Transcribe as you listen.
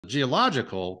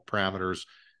geological parameters,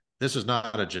 this is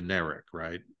not a generic,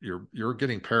 right? You're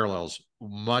getting parallels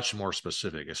much more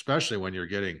specific, especially when you're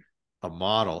getting a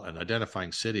model and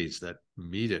identifying cities that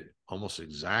meet it almost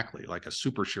exactly, like a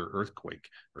super shear earthquake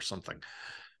or something. I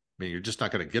mean, you're just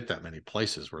not going to get that many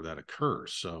places where that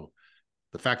occurs. So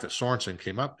the fact that Sorensen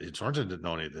didn't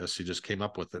know any of this. He just came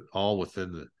up with it all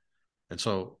within the, and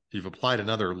so you've applied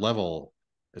another level.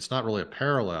 It's not really a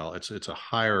parallel. It's a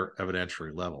higher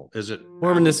evidentiary level. Is it?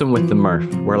 Mormonism with the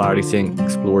Murph, where Larry Singh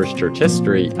explores church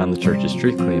history and the church's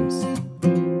truth claims.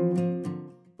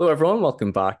 Hello everyone,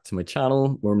 welcome back to my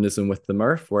channel, Mormonism with the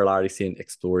Murph, where Larry Singh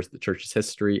explores the church's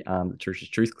history and the church's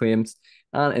truth claims.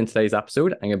 And in today's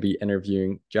episode, I'm going to be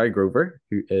interviewing Jerry Grover,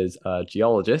 who is a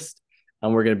geologist,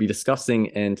 and we're going to be discussing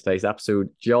in today's episode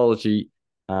geology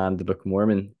and the Book of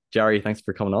Mormon. Jerry, thanks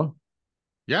for coming on.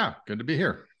 Yeah, good to be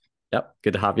here. Yep,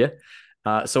 good to have you.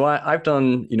 So I've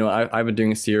done, I've been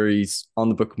doing a series on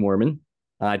the Book of Mormon.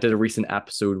 I did a recent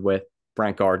episode with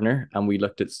Brent Gardner, and we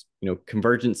looked at,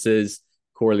 convergences,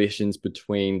 correlations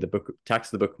between the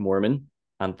text of the Book of Mormon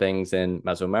and things in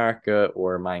Mesoamerica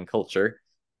or Mayan culture.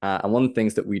 And one of the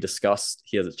things that we discussed,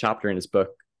 he has a chapter in his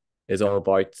book, is all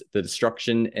about the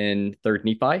destruction in 3rd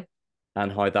Nephi and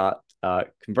how that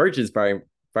converges very,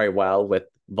 very well with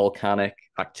volcanic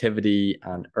activity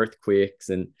and earthquakes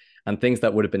and things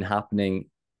that would have been happening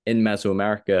in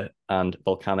Mesoamerica and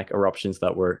volcanic eruptions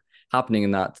that were happening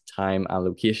in that time and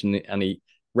location. And he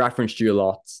referenced you a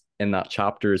lot in that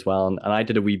chapter as well. And I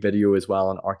did a wee video as well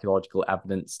on archaeological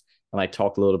evidence. And I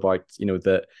talked a little about,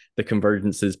 the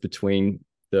convergences between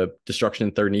the destruction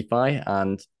in 3rd Nephi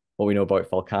and what we know about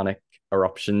volcanic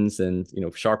eruptions and,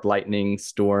 sharp lightning,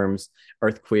 storms,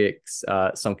 earthquakes,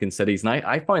 sunken cities. And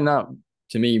I find that,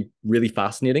 to me, really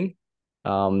fascinating.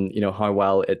 How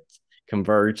well it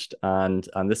converged, and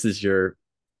this is your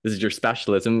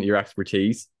specialism, your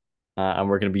expertise, and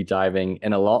we're going to be diving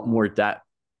in a lot more depth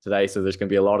today. So there's going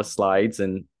to be a lot of slides,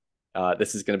 and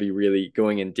this is going to be really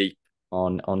going in deep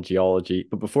on geology.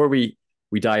 But before we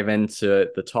dive into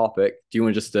the topic, do you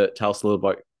want just to tell us a little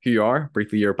about who you are,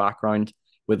 briefly your background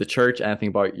with the church, anything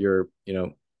about your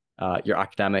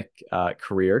academic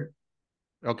career?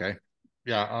 Okay,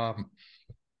 yeah.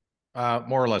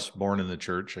 More or less born in the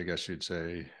church, I guess you'd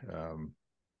say.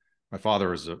 My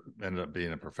father ended up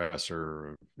being a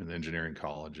professor in engineering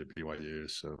college at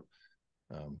BYU, so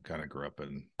kind of grew up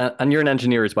in. And you're an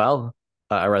engineer as well.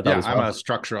 I read that as well.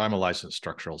 I'm a licensed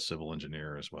structural civil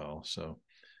engineer as well. So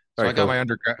Very I got cool. my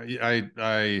undergrad.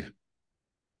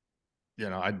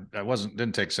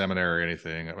 Didn't take seminary or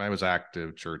anything. I was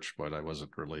active church, but I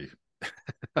wasn't really.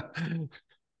 I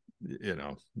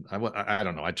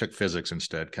don't know. I took physics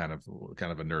instead, kind of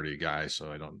a nerdy guy.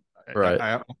 So I don't.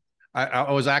 Right.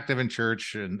 I was active in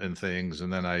church and things,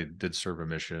 and then I did serve a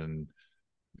mission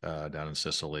down in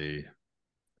Sicily.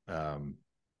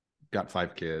 Got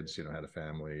 5 kids. Had a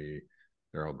family.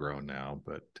 They're all grown now,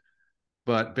 but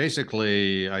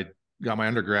basically, I got my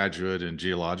undergraduate in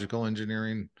geological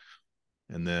engineering,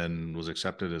 and then was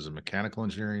accepted as a mechanical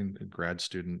engineering grad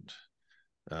student.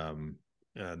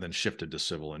 Then shifted to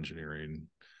civil engineering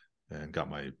and got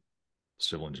my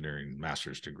civil engineering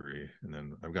master's degree. And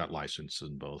then I've got license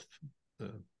in both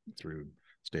through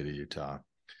state of Utah.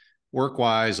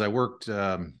 Work-wise, I worked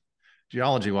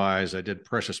geology-wise. I did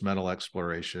precious metal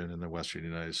exploration in the Western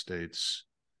United States.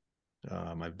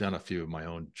 I've done a few of my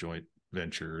own joint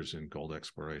ventures in gold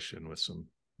exploration with some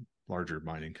larger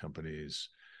mining companies.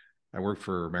 I worked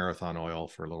for Marathon Oil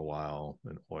for a little while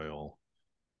in oil.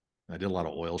 I did a lot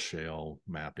of oil shale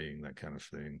mapping, that kind of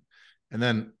thing. And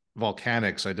then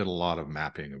volcanics, I did a lot of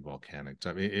mapping of volcanics.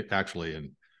 I mean, actually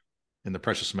in the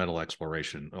precious metal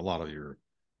exploration, a lot of your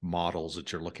models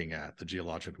that you're looking at, the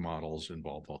geologic models,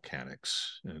 involve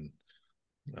volcanics. And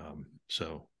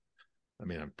so, I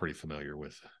mean, I'm pretty familiar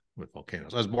with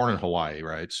volcanoes. I was born in Hawaii,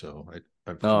 right? So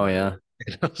Yeah.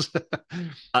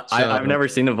 I've never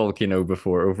seen a volcano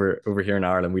before over here in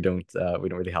Ireland. We don't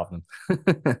really have them.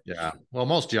 Yeah. Well,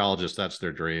 most geologists, that's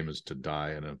their dream, is to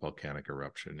die in a volcanic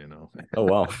eruption, Oh,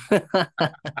 wow.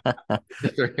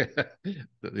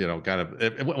 Kind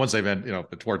of once they've been,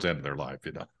 towards the end of their life,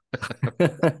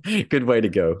 Good way to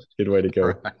go. Good way to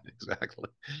go. Right, exactly.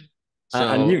 So,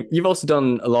 and you've also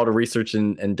done a lot of research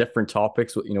in different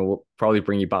topics. We'll probably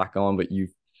bring you back on, but you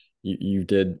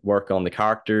did work on the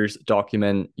characters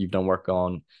document. You've done work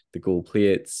on the gold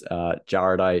plates,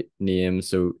 Jaredite names.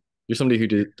 So you're somebody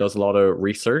who does a lot of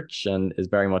research and is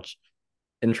very much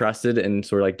interested in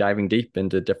sort of like diving deep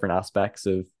into different aspects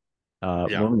of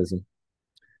Mormonism.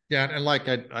 Yeah, and like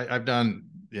I've done,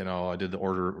 I did the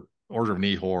order Order of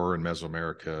Nehor and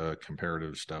Mesoamerica,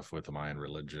 comparative stuff with the Mayan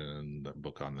religion, the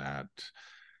book on that.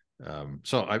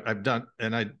 So I've done,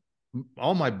 and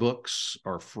all my books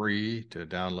are free to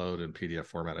download in PDF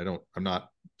format. I'm not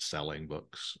selling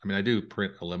books. I mean, I do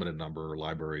print a limited number,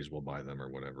 libraries will buy them or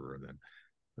whatever. And then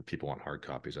if people want hard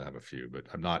copies, I have a few, but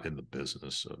I'm not in the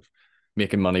business of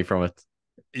making money from it.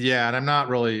 Yeah. And I'm not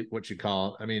really what you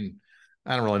call, I mean,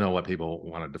 I don't really know what people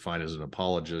want to define as an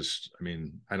apologist. I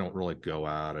mean, I don't really go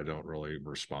out. I don't really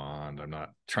respond. I'm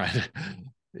not trying to,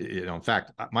 in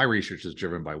fact, my research is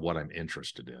driven by what I'm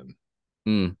interested in.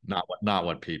 Not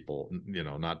what people,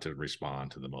 not to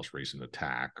respond to the most recent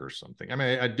attack or something. I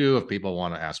mean, I do if people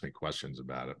want to ask me questions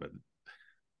about it, but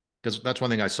because that's one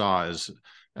thing I saw is,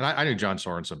 and I knew John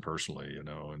Sorensen personally,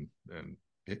 and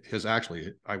his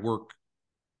actually, I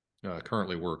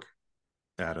currently work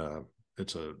at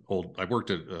I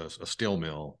worked at a steel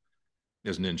mill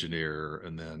as an engineer,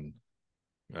 and then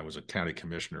I was a county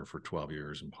commissioner for 12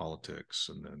 years in politics,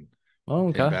 and then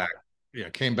came back. Yeah,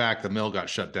 came back. The mill got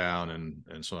shut down,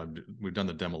 and so we've done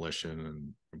the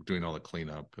demolition and doing all the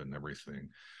cleanup and everything.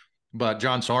 But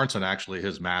John Sorensen actually,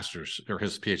 his master's or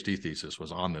his PhD thesis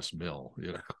was on this mill,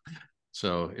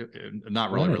 so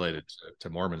not really related to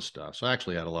Mormon stuff. So I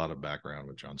actually had a lot of background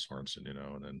with John Sorensen,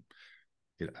 and then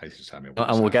I just had me.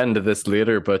 And we'll get into this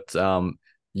later, but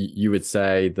you would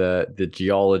say the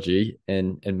geology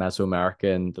in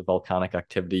Mesoamerica and the volcanic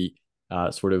activity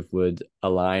sort of would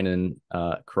align and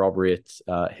corroborate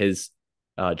his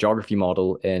geography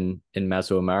model in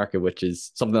Mesoamerica, which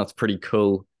is something that's pretty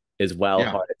cool as well.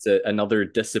 Yeah. It's another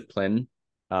discipline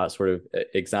sort of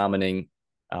examining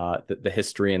the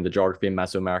history and the geography in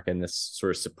Mesoamerica, and this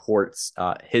sort of supports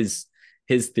his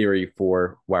theory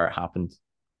for where it happened.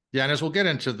 Yeah, and as we'll get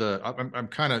into I'm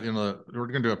kind of we're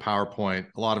going to do a PowerPoint.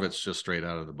 A lot of it's just straight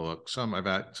out of the book. Some I've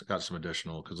got some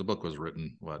additional because the book was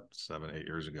written 7-8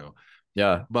 years ago.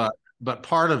 Yeah, but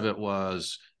part of it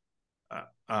was,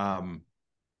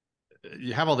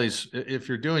 you have all these. If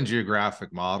you're doing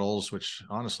geographic models, which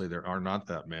honestly there are not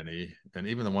that many, and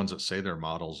even the ones that say they're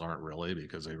models aren't really,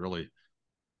 because they really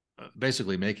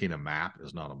basically making a map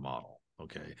is not a model.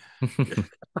 Okay.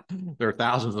 There are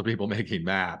thousands of people making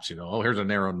maps, here's a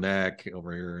narrow neck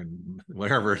over here and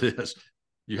whatever it is.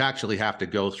 You actually have to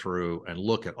go through and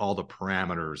look at all the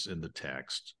parameters in the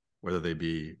text, whether they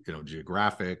be,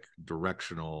 geographic,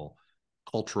 directional,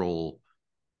 cultural.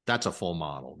 That's a full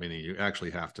model, meaning you actually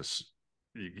have to,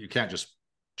 you can't just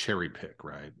cherry pick,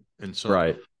 right? And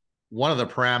so one of the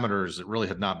parameters that really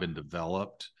had not been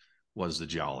developed was the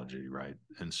geology, right?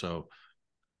 And so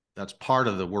that's part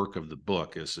of the work of the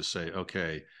book, is to say,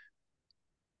 okay,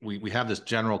 we have this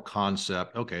general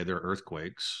concept. Okay, there are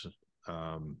earthquakes,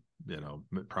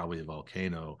 probably a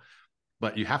volcano,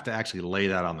 but you have to actually lay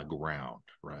that on the ground,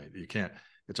 right? You can't.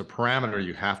 It's a parameter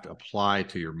you have to apply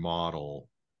to your model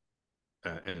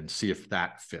and see if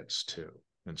that fits too.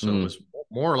 And so it was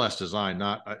more or less designed.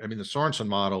 The Sorensen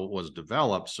model was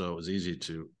developed, so it was easy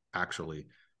to actually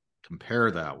compare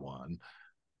that one.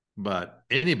 But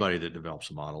anybody that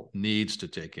develops a model needs to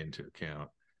take into account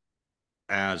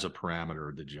as a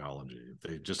parameter the geology. If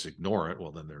they just ignore it,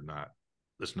 well, then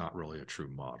it's not really a true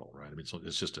model, right? I mean, so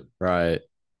it's just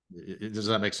does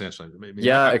that make sense?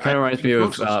 It kind of reminds me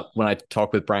of when I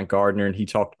talked with Brant Gardner, and he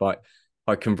talked about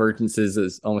how convergences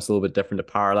is almost a little bit different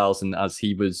to parallels. And as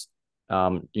he was,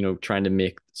 trying to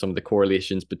make some of the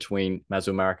correlations between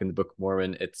Mesoamerica and the Book of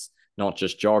Mormon, it's not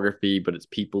just geography, but it's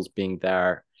peoples being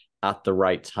there at the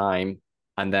right time.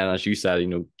 And then, as you said,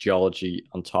 geology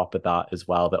on top of that as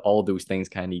well, that all those things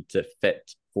kind of need to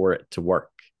fit for it to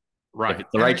work. Right. If it's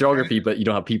the right geography, but you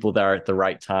don't have people there at the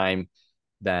right time,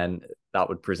 then that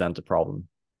would present a problem.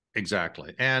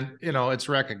 Exactly. And, it's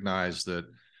recognized that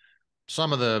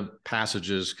some of the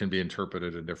passages can be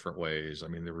interpreted in different ways. I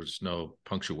mean, there was no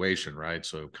punctuation, right?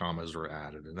 So commas were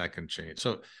added, and that can change.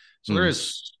 So there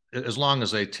is, as long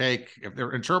as if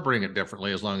they're interpreting it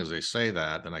differently, as long as they say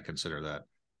that, then I consider that.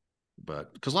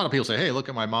 But because a lot of people say, hey, look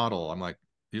at my model. I'm like,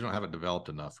 you don't have it developed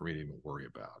enough for me to even worry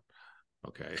about.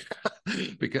 Okay.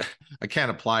 Because I can't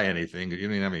apply anything. You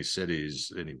don't even have any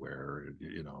cities anywhere,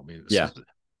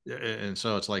 and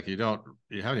so it's like you haven't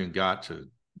even got to,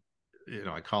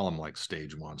 I call them like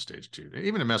stage 1, stage 2.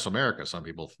 Even in Mesoamerica, some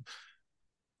people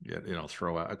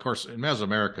throw out. Of course, in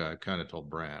Mesoamerica, I kind of told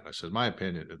Brant, I said, my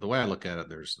opinion, the way I look at it,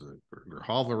 there's the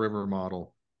Grijalva River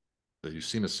model, the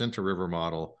Ucima-Cinta River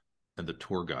model, and the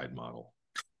tour guide model.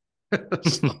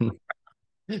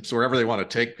 So wherever they want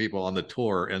to take people on the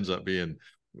tour ends up being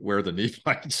where the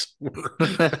Nephites were.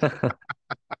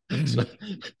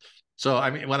 So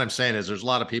I mean, what I'm saying is there's a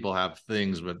lot of people have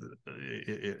things, but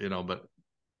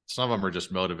some of them are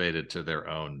just motivated to their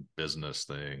own business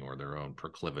thing or their own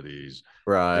proclivities.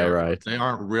 Right. They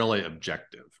aren't really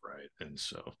objective, right? And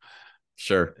so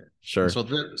Sure. so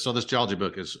this geology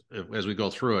book is, as we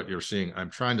go through it, you're seeing, I'm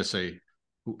trying to say,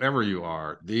 whoever you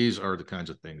are, these are the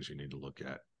kinds of things you need to look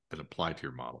at and apply to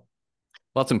your model.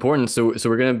 Well, that's important. So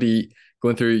we're going to be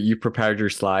going through, you prepared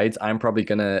your slides. I'm probably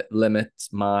going to limit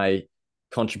my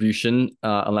contribution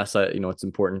unless it's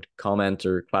important comment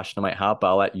or question I might have, but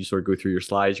I'll let you sort of go through your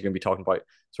slides. You're going to be talking about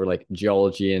sort of like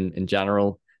geology in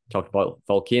general, talking about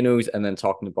volcanoes, and then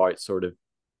talking about sort of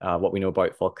what we know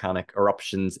about volcanic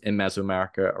eruptions in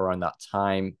Mesoamerica around that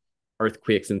time,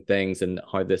 earthquakes and things, and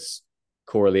how this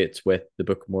correlates with the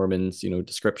Book of Mormon's,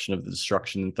 description of the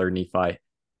destruction in Third Nephi.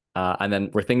 And then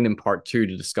we're thinking in part 2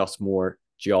 to discuss more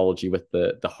geology with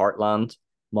the heartland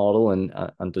model, and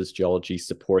does geology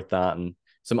support that, and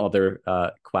some other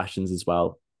questions as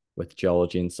well with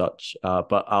geology and such.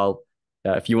 But I'll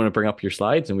if you want to bring up your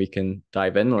slides and we can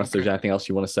dive in, unless there's anything else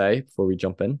you want to say before we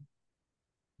jump in.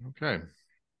 Okay.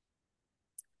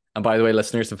 And by the way,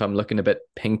 listeners, if I'm looking a bit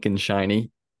pink and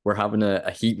shiny, we're having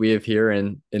a heat wave here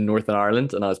in Northern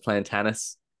Ireland, and I was playing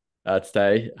tennis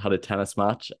today, had a tennis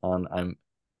match, and I'm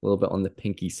a little bit on the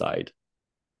pinky side.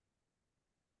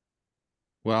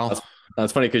 Well,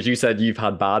 that's funny because you said you've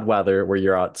had bad weather where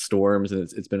you're at storms and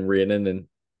it's been raining, and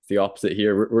it's the opposite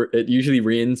here. It usually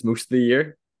rains most of the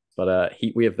year, but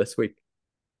heat wave this week.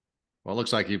 Well, it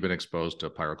looks like you've been exposed to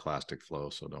pyroclastic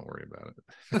flow, so don't worry about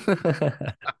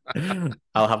it.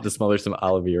 I'll have to smother some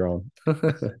aloe vera on.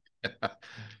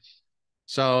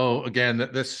 So again,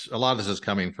 a lot of this is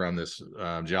coming from this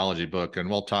geology book, and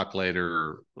we'll talk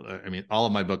later. I mean, all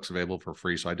of my books available for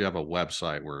free. So I do have a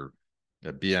website where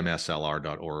at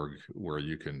bmslr.org where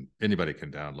anybody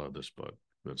can download this book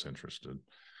that's interested.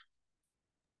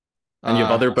 And you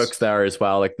have other books there as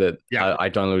well, like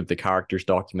I downloaded the characters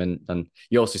document, and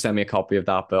you also sent me a copy of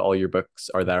that, but all your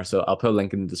books are there. So I'll put a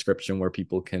link in the description where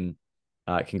people can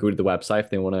go to the website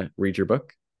if they want to read your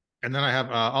book. And then I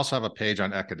have also have a page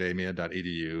on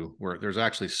academia.edu where there's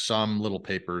actually some little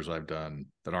papers I've done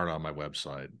that aren't on my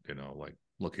website, like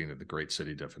looking at the great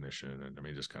city definition, and I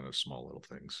mean, just kind of small little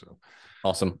things. So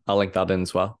awesome. I'll link that in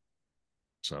as well.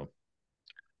 So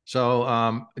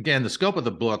again, the scope of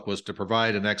the book was to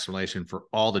provide an explanation for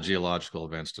all the geological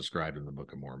events described in the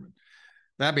Book of Mormon.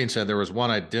 That being said, there was one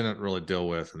I didn't really deal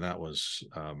with, and that was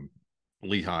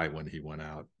Lehi when he went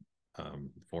out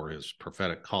for his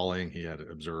prophetic calling. He had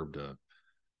observed a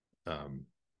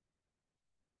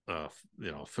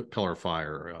pillar of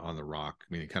fire on the rock,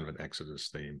 meaning kind of an Exodus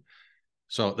theme.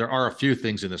 So there are a few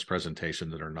things in this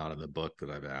presentation that are not in the book that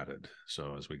I've added.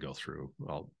 So as we go through,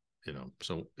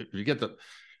 so if you get it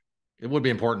would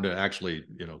be important to actually,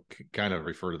 kind of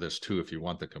refer to this too if you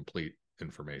want the complete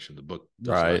information. The book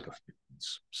does right,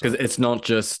 because it's not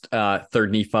just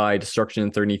Third Nephi, destruction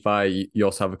in Third Nephi. You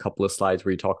also have a couple of slides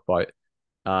where you talk about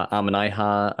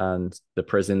Ammonihah and the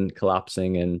prison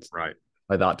collapsing, and right,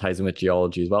 how that ties in with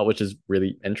geology as well, which is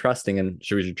really interesting and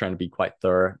shows you're trying to be quite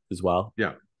thorough as well.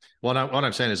 Yeah. Well, what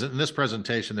I'm saying is in this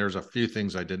presentation, there's a few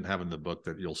things I didn't have in the book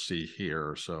that you'll see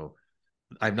here. So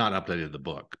I've not updated the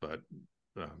book, but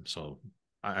so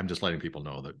I'm just letting people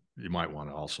know that you might want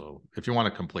to also, if you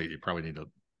want to complete, you probably need to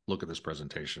look at this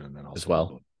presentation and then also as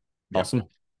well. Awesome. Yeah.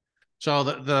 So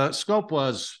the scope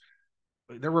was,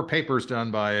 there were papers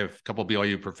done by a couple of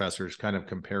BYU professors kind of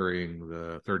comparing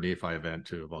the Third Nephi event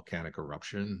to a volcanic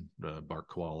eruption, Bart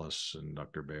Koalis and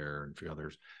Dr. Baer and a few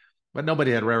others. But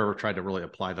nobody had ever tried to really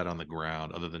apply that on the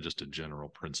ground other than just a general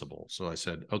principle. So I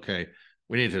said, okay,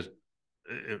 we need to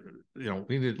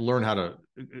learn how to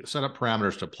set up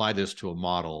parameters to apply this to a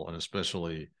model. And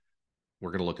especially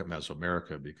we're going to look at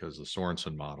Mesoamerica because the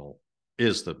Sorensen model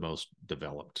is the most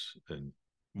developed and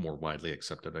more widely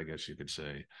accepted, I guess you could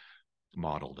say,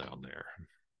 model down there.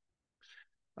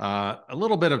 A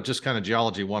little bit of just kind of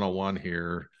geology 101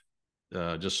 here,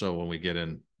 just so when we get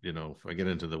in, if I get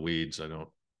into the weeds, I don't.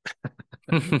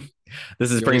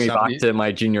 This is bringing me back to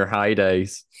my junior high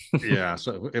days. Yeah,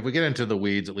 so if we get into the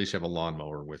weeds, at least you have a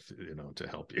lawnmower with to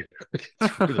help you.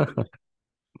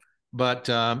 But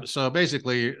so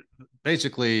basically it's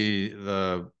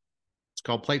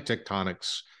called plate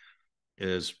tectonics,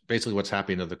 is basically what's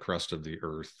happening to the crust of the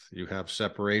earth. You have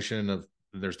separation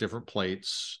there's different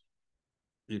plates.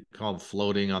 You call them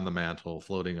floating on the mantle,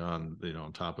 floating on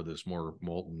on top of this more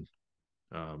molten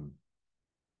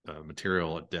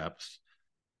material at depth.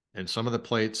 And some of the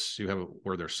plates you have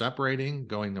where they're separating,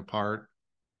 going apart,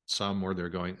 some where they're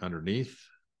going underneath.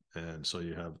 And so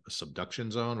you have a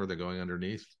subduction zone where they're going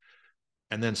underneath.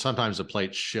 And then sometimes the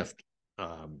plates shift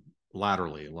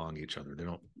laterally along each other.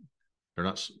 They're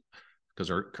not because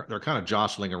they're kind of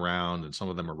jostling around, and some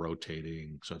of them are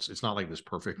rotating. So it's not like this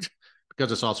perfect,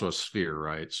 because it's also a sphere,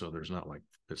 right? So there's not like,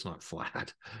 it's not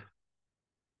flat.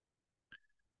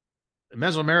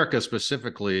 Mesoamerica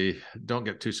specifically, don't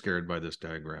get too scared by this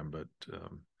diagram, but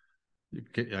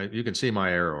you can see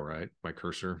my arrow, right? My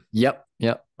cursor. Yep.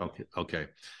 Okay.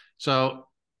 So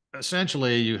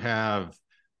essentially, you have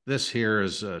this here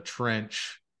is a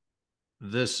trench.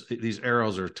 These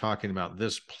arrows are talking about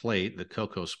this plate, the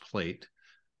Cocos plate,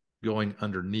 going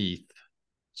underneath.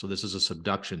 So this is a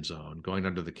subduction zone going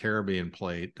under the Caribbean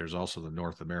plate. There's also the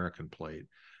North American plate,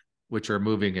 which are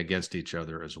moving against each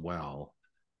other as well.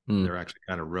 They're actually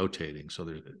kind of rotating.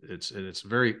 So it's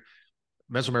very,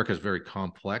 Mesoamerica is very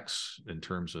complex in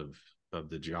terms of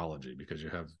the geology, because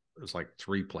it's like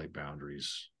 3 plate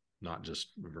boundaries, not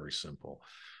just very simple.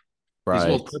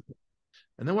 Right.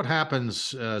 And then what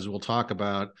happens, as we'll talk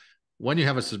about, when you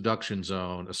have a subduction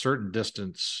zone, a certain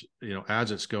distance,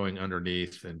 as it's going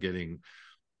underneath and getting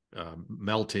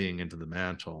melting into the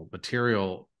mantle,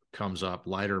 material comes up,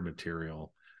 lighter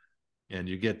material, and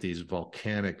you get these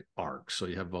volcanic arcs. So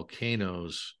you have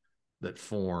volcanoes that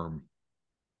form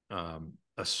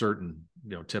a certain,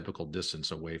 typical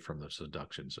distance away from the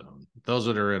subduction zone. Those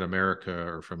that are in America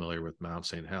are familiar with Mount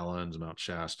St. Helens, Mount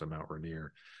Shasta, Mount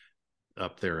Rainier,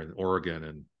 up there in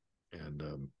Oregon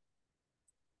and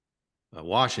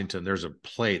Washington. There's a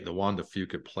plate, the Juan de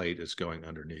Fuca plate, is going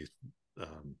underneath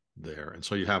there, and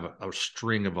so you have a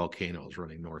string of volcanoes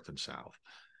running north and south.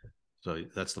 So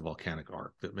that's the volcanic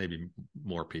arc that maybe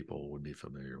more people would be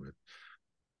familiar with.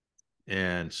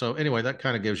 And so anyway, that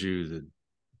kind of gives you the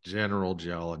general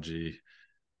geology.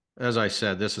 As I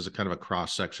said, this is a kind of a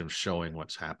cross section showing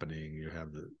what's happening. You have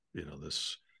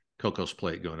this Cocos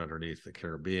plate going underneath the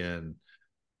Caribbean.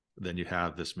 Then you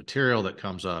have this material that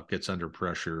comes up, gets under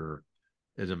pressure,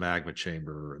 is a magma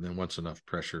chamber, and then once enough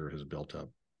pressure has built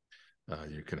up,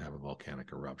 you can have a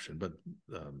volcanic eruption. But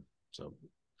so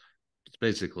it's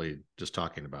basically just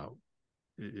talking about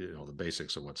the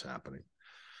basics of what's happening.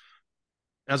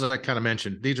 As I kind of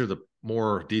mentioned, these are the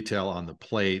more detail on the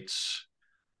plates.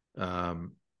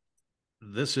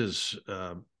 This is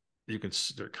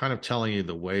they're kind of telling you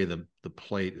the way the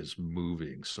plate is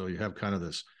moving. So you have kind of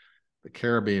the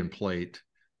Caribbean plate.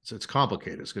 So it's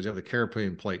complicated because you have the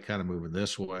Caribbean plate kind of moving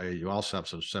this way. You also have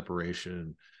some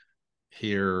separation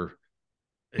here.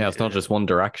 Yeah, it's not just one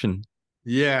direction.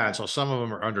 Yeah, so some of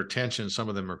them are under tension, some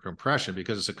of them are compression,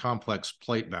 because it's a complex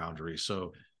plate boundary.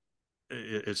 So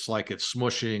it's like it's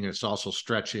smushing, it's also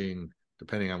stretching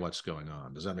depending on what's going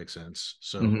on. Does that make sense?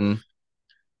 So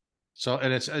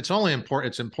and it's only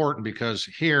important. It's important because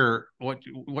here, what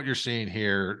you're seeing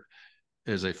here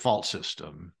is a fault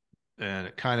system, and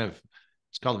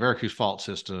it's called the Veracruz fault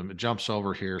system. It jumps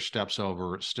over here, steps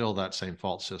over. It's still that same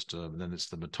fault system, and then it's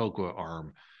the Matokwa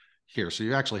arm here. So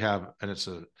you actually have, and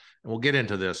we'll get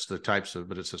into this, the types of,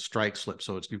 but it's a strike slip.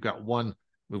 So you've got one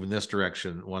moving this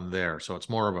direction, one there. So it's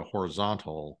more of a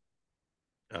horizontal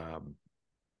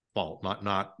fault,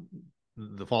 not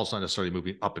the fault's not necessarily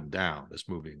moving up and down. It's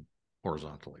moving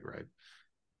horizontally, right?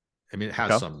 I mean, it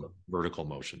has some vertical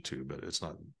motion too, but it's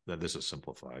not that. This is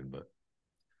simplified, but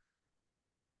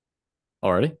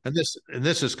already. And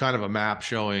this is kind of a map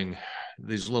showing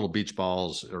these little beach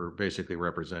balls are basically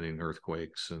representing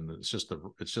earthquakes, and it's just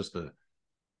the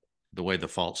way the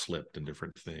fault slipped and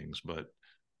different things. But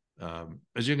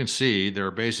as you can see, there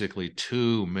are basically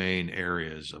 2 main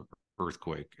areas of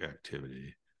earthquake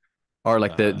activity. Or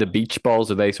like the beach balls,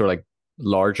 are they sort of like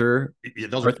larger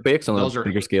earthquakes on a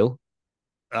bigger scale?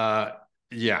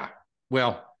 Yeah.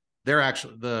 Well, they're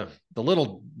actually the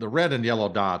red and yellow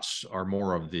dots are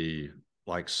more of the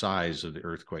like size of the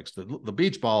earthquakes. The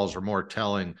beach balls are more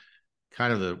telling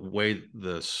kind of the way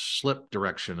the slip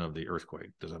direction of the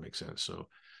earthquake. Does that make sense? So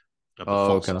of the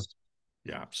fault system.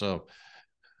 Yeah. So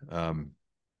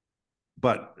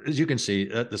but as you can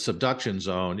see, at the subduction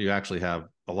zone, you actually have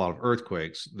a lot of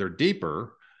earthquakes. They're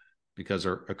deeper because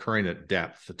they're occurring at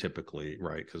depth typically,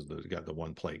 right? Because you got the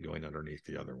one plate going underneath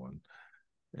the other one.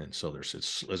 And so as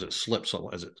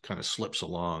it kind of slips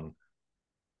along,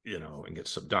 and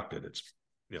gets subducted, it's,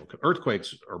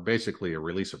 earthquakes are basically a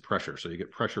release of pressure. So you get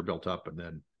pressure built up, and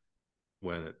then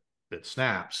when it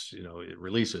snaps, it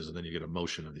releases, and then you get a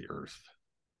motion of the earth.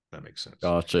 That makes sense.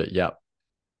 Gotcha. Yeah.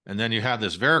 And then you have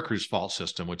this Veracruz fault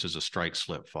system, which is a strike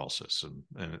slip fault system,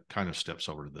 and it kind of steps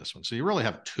over to this one. So you really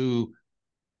have 2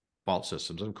 fault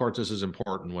systems. And of course, this is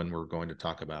important when we're going to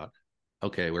talk about,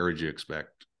 okay, where would you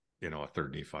expect, a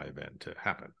third Nephi event to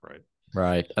happen, right?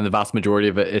 Right. And the vast majority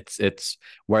of it, it's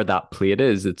where that plate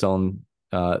is. It's on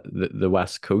the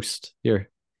west coast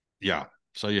here. Yeah.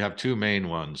 So you have 2 main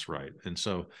ones, right? And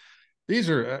so These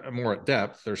are more at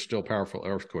depth. They're still powerful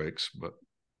earthquakes, but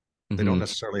they don't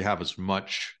necessarily have as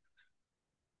much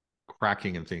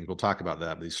cracking and things. We'll talk about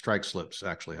that. But these strike slips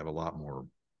actually have a lot more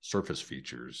surface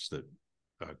features that,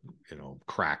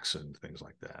 cracks and things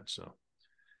like that. So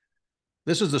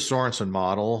this is the Sorensen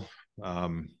model.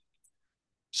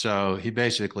 So he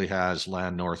basically has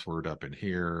land northward up in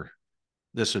here.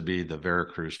 This would be the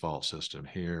Veracruz fault system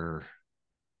here.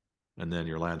 And then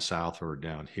your land southward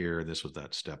down here. This was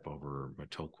that step over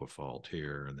Matokwa fault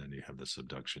here. And then you have the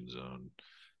subduction zone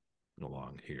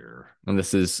along here. And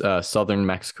this is southern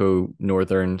Mexico,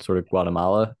 northern sort of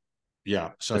Guatemala.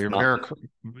 Yeah. So your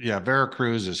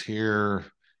Veracruz is here.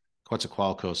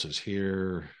 Coatzacoalcos is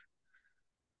here.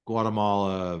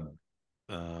 Guatemala,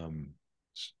 the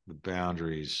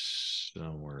boundaries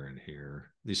somewhere in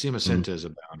here. The Simacinta is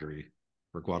a boundary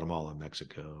for Guatemala and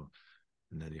Mexico.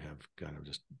 And then you have kind of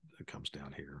just, it comes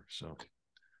down here. So,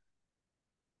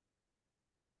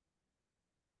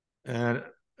 and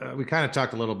we kind of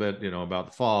talked a little bit, about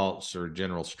the faults or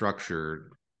general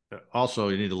structure. Also,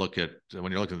 you need to look at, when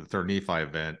you're looking at the third Nephi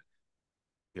event,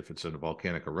 if it's a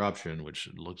volcanic eruption, which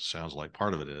sounds like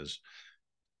part of it is,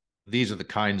 these are the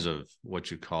kinds of what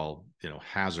you call,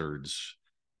 hazards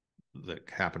that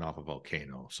happen off a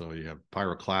volcano. So you have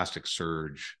pyroclastic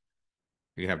surge,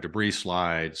 you can have debris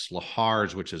slides,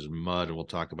 lahars, which is mud, and we'll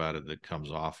talk about it, that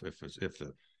comes off if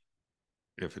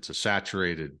it's a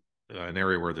saturated an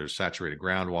area where there's saturated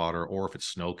groundwater, or if it's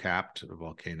snow capped, a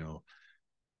volcano,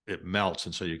 it melts,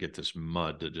 and so you get this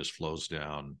mud that just flows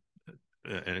down,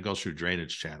 and it goes through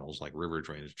drainage channels like river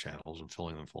drainage channels and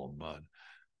filling them full of mud.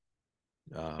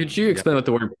 Could you explain what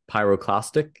the word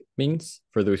pyroclastic means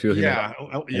for those who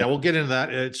know? Yeah, we'll get into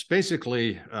that. It's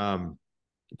basically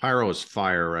pyro is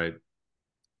fire, right?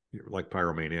 Like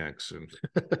pyromaniacs, and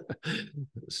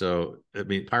so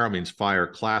pyro means fire.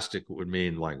 Clastic would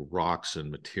mean like rocks and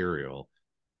material,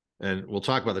 and we'll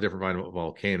talk about the different kind of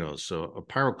volcanoes. So a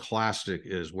pyroclastic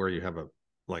is where you have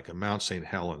a Mount St.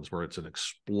 Helens, where it's an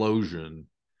explosion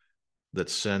that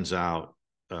sends out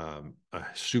a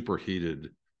superheated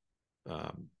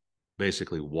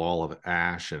basically wall of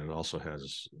ash, and it also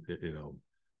has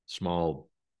small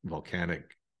volcanic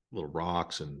little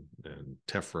rocks and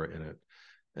tephra in it.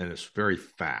 And it's very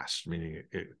fast, meaning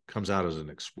it comes out as an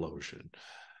explosion.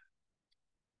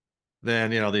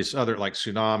 Then, these other like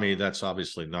tsunami, that's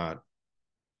obviously not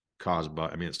caused by,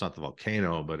 it's not the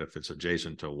volcano, but if it's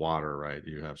adjacent to water, right,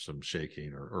 you have some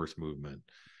shaking or earth movement.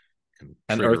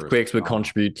 And earthquakes would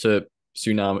contribute to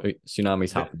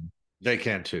tsunamis happening. They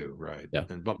can too, right? Yeah.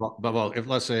 And but if,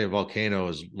 let's say, a volcano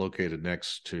is located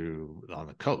next to on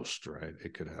the coast, right,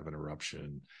 it could have an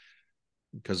eruption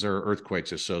because there are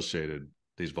earthquakes associated.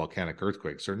 These volcanic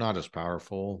earthquakes, they're not as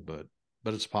powerful, but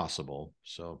it's possible.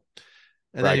 So,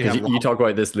 and right, because you talk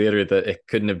about this later, that it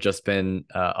couldn't have just been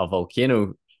a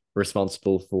volcano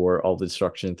responsible for all the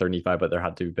destruction in 35, but there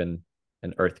had to have been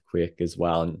an earthquake as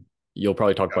well, and you'll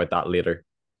probably talk about that later.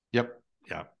 Yep.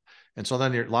 Yeah. And so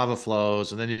then your lava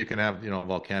flows, and then you can have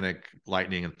volcanic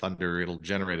lightning and thunder. It'll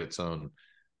generate its own,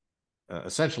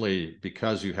 essentially,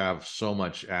 because you have so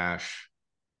much ash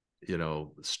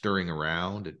stirring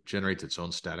around, it generates its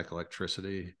own static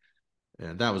electricity.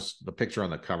 And that was the picture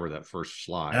on the cover of that first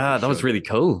slide. Yeah, that was really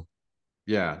cool.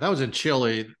 Yeah, that was in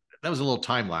Chile. That was a little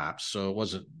time lapse, so it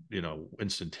wasn't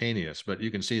instantaneous, but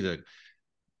you can see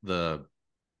the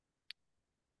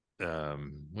we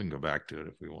can go back to it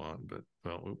if we want, but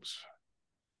oops.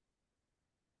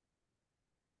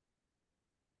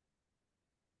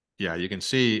 Yeah, you can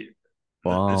see.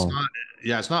 Wow.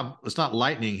 It's not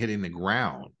lightning hitting the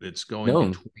ground. It's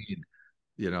going between,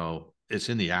 it's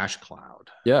in the ash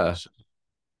cloud. Yeah. So,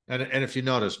 and if you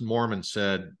notice, Mormon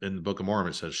said in the Book of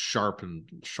Mormon, it says sharp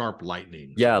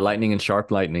lightning. Yeah, lightning and sharp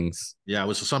lightnings. Yeah, it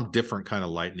was some different kind of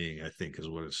lightning, I think, is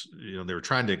what it's, they were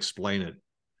trying to explain it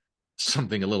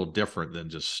something a little different than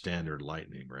just standard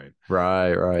lightning, right?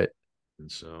 Right.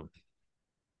 And so,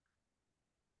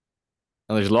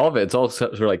 and there's a lot of it. It's all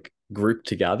sort of like grouped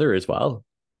together as well.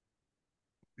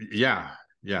 Yeah.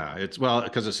 It's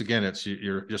because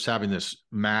you're just having this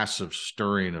massive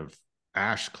stirring of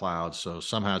ash clouds. So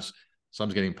some's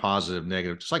getting positive,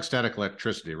 negative, just like static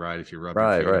electricity, right? If you rub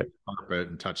your feet on the carpet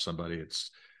and touch somebody,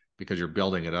 it's because you're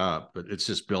building it up, but it's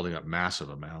just building up massive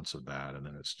amounts of that, and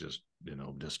then it's just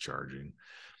discharging.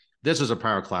 This is a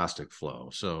pyroclastic flow.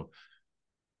 So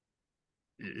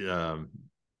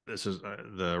this is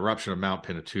the eruption of Mount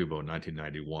Pinatubo in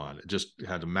 1991. It just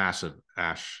had a massive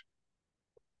ash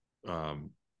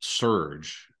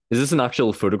surge. Is this an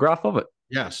actual photograph of it?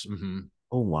 Yes. Mm-hmm.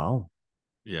 Oh wow.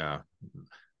 Yeah.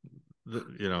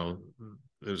 It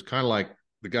was kind of like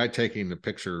the guy taking the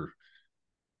picture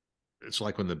it's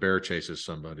like when the bear chases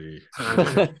somebody.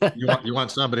 You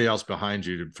want somebody else behind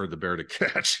you for the bear to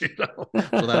catch. So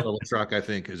that little truck, I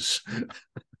think, is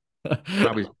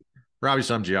probably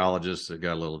some geologist that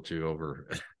got a little too over.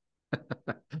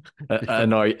 I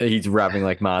know he's revving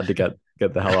like mad to get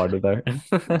the hell out of there.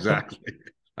 Exactly.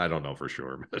 I don't know for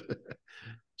sure, but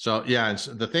so yeah. And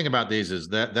the thing about these is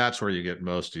that's where you get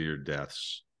most of your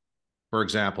deaths. For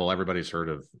example, everybody's heard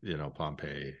of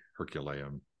Pompeii,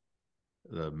 Herculaneum,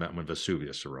 when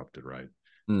Vesuvius erupted, right?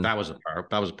 Mm. That was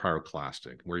a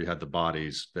pyroclastic where you had the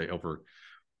bodies. They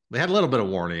had a little bit of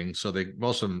warning, so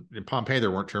most of them in Pompeii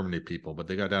there weren't too many people, but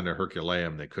they got down to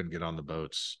Herculaneum, they couldn't get on the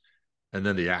boats, and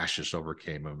then the ash just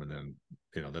overcame them, and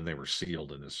then they were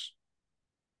sealed in this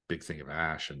big thing of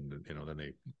ash, and then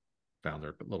they found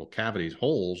their little cavities,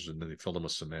 holes, and then they filled them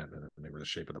with cement, and they were the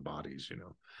shape of the bodies.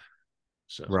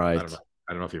 So right.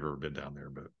 I don't know if you've ever been down there,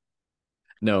 but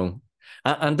no.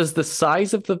 And does the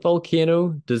size of the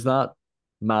volcano, does that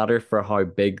matter for how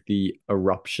big the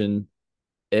eruption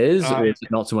is, or is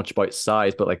it not so much about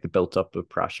size, but like the built up of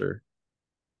pressure?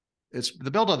 It's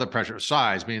the build up the pressure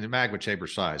size, meaning the magma chamber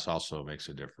size also makes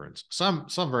a difference. Some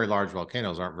very large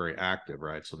volcanoes aren't very active,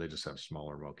 right? So they just have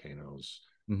smaller volcanoes.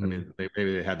 I mean,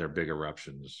 maybe they had their big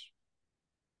eruptions,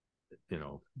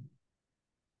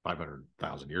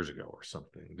 500,000 years ago or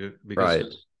something.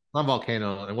 Because some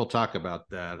volcano, and we'll talk about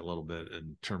that a little bit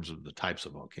in terms of the types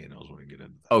of volcanoes when we get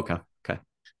into that. Okay.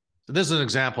 So this is an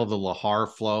example of the lahar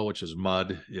flow, which is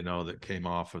mud, that came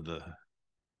off of the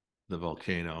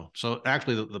volcano. So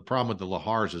actually, the problem with the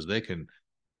lahars is they can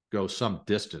go some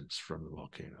distance from the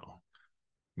volcano,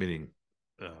 meaning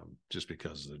just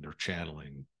because they're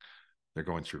channeling, they're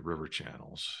going through river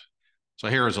channels. So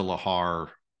here is a lahar,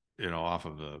 off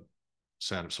of the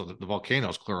center. So the volcano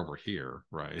is clear over here,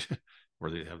 right,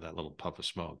 where they have that little puff of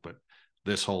smoke. But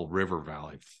this whole river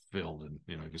valley filled, and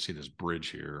you can see this bridge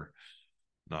here,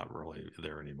 not really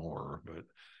there anymore. But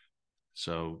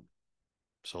so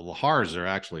lahars are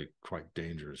actually quite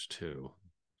dangerous too.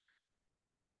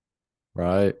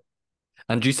 Right.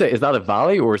 And do you say, is that a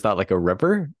valley or is that like a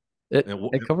river? It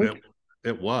covered?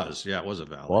 It was, yeah, it was a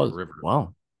valley, a river.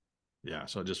 Wow. Yeah,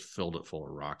 so it just filled it full of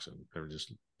rocks, and they were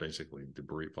just basically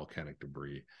debris, volcanic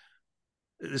debris.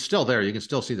 It's still there. You can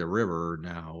still see the river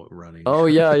now running. Oh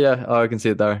yeah. Oh, I can see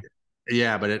it there.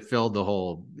 Yeah, but it filled the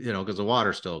whole, because the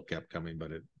water still kept coming, but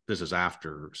this is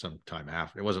after some time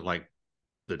after. It wasn't like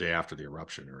the day after the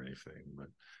eruption or anything, but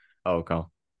okay.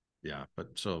 Yeah, but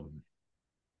so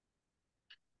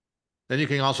then you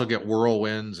can also get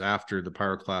whirlwinds after the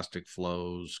pyroclastic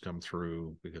flows come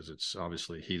through, because it's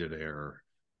obviously heated air,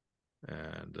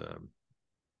 and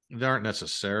they aren't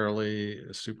necessarily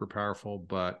super powerful,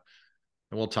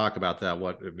 and we'll talk about that,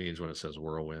 what it means when it says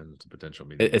whirlwind, the potential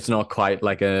meaning. It's not quite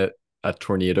like a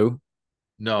tornado.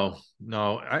 No.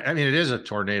 I mean, it is a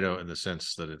tornado in the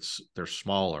sense that they're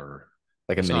smaller,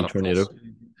 like a mini tornado.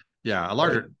 Yeah,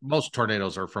 most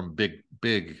tornadoes are from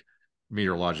big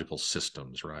meteorological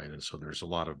systems, right? And so there's a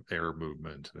lot of air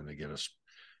movement, and then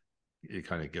you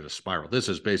kind of get a spiral. This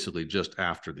is basically just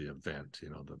after the event,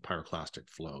 the pyroclastic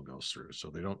flow goes through, so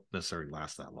they don't necessarily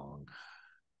last that long.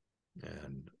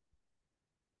 And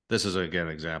this is again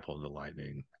an example of the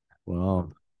lightning.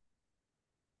 Wow.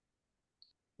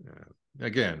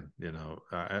 Again,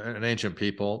 an ancient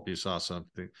people, you saw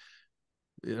something.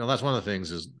 That's one of the things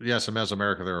is, yes, in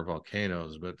Mesoamerica there are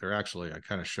volcanoes, but they're actually, I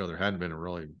kind of show there hadn't been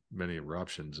really many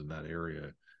eruptions in that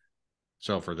area.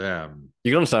 So for them,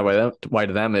 you can understand why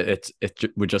to them it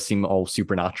would just seem all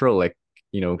supernatural, like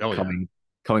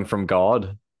coming from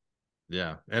God.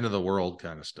 Yeah, end of the world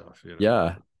kind of stuff.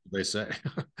 Yeah, they say.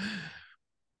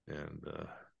 And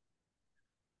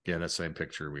yeah, that same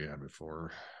picture we had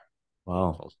before.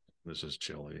 Wow. This is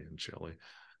Chile.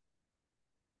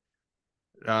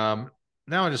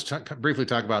 Now I just briefly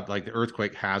talk about like the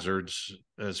earthquake hazards,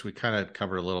 as we kind of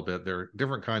covered a little bit. There are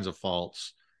different kinds of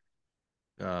faults.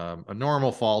 A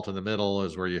normal fault in the middle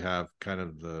is where you have kind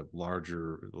of the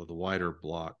wider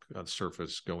block of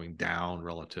surface going down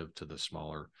relative to the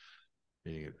smaller,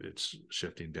 meaning it's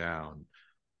shifting down.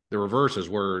 The reverse is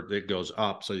where it goes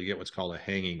up, so you get what's called a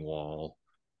hanging wall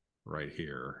right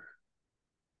here.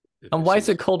 And why is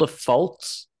it called a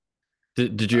fault?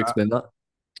 Did you explain that?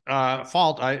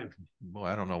 Fault, I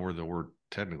don't know where the word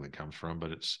technically comes from,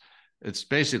 but it's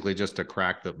basically just a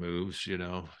crack that moves,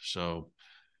 So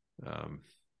I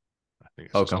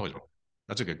think it's always,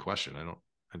 that's a good question.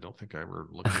 I don't think I ever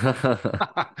looked at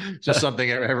it. Just something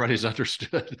everybody's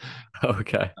understood.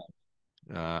 Okay.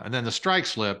 And then the strike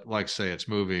slip, like say it's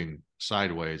moving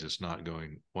sideways, it's not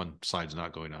going, one side's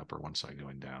not going up or one side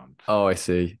going down. Oh, I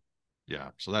see. Yeah.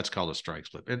 So that's called a strike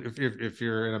slip. And if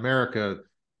you're in America,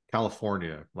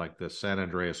 California, like the San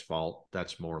Andreas Fault,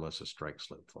 that's more or less a strike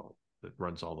slip fault that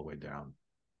runs all the way down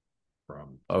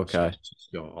from San Okay.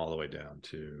 Francisco all the way down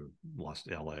to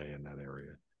LA and that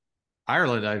area.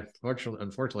 Ireland,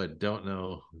 unfortunately, I don't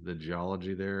know the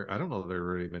geology there. I don't know if there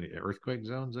are really many earthquake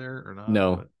zones there or not,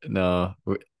 No, but no,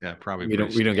 yeah, probably we pretty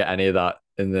don't stable. get any of that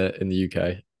in the UK,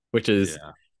 Yeah. which is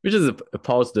a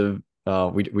positive.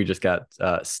 We just get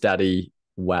steady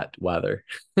wet weather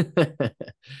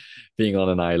being on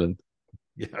an island.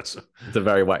 Yeah. It's a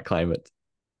very wet climate.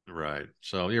 Right.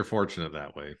 So you're fortunate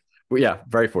that way. Well, yeah,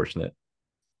 very fortunate.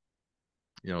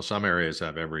 Some areas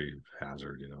have every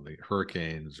hazard, the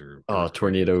hurricanes or Oh, earthquakes.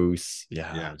 tornadoes.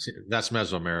 Yeah. Yeah. That's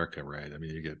Mesoamerica, right? I mean,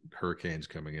 you get hurricanes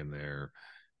coming in there.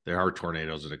 There are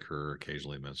tornadoes that occur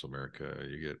occasionally in Mesoamerica.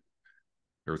 You get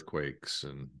earthquakes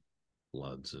and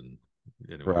floods and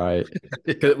anyway. Right.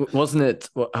 Yeah. 'Cause wasn't it?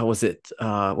 What was it?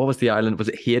 What was the island? Was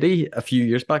it Haiti a few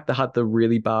years back that had the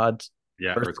really bad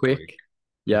Yeah, earthquake. earthquake?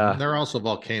 Yeah. There are also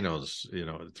volcanoes,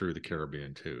 through the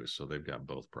Caribbean too. So they've got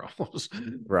both problems.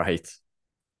 Right.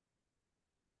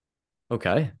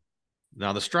 Okay.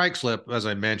 Now, the strike slip, as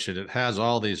I mentioned, it has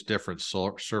all these different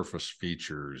surface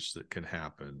features that can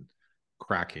happen,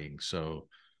 cracking. So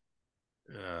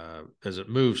as it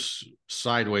moves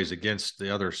sideways against the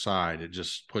other side, it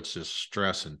just puts this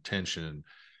stress and tension.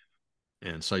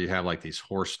 And so you have like these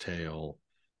horsetail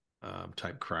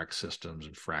type crack systems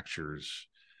and fractures.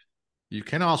 You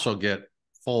can also get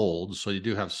folds. So you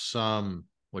do have some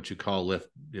what you call lift,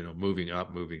 moving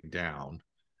up, moving down.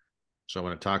 So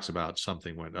when it talks about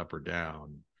something went up or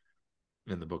down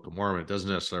in the Book of Mormon, it doesn't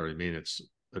necessarily mean it's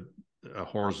a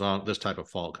horizontal. This type of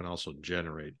fault can also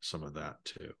generate some of that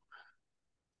too,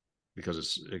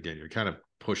 because you're kind of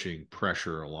pushing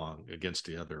pressure along against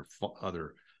the other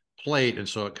plate, and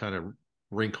so it kind of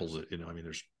wrinkles it. I mean,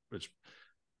 it's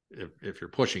if you're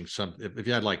pushing if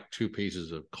you had like two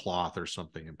pieces of cloth or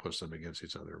something and push them against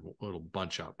each other, it'll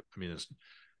bunch up. I mean, it's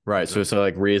Right. So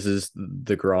like raises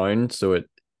the ground so it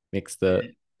makes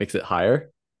makes it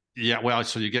higher. yeah. Well,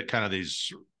 so you get kind of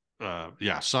these,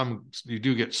 you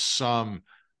do get some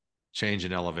change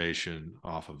in elevation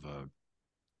off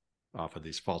of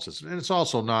these faults, and it's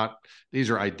also not. These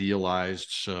are idealized,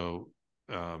 so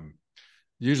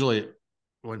usually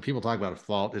when people talk about a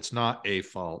fault, it's not a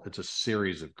fault; it's a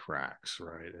series of cracks,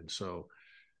 right? And so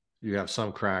you have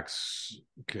some cracks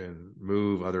can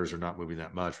move, others are not moving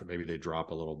that much, but maybe they drop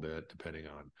a little bit depending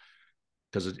on,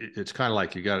 because it's kind of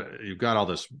like you've got all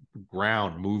this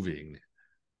ground moving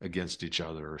against each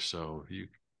other, so you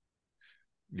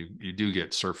do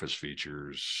get surface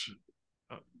features.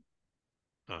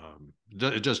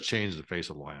 It just changed the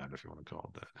face of the land, if you want to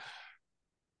call it that.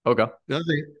 Okay.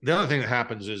 The other thing that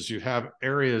happens is you have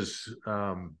areas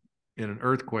in an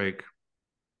earthquake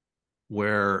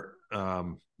where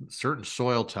certain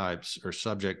soil types are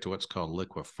subject to what's called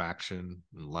liquefaction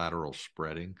and lateral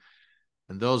spreading.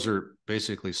 And those are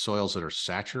basically soils that are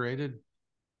saturated.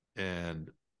 And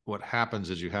what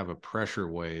happens is you have a pressure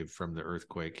wave from the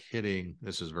earthquake hitting,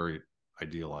 this is very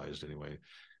idealized anyway,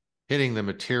 hitting the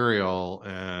material,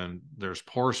 and there's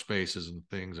pore spaces and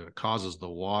things, and it causes the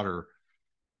water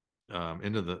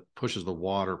pushes the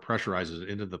water, pressurizes it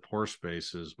into the pore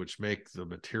spaces, which make the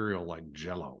material like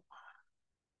jello.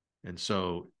 And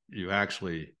so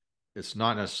it's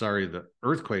not necessarily the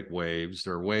earthquake waves,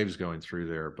 there are waves going through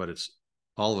there, but it's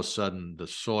all of a sudden the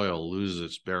soil loses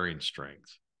its bearing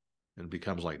strength and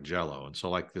becomes like jello. And so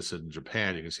like this in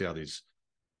Japan, you can see how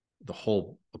the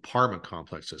whole apartment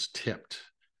complex is tipped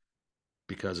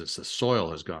because the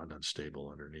soil has gotten unstable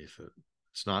underneath it.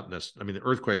 It's not necessarily, I mean, the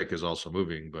earthquake is also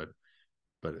moving, but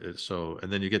it's so,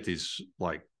 and then you get these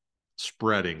like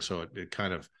spreading. So it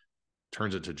kind of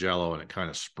turns it to jello and it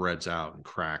kind of spreads out and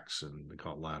cracks, and they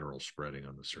call it lateral spreading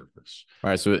on the surface.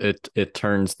 All right. So it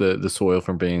turns the soil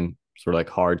from being sort of like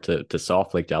hard to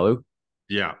soft like jello.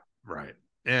 Yeah, right.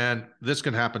 And this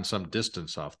can happen some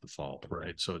distance off the fault,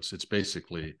 right? So it's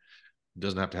basically, it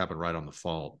doesn't have to happen right on the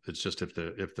fault. It's just if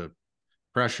the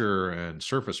pressure and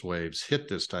surface waves hit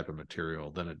this type of material,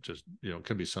 then it just, it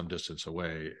can be some distance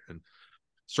away. And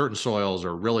certain soils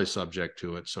are really subject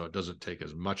to it, so it doesn't take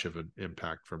as much of an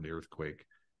impact from the earthquake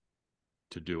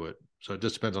to do it. So it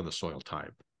just depends on the soil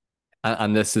type.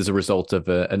 And this is a result of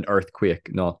an earthquake,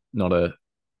 not a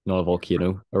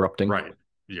volcano erupting. Right.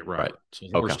 Yeah, right. Right. So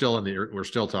Okay. we're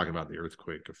still talking about the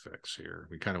earthquake effects here.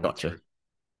 We kind of went Gotcha. through.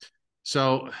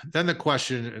 So then the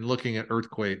question in looking at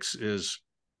earthquakes is,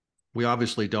 we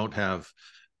obviously don't have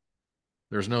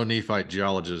there's no Nephite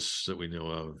geologists that we know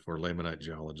of, or Lamanite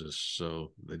geologists,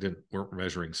 so they weren't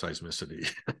measuring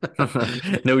seismicity.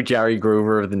 No Jerry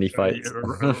Grover of the Nephites.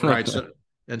 Right.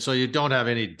 So you don't have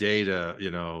any data,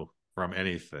 from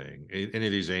anything, any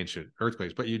of these ancient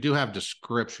earthquakes, but you do have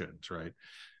descriptions, right?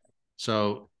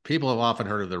 So people have often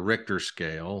heard of the Richter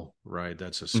scale, right?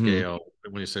 That's a scale.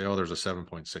 When you say, oh, there's a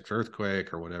 7.6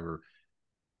 earthquake or whatever,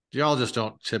 geologists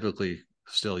don't typically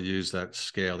still use that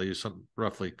scale. They use something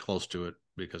roughly close to it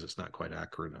because it's not quite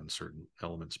accurate on certain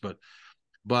elements.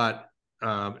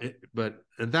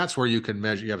 And that's where you can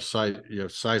measure. You have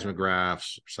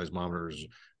seismographs, seismometers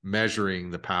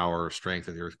measuring the power, strength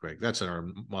of the earthquake. That's in our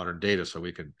modern data, so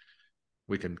we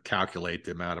can calculate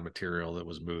the amount of material that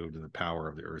was moved and the power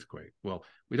of the earthquake. Well,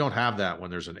 we don't have that when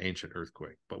there's an ancient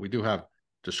earthquake, but we do have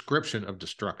description of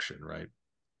destruction, right?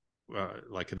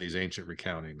 Like in these ancient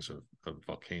recountings of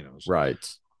volcanoes. Right.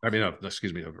 I mean, of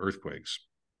earthquakes.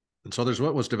 And so there's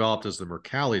what was developed as the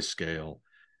Mercalli scale,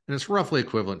 and it's roughly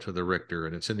equivalent to the Richter,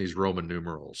 and it's in these Roman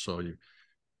numerals. So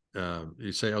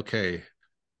you say, okay,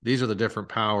 these are the different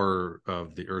power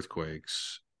of the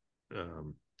earthquakes.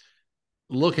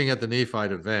 Looking at the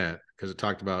Nephite event, because it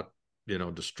talked about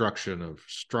destruction of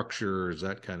structures,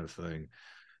 that kind of thing.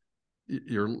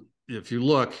 If you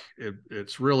look,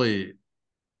 it's really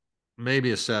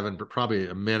maybe a 7, but probably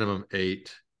a minimum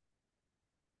 8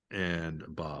 and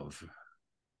above.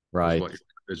 Right.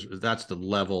 That's the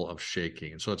level of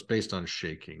shaking. And so it's based on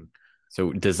shaking.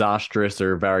 So disastrous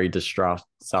or very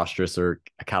disastrous or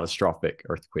a catastrophic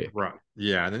earthquake. Right.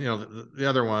 Yeah. And then, the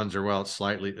other ones are, well, it's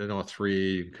slightly, a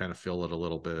 3, you kind of feel it a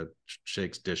little bit,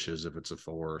 shakes dishes if it's a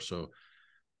 4.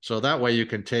 So that way you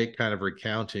can take kind of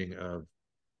recounting of,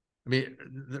 I mean,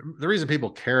 the reason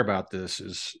people care about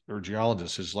this or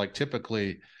geologists is, like,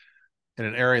 typically in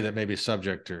an area that may be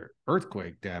subject to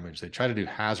earthquake damage, they try to do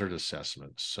hazard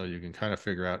assessments. So you can kind of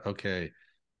figure out, okay,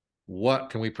 what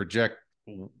can we project,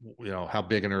 how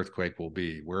big an earthquake will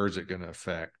be? Where is it going to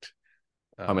affect?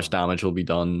 How much damage will be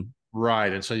done?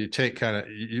 Right. And so you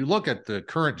you look at the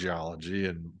current geology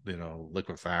and,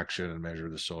 liquefaction and measure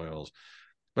the soils,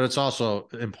 but it's also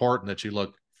important that you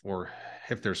look for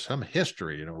if there's some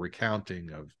history, recounting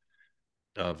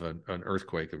of an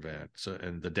earthquake event,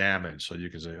 and the damage. So you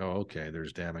can say, oh, okay,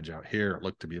 there's damage out here. It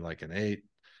looked to be like an 8.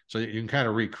 So you can kind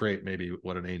of recreate maybe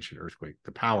what an ancient earthquake,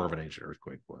 the power of an ancient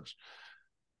earthquake was.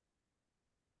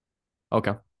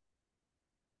 Okay.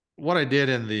 What I did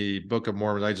in the Book of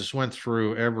Mormon, I just went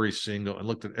through every single and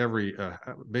looked at every,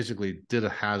 basically did a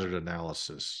hazard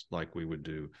analysis like we would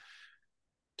do.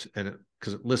 And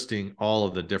because listing all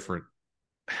of the different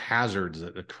hazards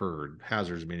that occurred,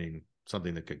 hazards meaning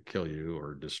something that could kill you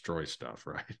or destroy stuff,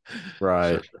 right?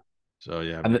 Right. So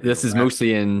yeah. And this is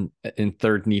mostly in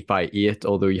 3rd Nephi 8,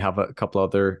 although you have a couple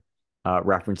other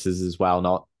references as well,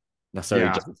 not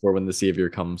necessarily just before when the Savior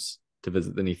comes to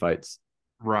visit the Nephites.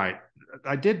 Right.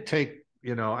 I did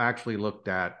actually looked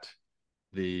at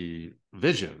the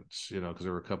visions, because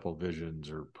there were a couple of visions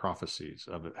or prophecies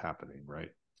of it happening, right?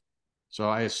 So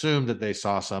I assumed that they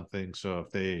saw something. So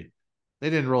if they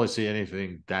didn't really see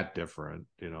anything that different,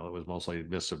 it was mostly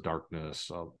mists of darkness,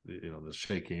 the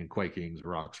shaking, quakings,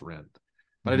 rocks rent.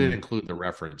 But I didn't include the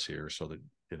reference here, so that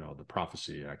the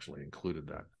prophecy actually included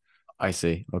that. I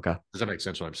see. Okay. Does that make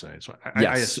sense what I'm saying? So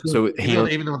yes.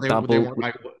 even though they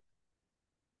weren't.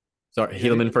 Sorry,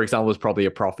 Helaman, for example, was probably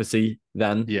a prophecy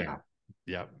then. Yeah.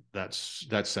 That's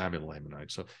Samuel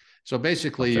Lamanite. So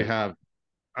basically, you have.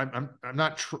 I'm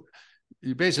not.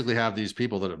 You basically have these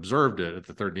people that observed it at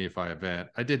the 3rd Nephi event.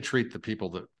 I did treat the people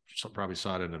that probably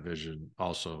saw it in a vision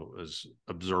also as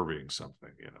observing something,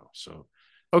 So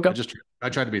okay, I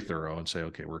tried to be thorough and say,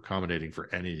 okay, we're accommodating for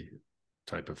any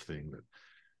type of thing that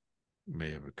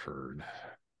may have occurred.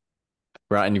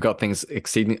 Right, and you've got things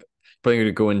exceeding. Probably going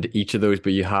to go into each of those,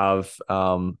 but you have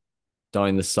down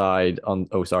the side on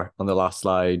the last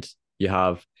slide, you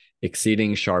have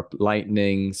exceeding sharp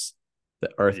lightnings, the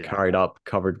earth carried up,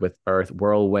 covered with earth,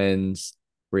 whirlwinds,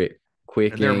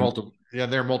 quaking. And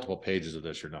there are multiple pages of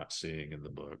this you're not seeing in the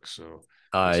book. So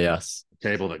yes, a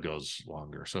table that goes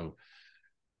longer. So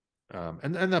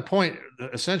and the point,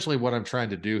 essentially what I'm trying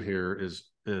to do here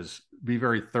is be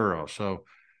very thorough. So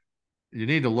you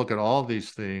need to look at all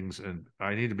these things, and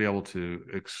I need to be able to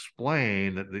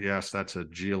explain that, yes, that's a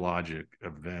geologic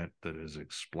event that is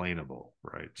explainable,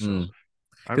 right? So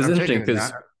it's interesting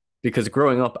because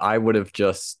growing up, I would have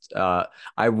just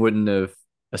I wouldn't have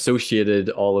associated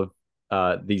all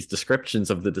of these descriptions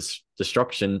of the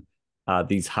destruction,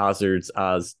 these hazards,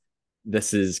 as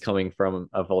this is coming from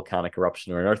a volcanic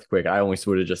eruption or an earthquake. I almost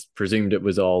would have just presumed it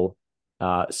was all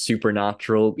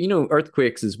supernatural.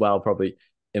 Earthquakes as well, probably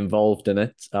involved in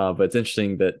it. But it's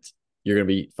interesting that you're going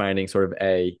to be finding sort of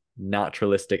a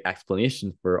naturalistic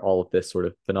explanation for all of this sort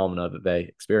of phenomena that they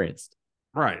experienced.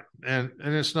 Right. And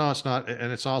it's not,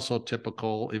 and it's also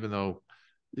typical, even though,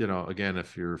 again,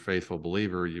 if you're a faithful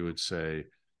believer, you would say,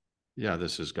 yeah,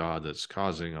 this is God that's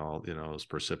causing all, has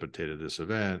precipitated this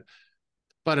event.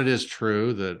 But it is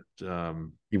true that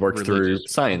He works through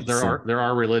science. there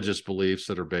are religious beliefs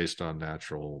that are based on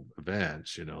natural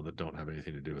events, that don't have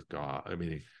anything to do with God. I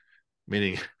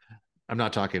meaning I'm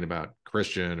not talking about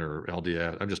Christian or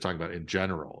LDS. I'm just talking about in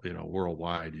general,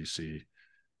 worldwide. You see,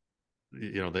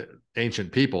 the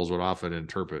ancient peoples would often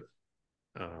interpret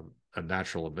a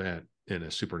natural event in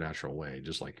a supernatural way,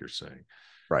 just like you're saying.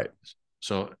 Right.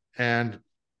 So, and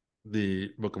the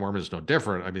Book of Mormon is no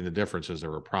different. I mean, the difference is there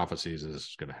were prophecies that this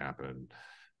is going to happen.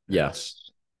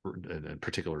 Yes. In a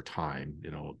particular time,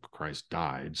 Christ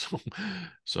died.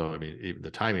 So I mean, even the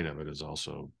timing of it is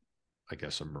also, I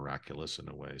guess, a miraculous in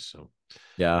a way. So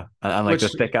yeah, and like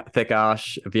the thick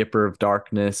ash, vapor of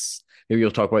darkness. Maybe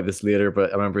we'll talk about this later,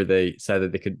 but I remember they said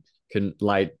that they can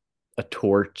light a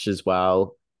torch as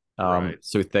well. Right.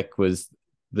 So thick was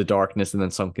the darkness, and then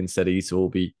sunken cities. So we'll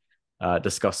be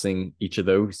discussing each of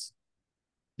those.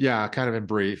 Yeah, kind of in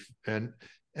brief.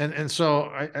 And so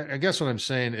I guess what I'm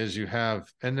saying is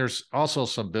and there's also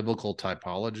some biblical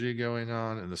typology going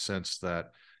on in the sense that,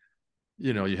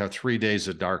 you have 3 days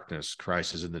of darkness.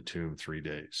 Christ is in the tomb 3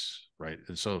 days, right?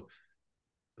 And so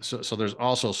there's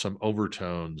also some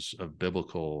overtones of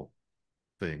biblical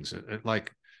things.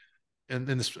 Like in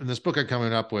this book I'm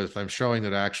coming up with, I'm showing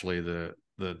that actually the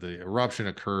eruption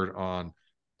occurred on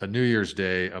a New Year's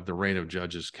Day of the reign of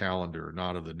Judges calendar,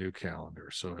 not of the new calendar.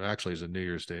 So it actually is a New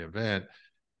Year's Day event.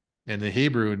 And the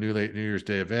Hebrew New Year's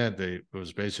Day event, it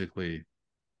was basically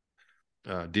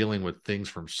dealing with things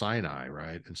from Sinai,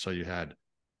 right? And so you had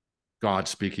God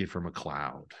speaking from a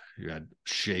cloud. You had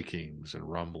shakings and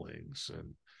rumblings,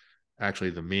 and actually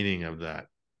the meaning of that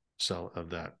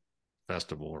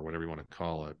festival, or whatever you want to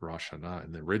call it, Rosh Hashanah,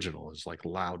 in the original is like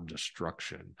loud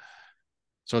destruction.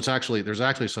 So there's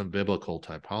actually some biblical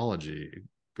typology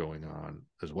going on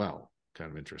as well.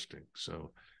 Kind of interesting.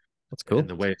 So that's cool. In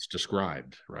the way it's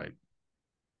described, right?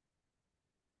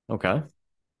 Okay.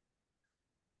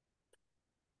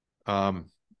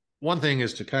 One thing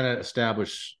is to kind of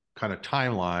establish kind of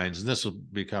timelines, and this will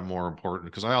become more important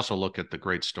because I also look at the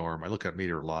Great Storm. I look at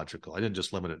meteorological. I didn't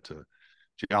just limit it to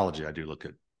geology. I do look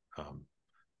at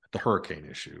the hurricane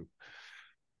issue.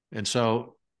 And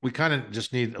so we kind of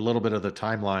just need a little bit of the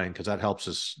timeline because that helps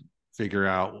us figure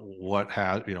out what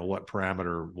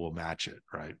parameter will match it,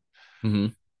 right?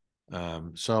 Mm-hmm.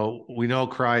 So we know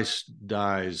Christ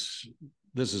dies.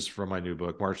 This is from my new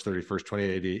book, March 31st,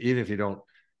 2080. Even if you don't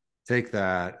take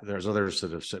that, there's others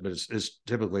that have said, but it's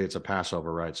typically it's a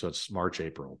Passover, right? So it's March,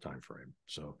 April timeframe.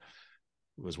 So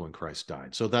it was when Christ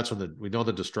died. So that's when we know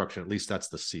the destruction, at least that's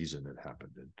the season it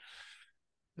happened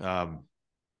in.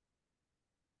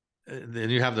 Then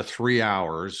you have the 3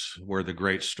 hours where the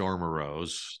great storm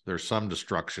arose. There's some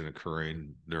destruction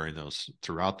occurring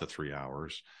throughout the 3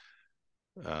 hours.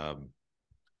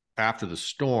 After the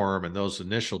storm and those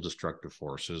initial destructive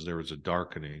forces, there was a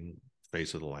darkening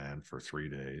face of the land for 3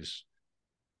 days.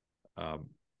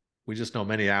 We just know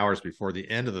many hours before the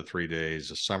end of the 3 days,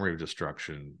 a summary of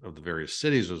destruction of the various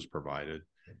cities was provided.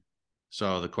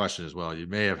 So the question is, well, you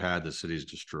may have had the cities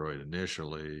destroyed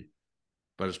initially,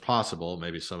 but it's possible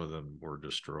maybe some of them were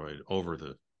destroyed over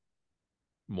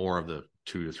more of the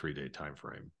 2 to 3 day time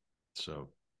frame. So,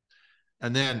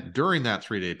 and then during that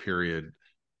 3 day period,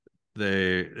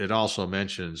 it also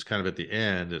mentions kind of at the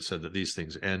end, it said that these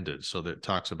things ended. So that it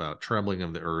talks about trembling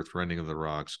of the earth, rending of the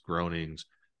rocks, groanings,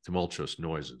 tumultuous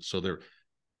noises. So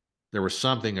there was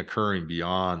something occurring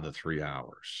beyond the 3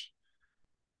 hours,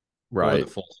 right? Or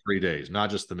the full 3 days, not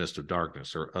just the mist of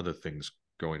darkness or other things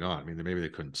going on. I mean, maybe they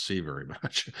couldn't see very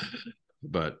much,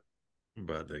 but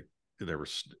there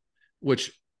was,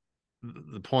 which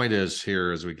the point is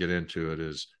here as we get into it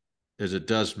is it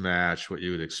does match what you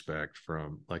would expect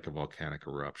from like a volcanic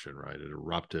eruption, right? It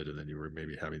erupted and then you were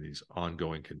maybe having these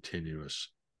ongoing continuous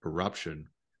eruption,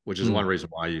 which is one reason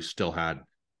why you still had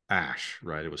ash,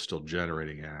 right? It was still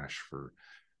generating ash for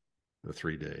the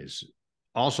 3 days.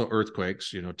 Also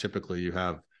earthquakes, typically you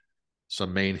have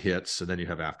some main hits and then you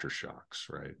have aftershocks,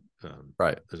 right?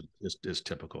 Right. Is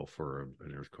typical for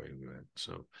an earthquake event.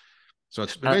 So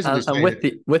it's basically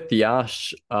and with the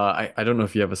ash, I don't know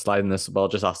if you have a slide in this, but I'll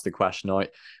just ask the question now.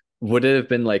 Would it have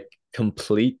been like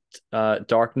complete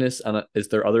darkness? And is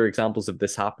there other examples of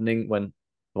this happening when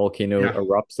volcano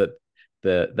erupts that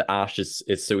the ash is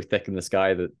so thick in the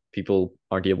sky that people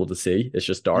aren't able to see. It's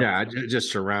just dark. Yeah, it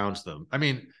just surrounds them. I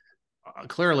mean,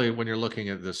 clearly, when you're looking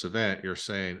at this event, you're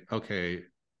saying, okay,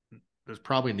 there's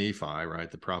probably Nephi, right,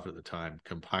 the prophet at the time,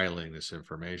 compiling this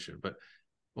information. But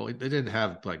well, they didn't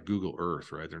have like Google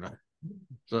Earth, right?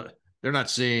 They're not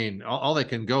seeing. All they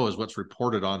can go is what's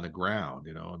reported on the ground,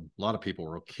 and a lot of people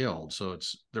were killed. So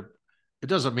it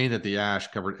doesn't mean that the ash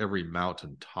covered every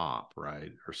mountain top,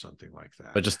 right, or something like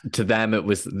that. But just to them, it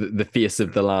was the face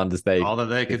of the land as they all that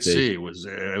they could see was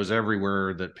it was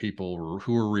everywhere that people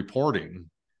who were reporting,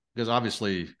 because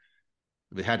obviously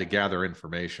they had to gather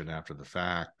information after the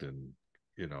fact, and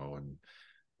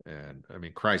I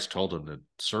mean, Christ told them that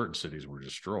certain cities were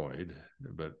destroyed,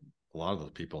 but a lot of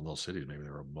the people in those cities, maybe they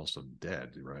were most of them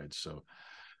dead, right? So,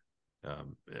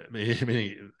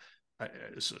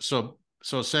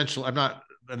 so essentially, I'm not,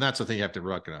 and that's the thing you have to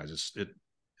recognize.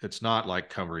 It's not like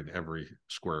covering every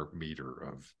square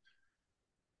meter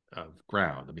of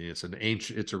ground. I mean,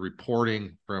 it's a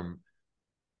reporting from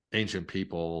ancient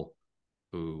people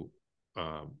who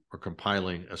are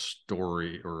compiling a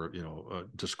story or a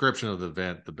description of the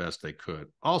event the best they could.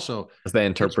 Also, as they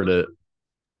interpret it.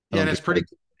 Yeah, and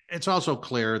it's also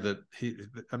clear that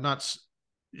I'm not,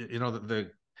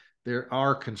 that they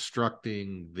are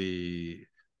constructing the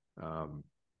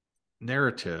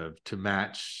narrative to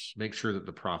make sure that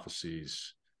the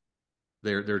prophecies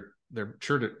they're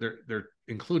sure that they're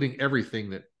including everything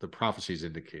that the prophecies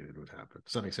indicated would happen.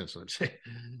 Does that make sense what I'm saying?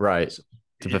 Right. So,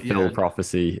 to fulfill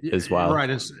prophecy as well. Right.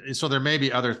 And so there may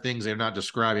be other things they're not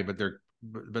describing, but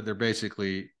they're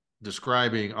basically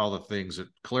describing all the things that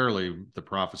clearly the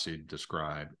prophecy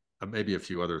described. Maybe a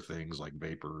few other things like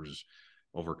vapors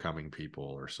overcoming people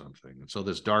or something. And so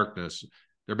this darkness,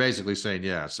 they're basically saying,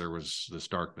 yes, there was this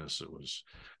darkness. It was,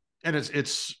 and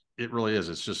it really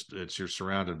is. You're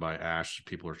surrounded by ash.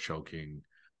 People are choking.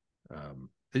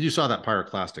 And you saw that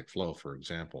pyroclastic flow, for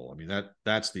example. I mean,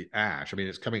 that's the ash. I mean,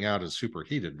 it's coming out as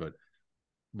superheated,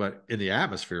 but in the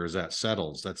atmosphere, as that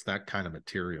settles, that's that kind of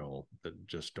material that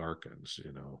just darkens,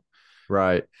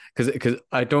 Right. Because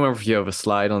I don't remember if you have a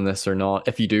slide on this or not.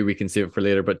 If you do, we can save it for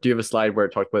later. But do you have a slide where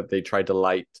it talked about they tried to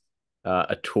light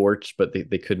a torch, but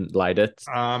they couldn't light it?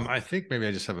 I think maybe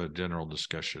I just have a general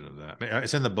discussion of that.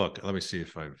 It's in the book. Let me see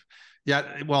if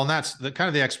yeah. Well, and that's the kind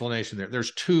of the explanation there.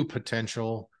 There's two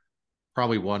potential,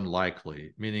 probably one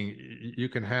likely, meaning you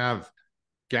can have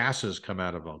gases come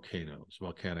out of volcanoes,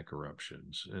 volcanic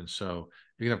eruptions. And so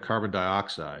you can have carbon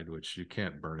dioxide, which you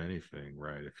can't burn anything,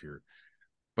 right?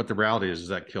 But the reality is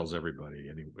that kills everybody.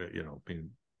 And, I mean,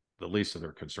 the least of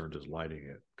their concerns is lighting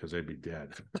it because they'd be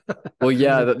dead. Well,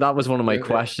 yeah, that was one of my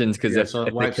questions, because if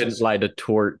they couldn't light a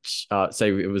torch, say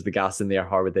it was the gas in there,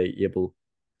 how were they able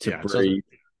to breathe?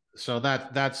 So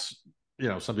that's,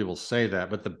 some people say that,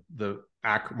 but the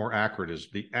more accurate is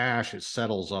the ash, it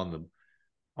settles on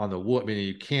the wood. I mean,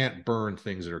 you can't burn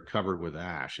things that are covered with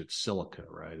ash. It's silica,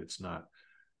 right? It's not,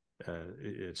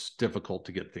 it's difficult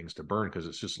to get things to burn because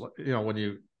it's just like,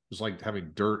 it's like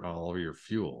having dirt all over your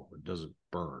fuel. It doesn't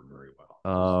burn very well.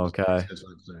 Oh, okay.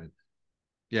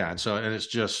 Yeah. And it's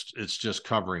just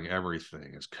covering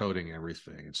everything. It's coating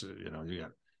everything. It's, you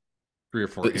got 3 or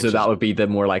 4 inches. So that would be the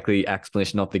more likely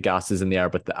explanation, not the gases in the air,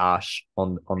 but the ash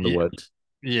on the wood.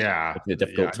 Yeah. It's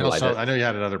difficult to light it. I know you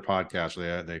had another podcast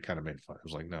where they kind of made fun. It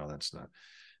was like, no, that's not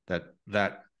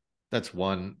that's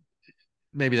one.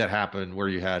 Maybe that happened where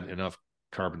you had enough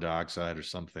carbon dioxide or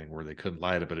something where they couldn't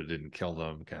light it, but it didn't kill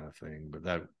them, kind of thing.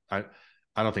 But I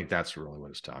don't think that's really what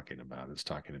it's talking about. It's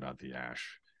talking about the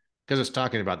ash, because it's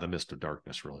talking about the mist of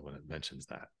darkness, really, when it mentions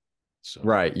that. So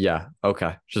right, yeah,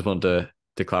 okay. Just wanted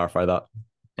to clarify that.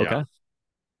 Okay.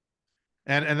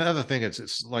 Yeah. And the other thing,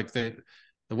 it's like the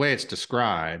way it's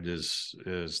described is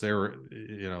there,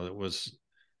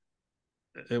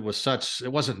 it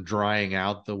wasn't drying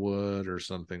out the wood or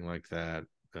something like that.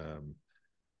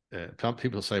 Some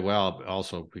people say, well,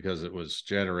 also because it was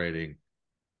generating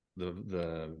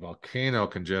the volcano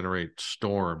can generate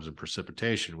storms and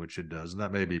precipitation, which it does, and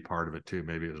that may be part of it too.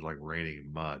 Maybe it was like raining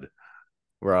mud,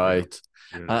 right?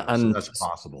 And so that's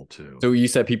possible too. So you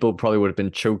said people probably would have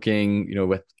been choking,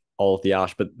 with all of the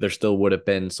ash, but there still would have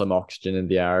been some oxygen in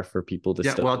the air for people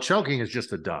to well, choking is just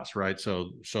the dust, right?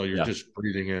 So you're just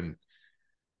breathing in.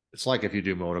 It's like if you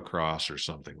do motocross or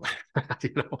something like that,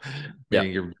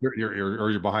 meaning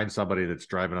you're behind somebody that's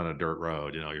driving on a dirt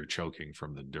road, you're choking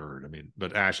from the dirt. I mean,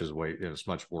 but ash is it's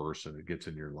much worse, and it gets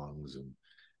in your lungs, and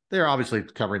they're obviously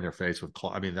covering their face with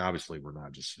I mean, obviously we're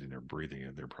not just sitting there breathing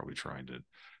it. They're probably trying to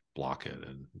block it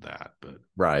and that, but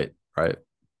right.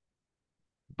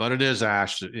 But it is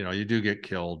ash. You do get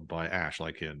killed by ash,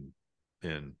 like in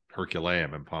in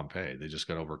Herculaneum in Pompeii. They just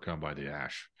got overcome by the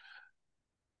ash.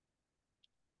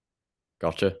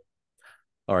 Gotcha.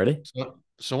 Alrighty.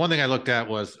 So one thing I looked at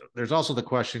was there's also the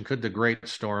question: could the great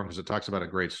storm, because it talks about a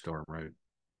great storm, right?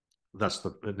 That's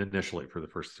the initially for the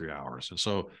first 3 hours, and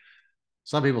so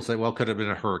some people say, well, could it have been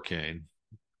a hurricane?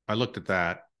 I looked at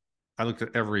that. I looked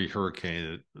at every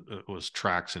hurricane that was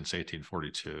tracked since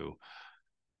 1842.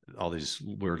 All these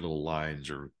weird little lines,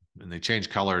 and they change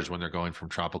colors when they're going from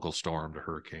tropical storm to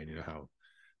hurricane. You know how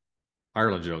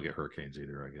Ireland, you don't get hurricanes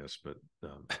either, I guess,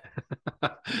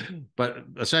 but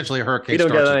essentially a hurricane We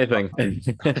don't get starts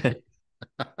anything.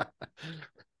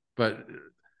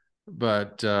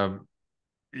 but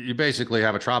you basically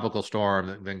have a tropical storm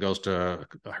that then goes to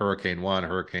a hurricane one,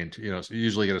 hurricane two, so you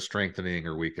usually get a strengthening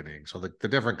or weakening. So the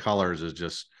different colors is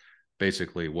just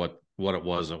basically what it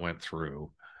was that went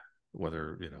through,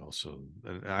 whether, so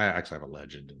and I actually have a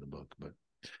legend in the book,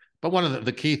 but one of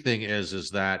the key thing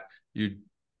is that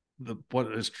the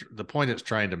point it's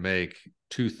trying to make,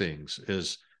 two things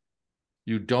is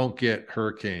you don't get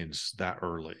hurricanes that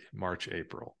early, March,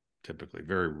 April, typically,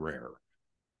 very rare.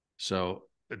 So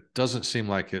it doesn't seem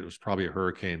like it was probably a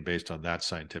hurricane based on that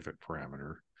scientific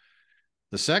parameter.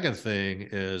 The second thing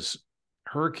is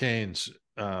hurricanes,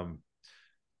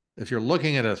 if you're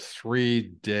looking at a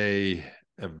 3-day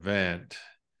event,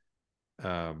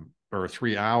 or a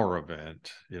 3-hour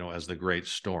event, as the great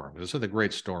storm. So the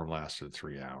great storm lasted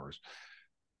 3 hours.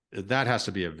 That has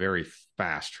to be a very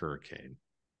fast hurricane.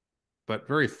 But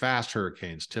very fast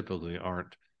hurricanes typically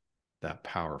aren't that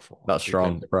powerful. Not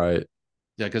strong, right?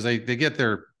 Yeah, because they get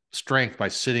their strength by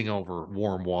sitting over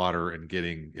warm water and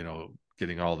getting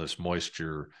all this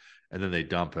moisture, and then they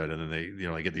dump it, and then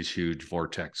they get these huge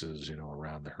vortexes,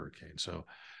 around the hurricane. So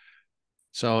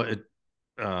it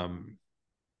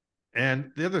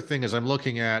and the other thing is I'm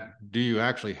looking at, do you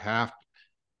actually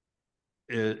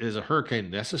is a hurricane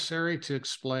necessary to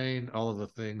explain all of the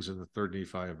things in the third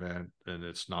Nephi event? And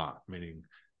it's not, meaning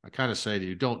I kind of say that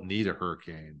you don't need a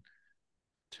hurricane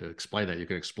to explain that. You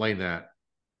can explain that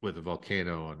with a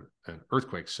volcano and an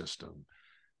earthquake system.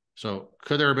 So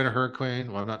could there have been a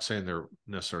hurricane? Well, I'm not saying there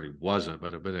necessarily wasn't,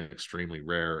 but it's been extremely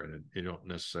rare, and you don't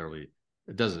necessarily,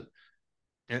 it doesn't.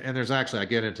 And there's actually, I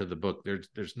get into the book,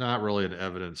 there's not really an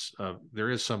evidence of, there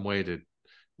is some way to, at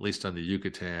least on the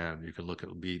Yucatan, you can look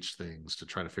at beach things to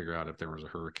try to figure out if there was a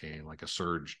hurricane, like a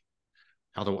surge,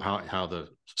 how the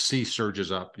sea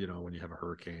surges up, when you have a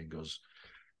hurricane goes,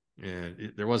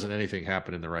 and there wasn't anything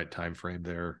happen in the right time frame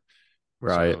there.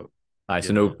 Right.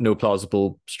 So no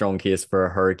plausible strong case for a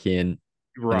hurricane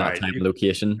in that time and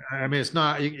location. I mean, it's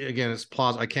not, again, it's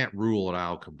plausible. I can't rule it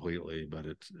out completely, but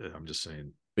I'm just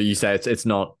saying. But you say it's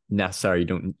not necessary.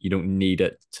 You don't need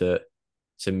it to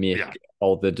make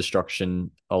all the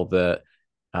destruction, all the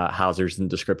hazards and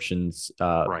descriptions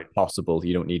possible.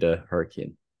 You don't need a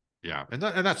hurricane. Yeah, and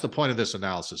that's the point of this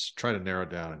analysis. Try to narrow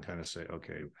down and kind of say,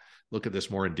 okay, look at this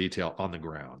more in detail on the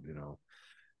ground.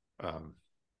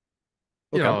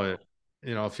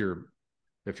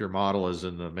 If your model is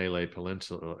in the Malay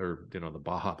Peninsula or the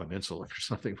Baja Peninsula or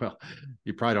something, well,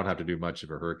 you probably don't have to do much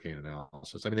of a hurricane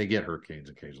analysis. I mean, they get hurricanes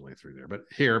occasionally through there, but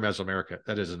here, Mesoamerica,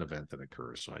 that is an event that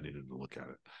occurs, so I needed to look at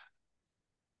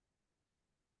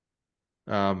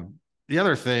it. The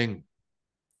other thing,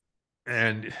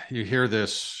 and you hear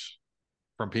this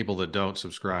from people that don't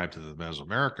subscribe to the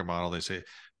Mesoamerican model, they say,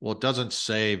 well, it doesn't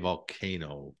say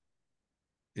volcano,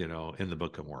 in the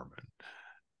Book of Mormon.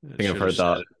 I think I've heard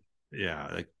that.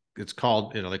 Yeah, it's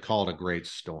called, they call it a great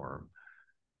storm,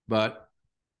 but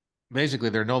basically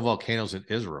there are no volcanoes in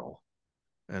Israel,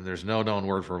 and there's no known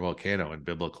word for volcano in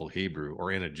biblical Hebrew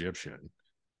or in Egyptian.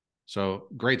 So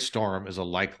great storm is a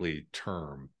likely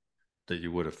term that you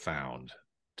would have found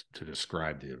to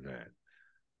describe the event.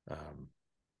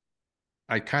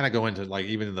 I kind of go into, like,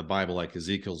 even in the Bible, like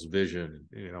Ezekiel's vision,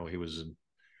 he was in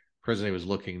prison, he was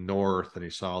looking north and he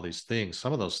saw these things.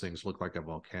 Some of those things look like a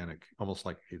volcanic, almost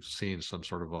like he's seen some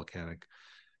sort of volcanic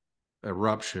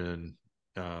eruption,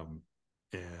 and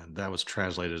that was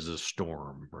translated as a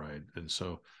storm, right? And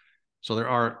so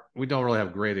we don't really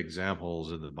have great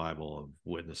examples in the Bible of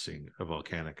witnessing a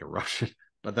volcanic eruption,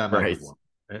 but that might be one.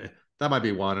 That might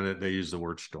be one, and they use the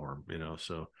word storm,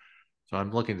 so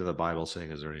I'm looking to the Bible saying,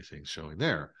 is there anything showing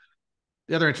there?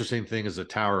 The other interesting thing is the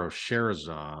Tower of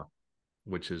Sherazah,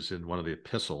 which is in one of the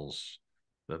epistles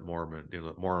that Mormon,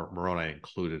 Moroni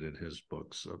included in his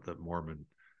books that Mormon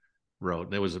wrote.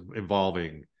 And it was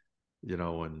involving,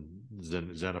 when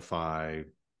Xenophi,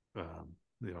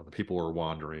 the people were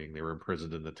wandering, they were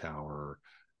imprisoned in the tower.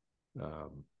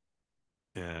 But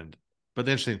the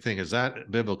interesting thing is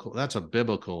that's a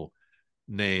biblical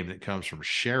name that comes from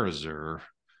Sherazur,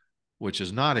 which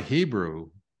is not a Hebrew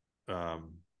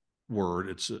word.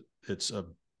 It's a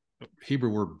Hebrew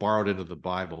word borrowed into the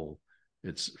Bible.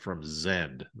 It's from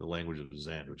Zend, the language of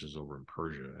Zend, which is over in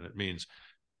Persia, and it means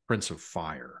Prince of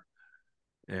Fire.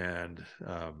 And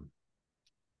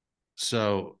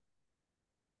so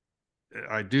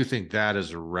I do think that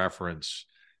is a reference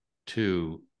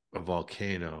to a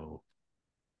volcano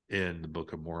in the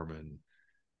Book of Mormon,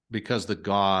 because the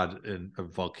god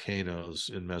of volcanoes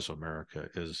in Mesoamerica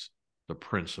is the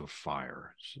Prince of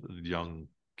Fire, the young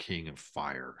king of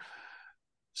fire.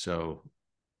 So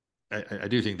I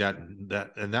do think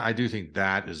I do think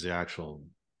that is the actual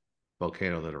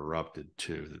volcano that erupted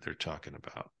too, that they're talking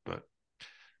about. But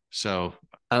so,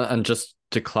 and just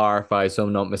to clarify, so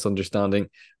I'm not misunderstanding,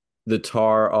 the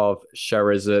Tower of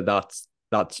Sherazah,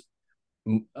 that's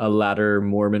a letter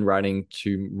Mormon writing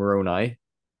to Moroni.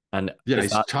 And yeah, is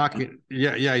he's that talking.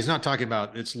 Yeah, he's not talking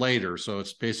about. It's later, so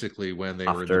it's basically when they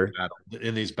were in the after? battle,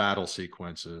 in these battle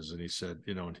sequences, and he said,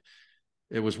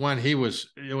 it was when it was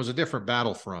a different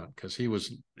battlefront, because he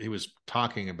was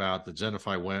talking about the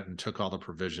Xenophi went and took all the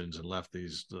provisions and left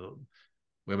the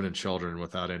women and children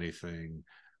without anything.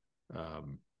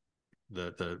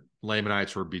 The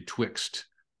Lamanites were betwixt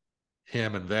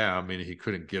him and them, meaning he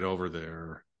couldn't get over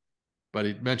there. But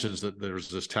he mentions that there's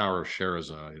this Tower of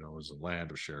Sherazah, it was the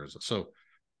land of Sherazah. So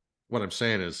what I'm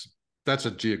saying is that's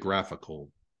a geographical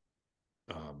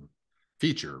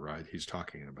feature, right? He's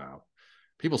talking about.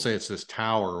 People say it's this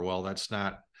tower. Well, that's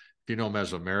not. If you know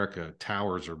Mesoamerica,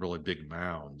 towers are really big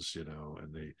mounds,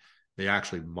 and they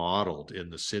actually modeled in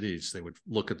the cities. They would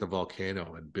look at the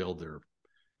volcano and build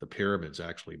the pyramids,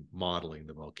 actually modeling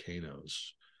the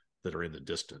volcanoes that are in the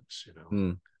distance.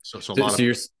 Hmm. So a So, lot so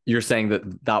of you're saying that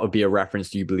that would be a reference,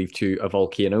 do you believe, to a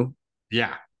volcano?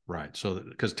 yeah, right. So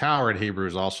because tower in Hebrew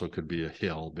is also could be a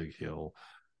hill, big hill.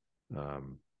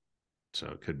 Um, so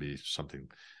it could be something.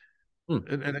 Hmm.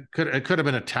 And it could have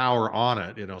been a tower on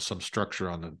it, some structure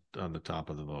on the top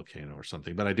of the volcano or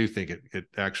something. But I do think it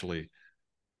actually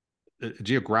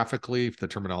geographically the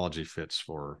terminology fits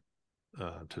for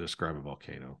to describe a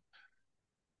volcano,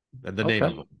 and the name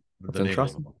Okay, of it, that's the name of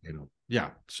a interesting. volcano.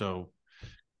 Yeah, so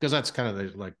because that's kind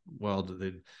of like, well,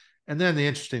 and then the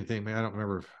interesting thing, man, I don't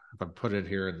remember if I put it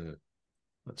here in the.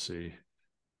 Let's see.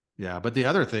 Yeah, but the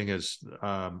other thing is,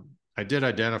 I did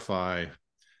identify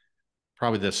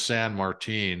probably this San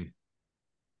Martin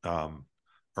um,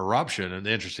 eruption. And the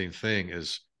interesting thing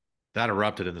is that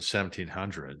erupted in the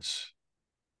 1700s.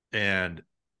 And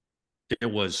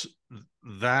it was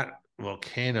that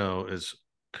volcano is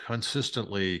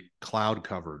consistently cloud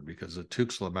covered, because the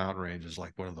Tuxtla mountain range is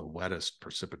like one of the wettest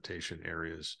precipitation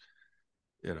areas,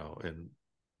 in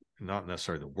not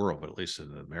necessarily the world, but at least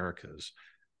in the Americas.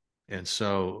 And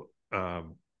so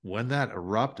when that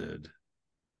erupted,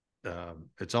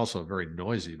 it's also a very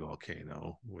noisy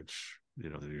volcano, which, they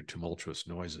do tumultuous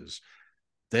noises.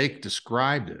 They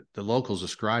described it, the locals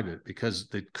described it, because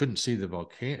they couldn't see the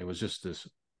volcano. It was just this,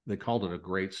 they called it a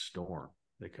great storm.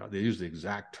 They used the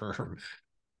exact term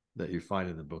that you find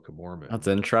in the Book of Mormon. That's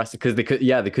interesting because they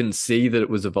couldn't see that it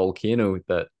was a volcano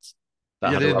that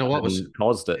Yeah, had they didn't know what erupted was. and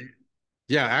caused it.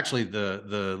 Yeah, actually,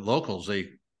 the locals, they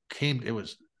came.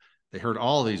 They heard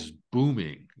all these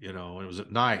booming, and it was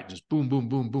at night, just boom, boom,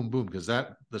 boom, boom, boom, because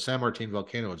the San Martin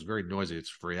volcano is very noisy.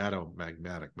 It's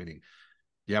phreatomagmatic, meaning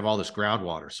you have all this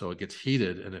groundwater, so it gets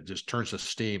heated and it just turns to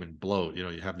steam and bloat. You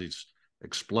have these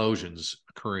explosions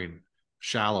occurring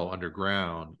shallow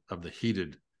underground of the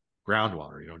heated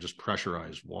groundwater, just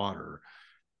pressurized water.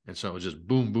 And so it was just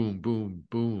boom, boom, boom,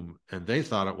 boom. And they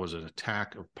thought it was an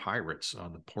attack of pirates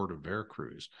on the port of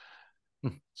Veracruz.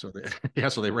 So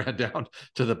so they ran down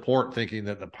to the port thinking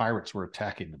that the pirates were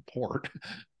attacking the port,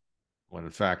 when in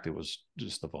fact it was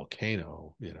just the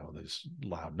volcano, these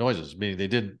loud noises, meaning they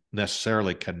didn't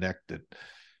necessarily connect it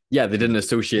Yeah, they to didn't the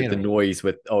associate the volcano. noise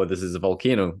with, oh, this is a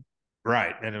volcano.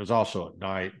 Right. And it was also at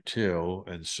night too.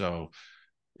 And so,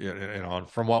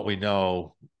 from what we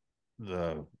know,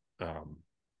 the um,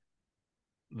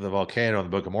 the volcano in the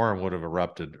Book of Mormon would have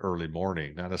erupted early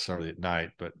morning, not necessarily at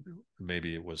night, but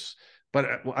maybe it was.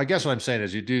 But I guess what I'm saying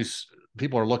is,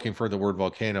 people are looking for the word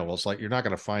volcano. Well, it's like you're not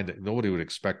going to find it. Nobody would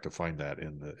expect to find that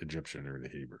in the Egyptian or the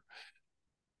Hebrew.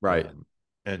 Right.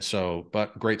 And so,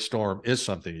 but great storm is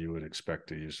something you would expect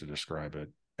to use to describe it.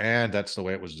 And that's the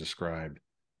way it was described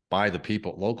by the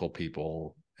local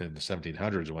people in the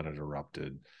 1700s when it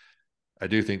erupted. I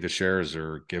do think the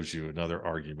Scherzer gives you another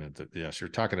argument that, yes, you're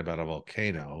talking about a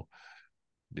volcano,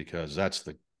 because that's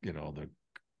the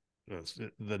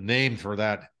name for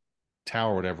that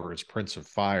tower, whatever, is Prince of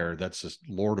Fire. That's just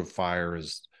Lord of Fire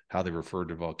is how they referred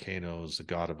to volcanoes, the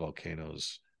god of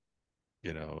volcanoes,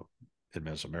 you know, in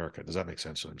Mesoamerica. Does that make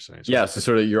sense what I'm saying? So Yeah, so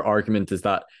sort of your argument is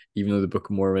that even though the Book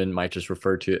of Mormon might just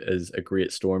refer to it as a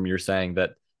great storm, you're saying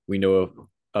that we know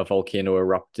a volcano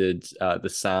erupted, the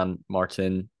San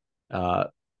Martin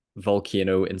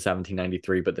volcano in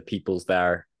 1793, but the peoples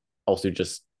there also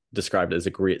just described it as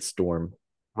a great storm.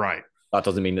 right. That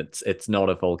doesn't mean it's not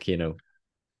a volcano.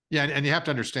 Yeah, and you have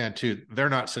to understand too, they're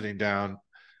not sitting down.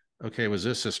 Okay, was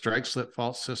this a strike slip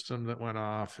fault system that went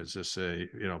off? Is this a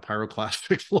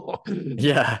pyroclastic flow?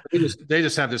 Yeah. They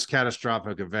just have this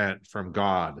catastrophic event from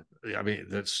God. I mean,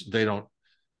 they don't.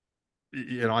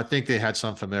 I think they had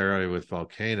some familiarity with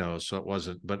volcanoes, so it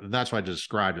wasn't. But that's why I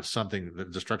described it, something, the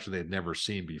destruction they had never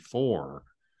seen before.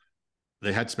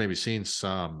 They had maybe seen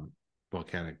some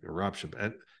volcanic eruption,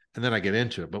 and then I get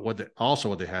into it. But what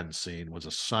they hadn't seen was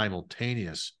a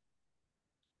simultaneous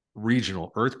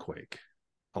regional earthquake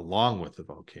along with the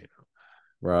volcano.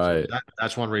 So Right.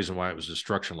 that's one reason why it was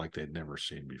destruction like they'd never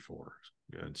seen before.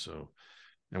 And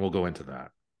we'll go into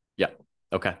that. Yeah.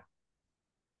 Okay.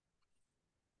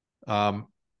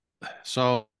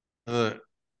 So the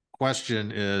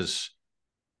question is,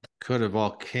 could a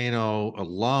volcano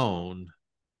alone?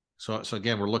 So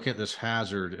again, we're looking at this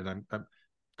hazard, and I'm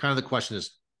kind of, the question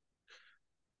is,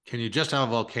 can you just have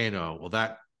a volcano? Will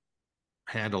that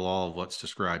handle all of what's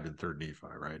described in Third Nephi,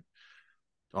 right?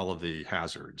 All of the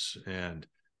hazards. And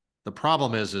the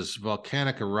problem is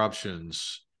volcanic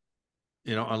eruptions,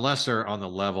 unless they're on the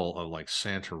level of like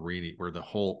Santorini, where the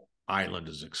whole island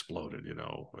is exploded,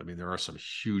 I mean, there are some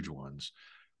huge ones,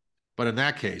 but in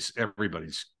that case,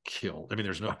 everybody's killed. I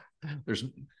mean,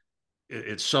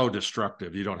 it's so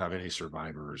destructive. You don't have any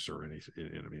survivors or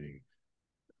anything, meaning,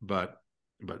 but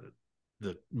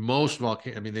the most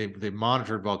volcano, I mean, they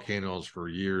monitored volcanoes for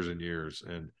years and years,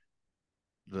 and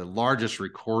the largest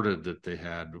recorded that they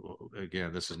had,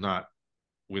 again, this is not,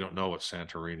 we don't know what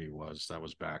Santorini was. That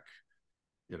was back,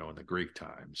 in the Greek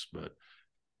times, but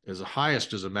as the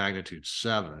highest is a magnitude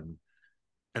 7.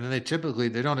 And then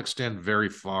they don't extend very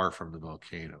far from the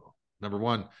volcano. Number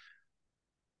one,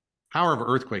 power of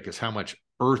earthquake is how much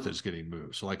earth is getting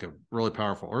moved. So like a really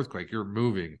powerful earthquake, you're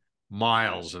moving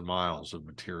miles and miles of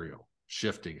material,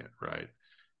 shifting it, right?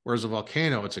 Whereas a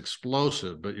volcano, it's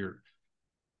explosive, but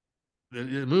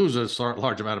it moves a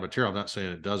large amount of material. I'm not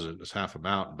saying it doesn't, it's half a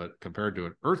mountain, but compared to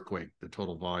an earthquake, the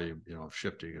total volume, of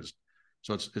shifting is,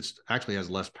 so it's actually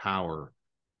has less power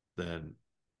than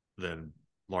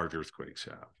large earthquakes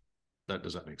have.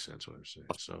 Does that make sense what I'm saying?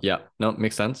 So Yeah, no,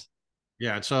 makes sense.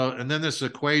 yeah, and then this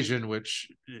equation,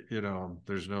 which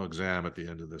there's no exam at the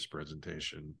end of this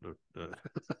presentation, but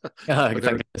Thank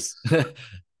goodness.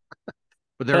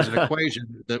 there's an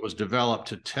equation that was developed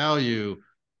to tell you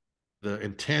the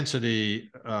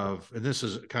intensity of, and this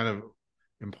is kind of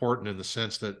important in the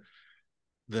sense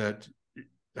that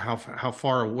how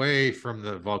far away from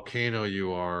the volcano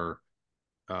you are.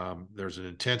 There's an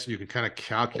intensity. You can kind of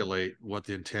calculate what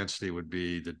the intensity would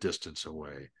be the distance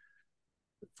away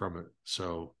from it.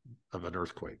 So of an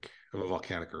earthquake, of a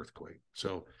volcanic earthquake.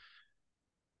 So,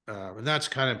 and that's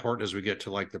kind of important as we get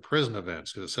to like the prison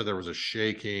events, because it said there was a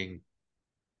shaking,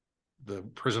 the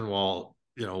prison wall,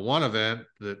 one event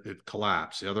that it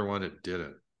collapsed, the other one it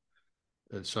didn't.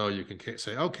 And so you can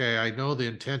say, okay, I know the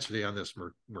intensity on this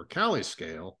Mercalli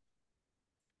scale.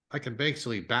 I can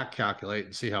basically back calculate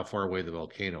and see how far away the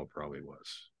volcano probably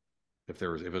was, if it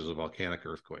was a volcanic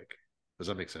earthquake. Does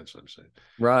that make sense what I'm saying?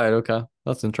 Right. Okay.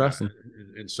 That's interesting.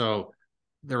 And so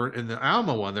there were, in the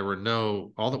Alma one,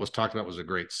 all that was talked about was a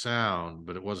great sound,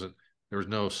 but there was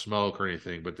no smoke or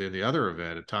anything. But then the other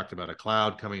event, it talked about a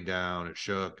cloud coming down, it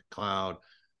shook, cloud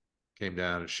came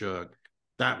down, it shook.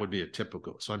 That would be a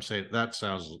typical. So I'm saying that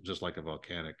sounds just like a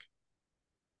volcanic.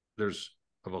 There's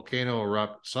a volcano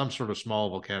erupt, some sort of small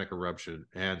volcanic eruption,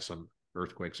 and some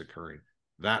earthquakes occurring.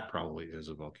 That probably is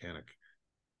a volcanic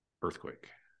earthquake.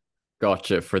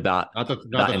 Gotcha. For that, Not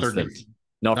the instance, 30,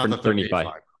 not not for the 35.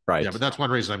 35. Right. Yeah, but that's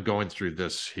one reason I'm going through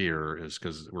this here, is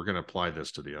because we're going to apply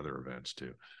this to the other events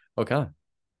too. Okay.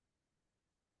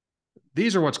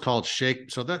 These are what's called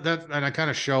shake. So and I kind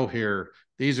of show here,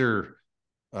 these are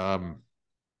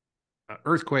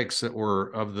earthquakes that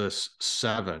were of this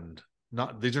 7.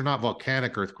 These are not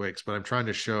volcanic earthquakes, but I'm trying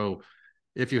to show,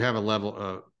 if you have a level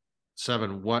of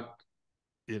 7, what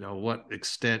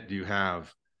extent do you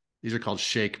have? These are called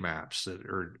shake maps that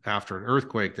are after an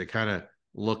earthquake. They kind of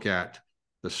look at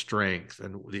the strength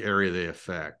and the area they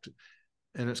affect.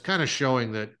 And it's kind of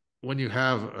showing that when you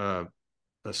have a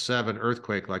 7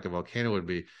 earthquake, like a volcano would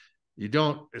be,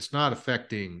 it's not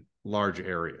affecting large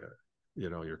area.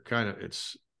 You're kind of,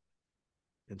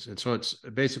 And so it's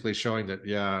basically showing that,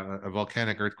 yeah, a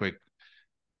volcanic earthquake,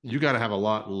 you got to have a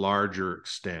lot larger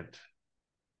extent,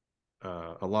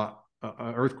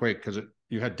 earthquake, because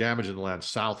you had damage in the land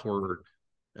southward,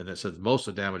 and it says most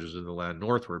of the damage is in the land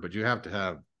northward, but you have to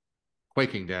have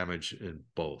quaking damage in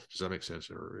both. Does that make sense?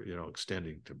 Or,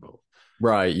 extending to both.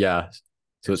 Right. Yeah.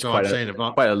 So And it's so I'm saying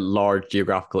quite a large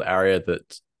geographical area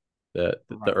that the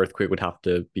right. earthquake would have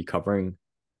to be covering.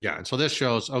 Yeah, and so this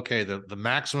shows, okay, the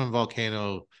maximum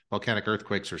volcanic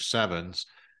earthquakes are sevens.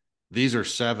 These are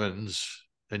sevens,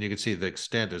 and you can see the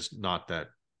extent is not that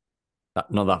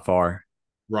Not that far.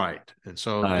 right. And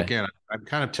so again, I'm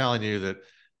kind of telling you that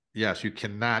yes, you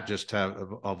cannot just have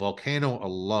a volcano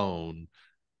alone.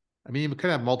 I mean, you could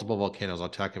have multiple volcanoes. I'll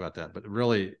talk about that, but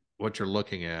really, what you're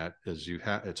looking at is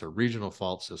it's a regional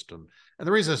fault system. And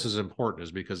the reason this is important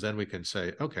is because then we can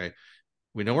say, okay,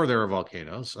 we know where there are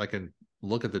volcanoes. I can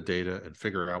look at the data and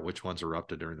figure out which ones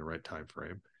erupted during the right time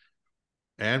frame.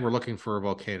 And we're looking for a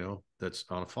volcano that's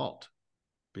on a fault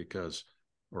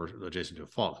or adjacent to a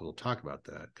fault. We'll talk about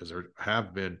that because it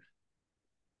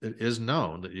is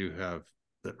known that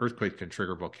the earthquake can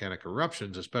trigger volcanic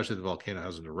eruptions, especially if the volcano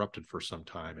hasn't erupted for some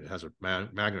time. It has a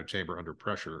magma chamber under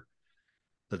pressure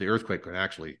that the earthquake can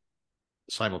actually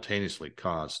simultaneously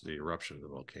cause the eruption of the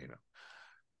volcano.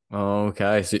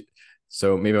 Okay.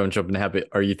 So maybe I'm jumping ahead, but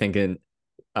are you thinking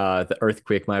the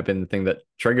earthquake might have been the thing that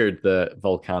triggered the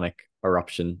volcanic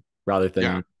eruption rather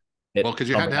than well, because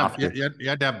you had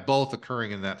to have both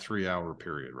occurring in that 3-hour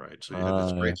period, right? So you had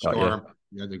this great storm,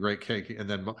 you had the great cake, and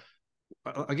then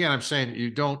again, I'm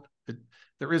saying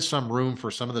there is some room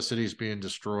for some of the cities being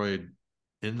destroyed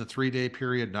in the 3-day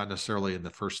period, not necessarily in the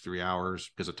first 3 hours,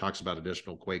 because it talks about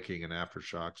additional quaking and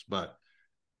aftershocks, but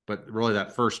really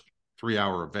that first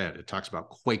 3-hour event, it talks about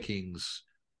quakings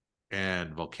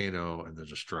and volcano and the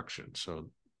destruction.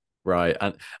 So right,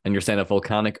 and you're saying a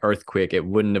volcanic earthquake, it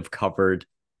wouldn't have covered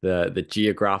the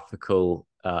geographical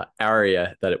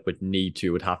area that it would need to. It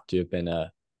would have to have been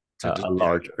a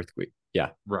large earthquake. Yeah,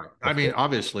 right. I mean,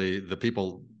 obviously, the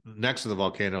people next to the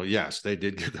volcano, yes, they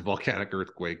did get the volcanic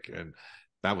earthquake, and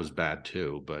that was bad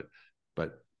too. But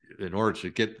in order to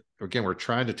get, again, we're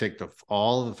trying to take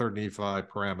all the 35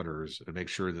 parameters and make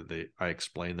sure that I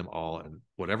explain them all, and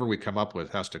whatever we come up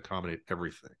with has to accommodate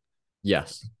everything.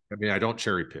 Yes. I mean, I don't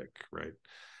cherry pick, right?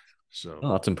 So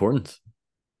that's important.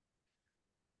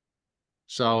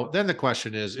 So then the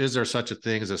question is there such a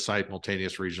thing as a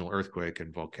simultaneous regional earthquake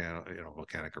and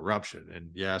volcanic eruption? And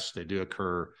yes, they do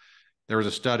occur. There was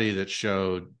a study that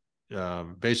showed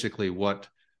basically what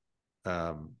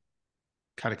kind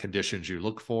of conditions you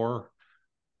look for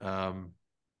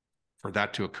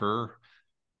that to occur.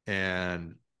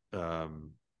 And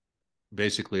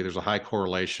basically there's a high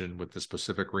correlation with the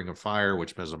specific ring of fire,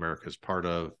 which Mesoamerica is part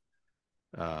of.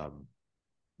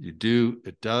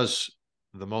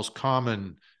 The most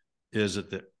common is that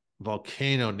the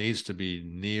volcano needs to be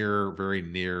very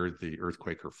near the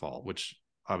earthquake or fault, which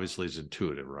obviously is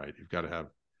intuitive, right? You've got to have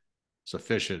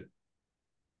sufficient.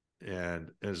 And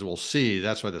as we'll see,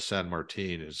 that's why the San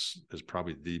Martin is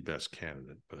probably the best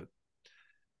candidate. But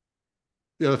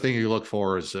the other thing you look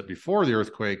for is that before the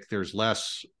earthquake, there's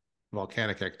less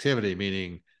volcanic activity,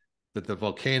 meaning that the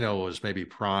volcano is maybe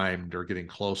primed or getting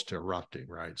close to erupting,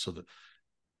 right? So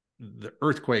the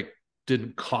earthquake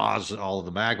didn't cause all of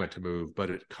the magma to move,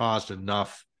 but it caused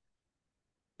enough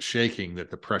shaking that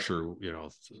the pressure,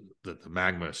 that the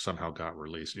magma somehow got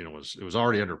released. It was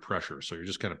already under pressure, so you're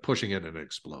just kind of pushing it and it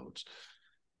explodes.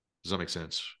 Does that make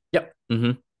sense? Yep.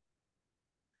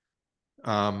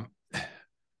 Mm-hmm.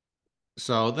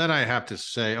 So then I have to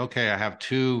say, okay, I have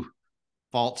two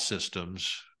fault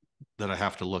systems that I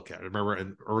have to look at.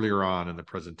 Remember, earlier on in the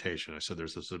presentation, I said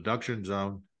there's the subduction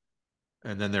zone,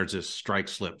 and then there's this strike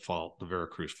slip fault, the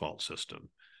Veracruz fault system.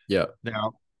 Yeah.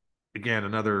 Now, again,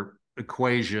 another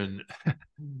equation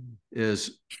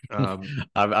is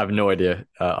I've no idea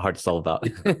how to solve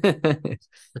that.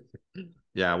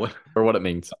 Yeah, or what it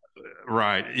means.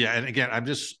 Right. Yeah, and again,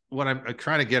 what I'm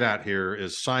trying to get at here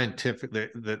is scientific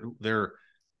that they're.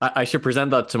 I should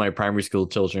present that to my primary school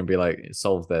children and be like,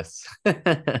 solve this.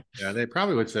 Yeah, they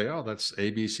probably would say, "Oh, that's A,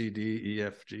 B, C, D, E,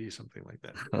 F, G, something like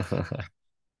that."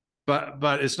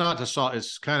 but it's not to solve.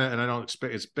 It's kind of, and I don't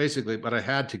expect. It's basically, but I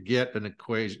had to get an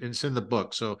equation. It's in the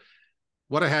book. So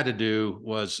what I had to do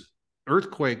was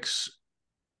earthquakes.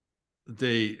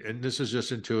 And this is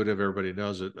just intuitive. Everybody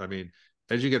knows it. I mean,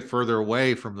 as you get further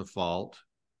away from the fault,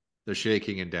 the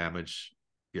shaking and damage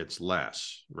gets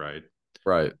less, right?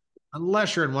 Right.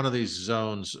 Unless you're in one of these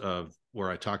zones of where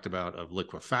I talked about of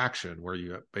liquefaction, where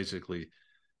you basically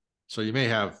So you may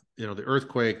have, the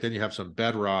earthquake, then you have some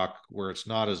bedrock where it's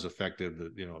not as effective.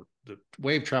 The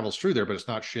wave travels through there, but it's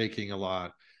not shaking a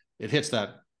lot. It hits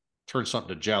that, turns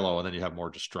something to jello, and then you have more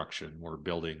destruction, more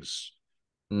buildings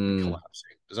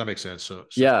collapsing. Does that make sense? So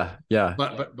yeah.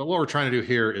 But what we're trying to do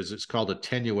here is it's called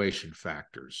attenuation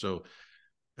factors. So,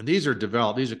 and these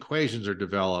equations are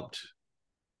developed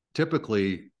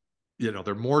typically,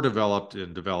 they're more developed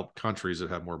in developed countries that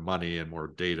have more money and more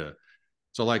data.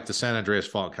 So like the San Andreas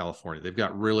Fault in California, they've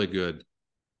got really good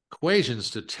equations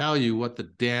to tell you what the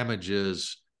damage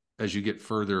is as you get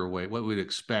further away, what we'd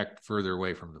expect further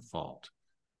away from the fault.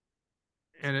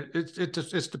 And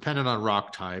it's dependent on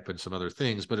rock type and some other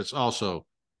things, but it's also,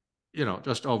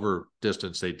 just over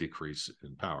distance, they decrease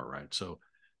in power, right? So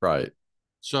Right.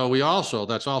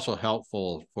 That's also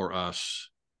helpful for us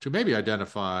to maybe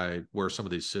identify where some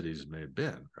of these cities may have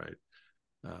been, right?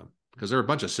 Because there are a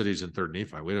bunch of cities in Third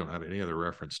Nephi. We don't have any other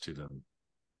reference to them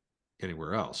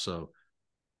anywhere else. So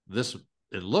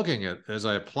in looking at, as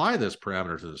I apply this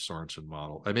parameter to the Sorensen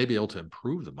model, I may be able to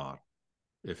improve the model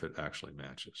if it actually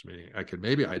matches. Meaning I can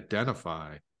maybe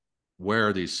identify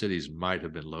where these cities might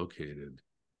have been located,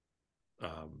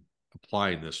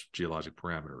 applying this geologic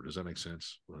parameter. Does that make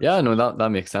sense? Yeah, no, that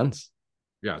makes sense.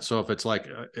 Yeah. So if it's like,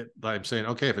 I'm saying,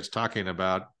 okay, if it's talking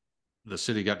about the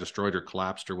city got destroyed or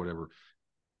collapsed or whatever,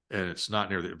 and it's not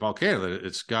near the volcano,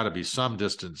 it's got to be some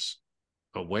distance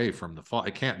away from the fault.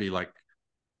 It can't be like,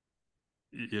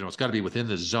 it's got to be within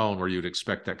the zone where you'd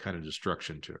expect that kind of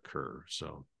destruction to occur.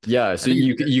 So yeah, so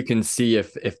you can see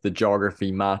if the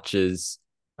geography matches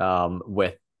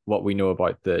with what we know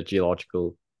about the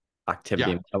geological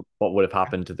activity, and what would have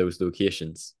happened to those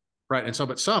locations. Right. And so,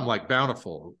 but some like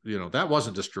Bountiful, that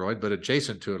wasn't destroyed, but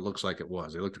adjacent to it looks like it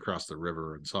was. They looked across the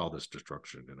river and saw this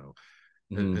destruction,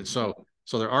 and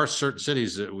so there are certain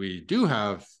cities that we do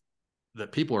have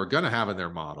that people are going to have in their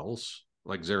models,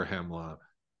 like Zarahemla,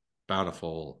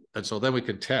 Bountiful. And so then we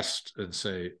can test and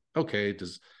say, okay,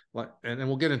 and then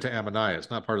we'll get into Ammonihah. It's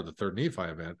not part of the Third Nephi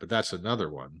event, but that's another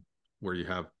one where you've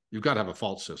got to have a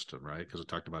fault system, right? Because we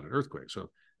talked about an earthquake. So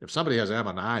if somebody has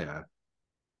Ammonihah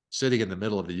sitting in the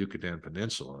middle of the Yucatan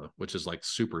Peninsula, which is like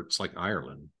it's like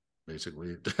Ireland,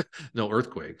 basically, no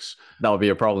earthquakes. That would be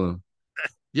a problem.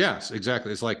 Yes,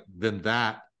 exactly. It's like, then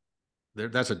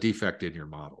that's a defect in your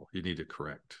model. You need to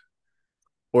correct.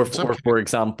 Or for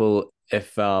example,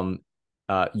 if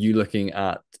you looking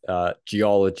at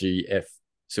geology, if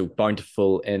so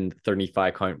Bountiful in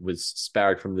 35 count was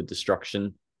spared from the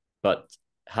destruction, but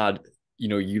had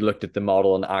you looked at the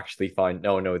model and actually found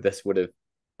no, this would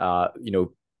have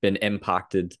been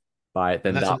impacted by it,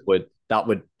 then that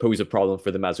would pose a problem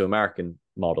for the Mesoamerican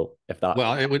model.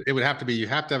 It would have to be, you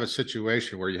have to have a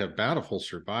situation where you have Bountiful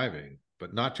surviving,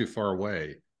 but not too far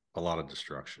away, a lot of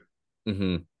destruction.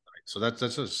 Mm-hmm. So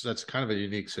that's kind of a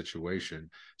unique situation.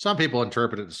 Some people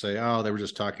interpret it to say, oh, they were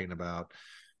just talking about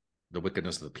the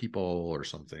wickedness of the people or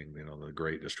something, the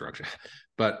great destruction.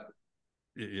 But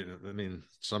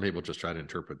some people just try to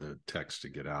interpret the text to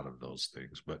get out of those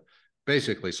things. But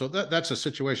basically, so that's a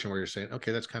situation where you're saying,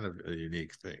 okay, that's kind of a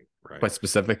unique thing, right? Quite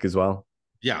specific as well.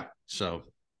 Yeah. So,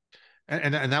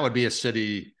 and that would be a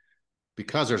city,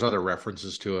 because there's other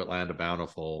references to it, Land of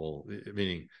Bountiful,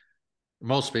 meaning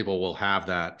most people will have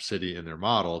that city in their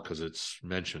model because it's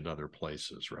mentioned other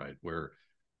places, right? Where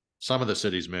some of the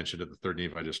cities mentioned at the Third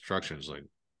Nephi destruction is like,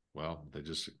 well,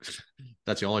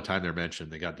 that's the only time they're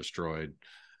mentioned. They got destroyed,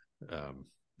 And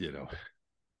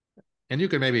you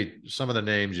can maybe, some of the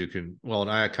names you can, well,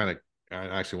 and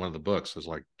actually one of the books is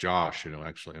like Josh,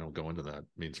 actually, I don't go into that,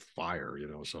 means fire,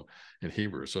 so in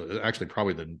Hebrew. So actually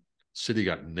probably the city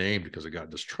got named because it got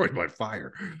destroyed by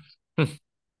fire.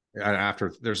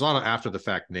 There's a lot of after the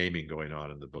fact naming going on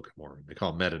in the Book of Mormon. They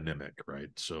call it metonymic, right?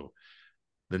 So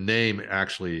the name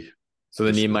actually, so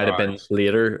the name might have been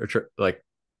later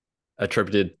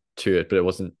attributed to it, but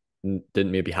it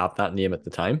didn't maybe have that name at the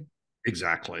time.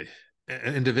 Exactly.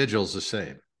 And individual's the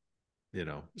same.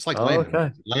 It's like layman.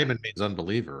 Okay. Layman means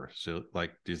unbeliever. So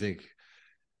like, do you think,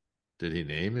 did he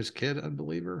name his kid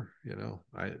unbeliever?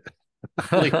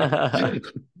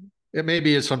 It may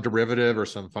be some derivative or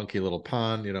some funky little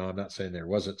pun. I'm not saying there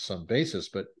wasn't some basis,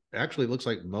 but actually it looks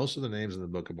like most of the names in the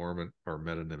Book of Mormon are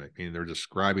metonymic, meaning they're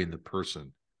describing the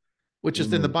person, which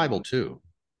is in the Bible too.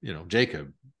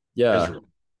 Jacob, Israel,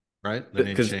 right?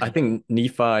 Because I think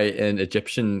Nephi in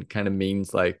Egyptian kind of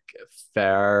means like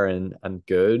fair and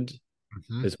good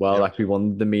as well. Yep. Like we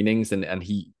one of the meanings, and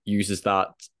he uses that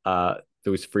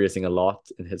those phrasing a lot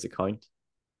in his account.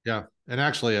 Yeah. And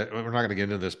actually, we're not going to get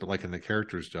into this, but like in the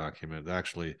characters document,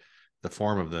 actually the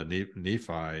form of the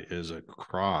Nephi is a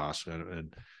cross,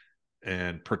 and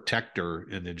and protector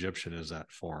in Egyptian is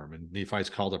that form. And Nephi's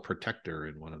called a protector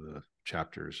in one of the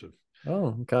chapters of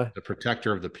okay. the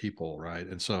protector of the people, right?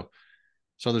 And so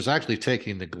there's actually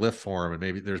taking the glyph form, and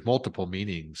maybe there's multiple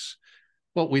meanings.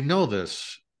 Well, we know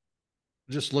this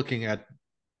just looking at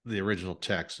the original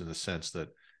text, in the sense that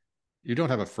you don't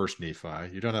have a first Nephi,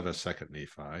 you don't have a second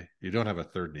Nephi, you don't have a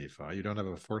third Nephi, you don't have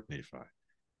a fourth Nephi.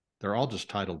 They're all just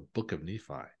titled Book of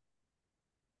Nephi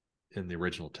in the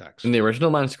original In text. the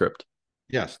original manuscript.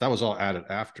 Yes, that was all added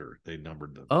after they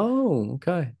numbered them. Oh,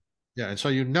 okay. Yeah, and so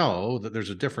you know that there's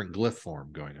a different glyph form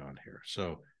going on here.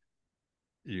 So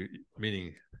you,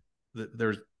 meaning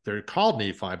that they're called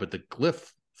Nephi, but the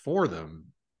glyph for them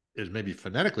is maybe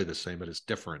phonetically the same, but it's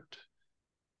different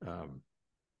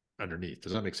underneath.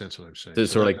 Does that make sense what I'm saying? To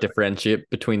So sort of that, like differentiate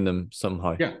between them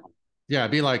somehow. yeah, yeah,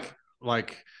 it'd be like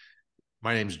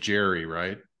my name's Jerry,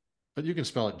 right? But you can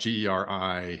spell it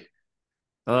Geri.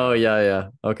 Oh yeah.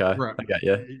 Okay. Right. I get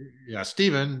you. Yeah,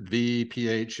 Stephen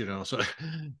VPH.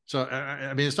 So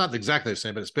I mean, it's not exactly the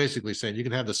same, but it's basically saying you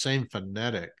can have the same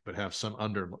phonetic, but have some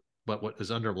but what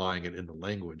is underlying it in the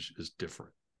language is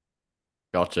different.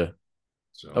 Gotcha.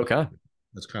 So Okay.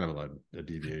 that's kind of a Jerry,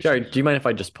 deviation. do you mind if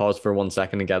I just pause for 1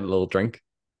 second and get a little drink?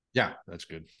 Yeah, that's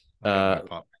good. I got my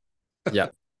pop. Yeah.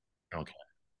 Okay.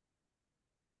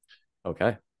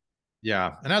 Okay.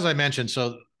 Yeah, and as I mentioned,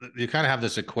 so you kind of have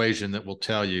this equation that will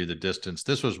tell you the distance.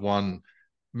 This was one.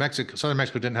 Southern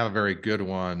Mexico didn't have a very good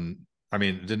one. I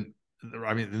mean, didn't.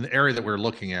 I mean, in the area that we're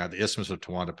looking at, the Isthmus of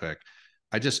Tehuantepec,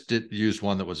 I just did use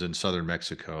one that was in southern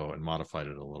Mexico and modified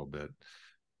it a little bit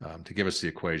to give us the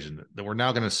equation that we're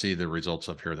now going to see the results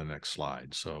of here in the next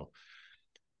slide. So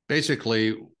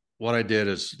basically, what I did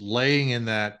is laying in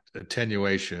that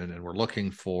attenuation, and we're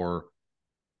looking for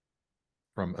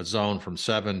from a zone from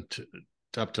 7 to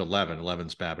up to 11.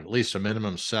 11's bad, but at least a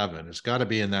minimum 7. It's got to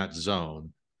be in that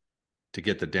zone to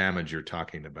get the damage you're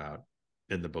talking about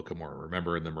in the Book of Mormon.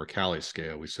 Remember, in the Mercalli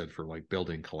scale, we said for like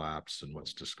building collapse and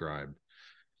what's described.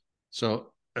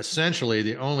 So essentially,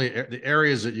 the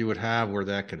areas that you would have where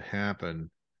that could happen,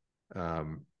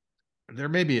 there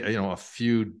may be a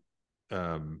few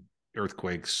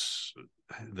earthquakes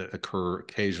that occur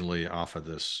occasionally off of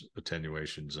this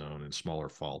attenuation zone in smaller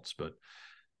faults, but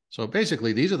so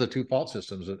basically, these are the two fault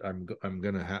systems that I'm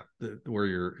going to have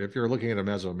where if you're looking at a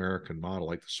Mesoamerican model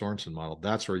like the Sorensen model,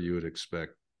 that's where you would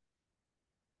expect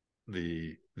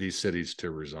these cities to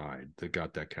reside that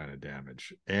got that kind of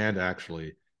damage. And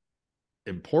actually,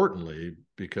 importantly,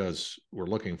 because we're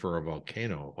looking for a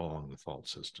volcano along the fault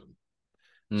system.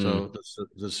 So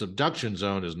the subduction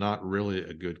zone is not really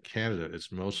a good candidate.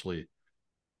 It's mostly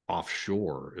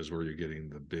offshore is where you're getting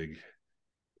the big,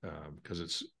 because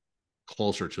it's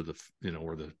closer to the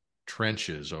where the trench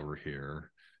is over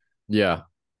here. Yeah.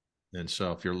 And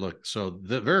so if you're so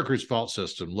the Veracruz fault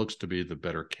system looks to be the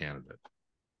better candidate.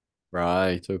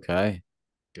 Right. Okay.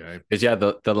 Okay. Because yeah,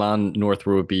 the land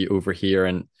northward would be over here,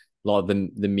 and a lot of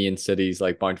the main cities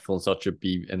like Bountiful and such would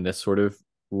be in this sort of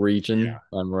region. Yeah.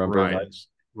 I'm remembering Right.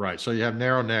 Right. So you have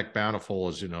Narrow Neck, Bountiful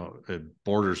as it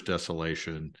borders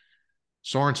desolation.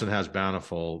 Sorensen has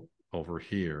Bountiful over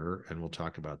here, and we'll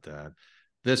talk about that.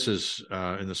 This is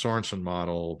in the Sorensen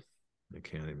model.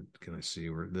 Can I see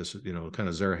where this is? Kind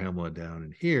of Zarahemla down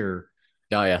in here.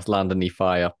 Oh yes, land in Nephi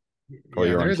up or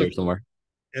Yeah, around here somewhere.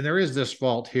 and there is this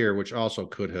fault here, which also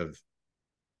could have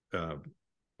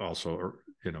also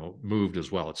moved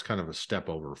as well. It's kind of a step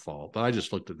over fault, but I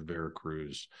just looked at the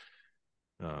Veracruz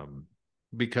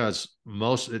because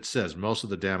it says most of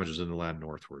the damage is in the land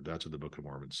northward. That's what the Book of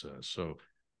Mormon says. So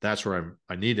that's where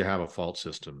I need to have a fault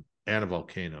system and a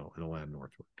volcano in the land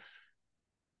northward.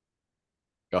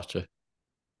 Gotcha.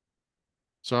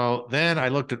 So then I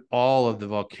looked at all of the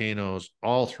volcanoes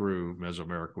all through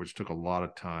Mesoamerica, which took a lot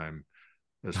of time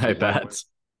I bet.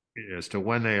 as to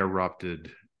when they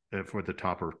erupted with the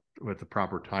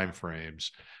proper time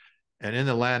frames. And in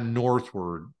the land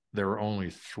northward, there were only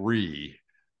 3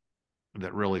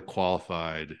 that really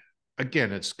qualified.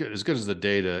 Again, it's as good as the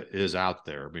data is out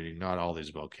there, meaning not all these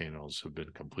volcanoes have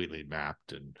been completely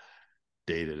mapped and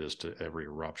dated as to every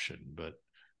eruption, but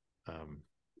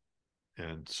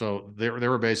and so there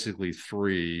were basically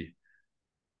 3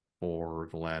 for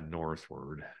the land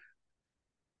northward.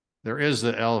 There is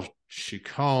the El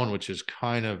Chicon, which is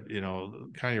kind of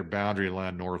your boundary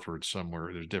land northward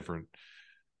somewhere. There's different.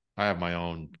 I have my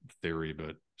own theory,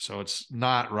 but so it's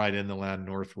not right in the land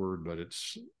northward, but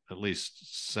it's at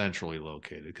least centrally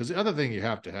located. Because the other thing you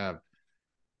have to have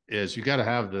is you got to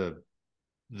have the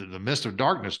mist of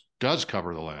darkness does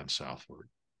cover the land southward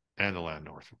and the land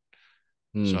northward.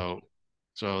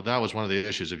 So that was one of the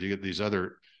issues. If you get these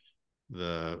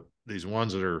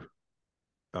ones that are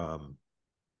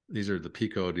These are the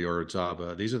Pico de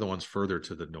Orizaba. These are the ones further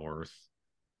to the north.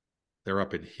 They're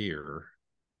up in here.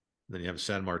 Then you have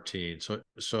San Martin. So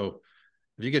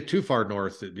if you get too far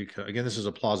north, again, this is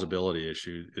a plausibility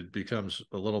issue. It becomes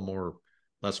a little more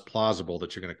less plausible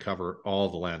that you're going to cover all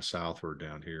the land southward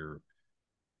down here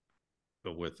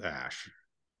with ash.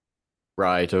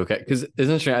 Right. Okay. Because it's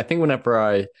interesting. I think whenever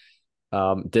I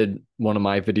did one of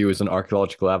my videos on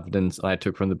archaeological evidence, and I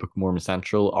took from the Book of Mormon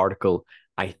Central article,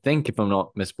 I think, if I'm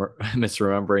not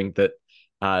misremembering, that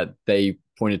they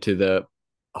pointed to the,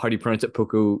 how do you pronounce it,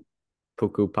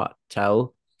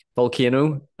 Popocatépetl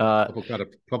volcano.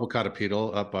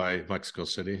 Popocatépetl up by Mexico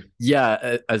City.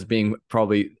 Yeah, as being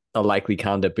probably a likely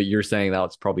candidate, but you're saying that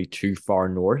it's probably too far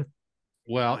north.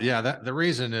 Well, yeah, that the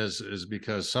reason is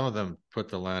because some of them put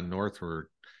the land northward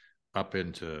up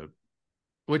into,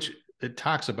 which it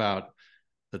talks about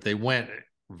that they went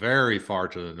very far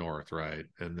to the north, right?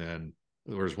 And then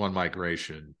there was one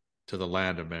migration to the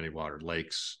land of many watered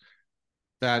lakes.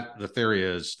 That the theory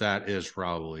is that is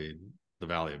probably the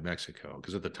Valley of Mexico,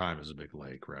 because at the time it was a big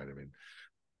lake, right? I mean,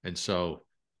 and so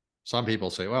some people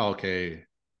say, well, okay,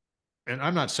 and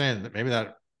I'm not saying that maybe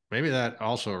that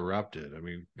also erupted. I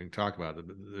mean, we can talk about it.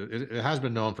 It has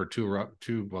been known for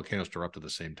two volcanoes to erupt at the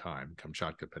same time,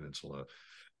 Kamchatka Peninsula.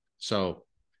 So,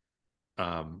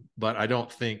 but I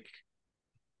don't think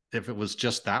if it was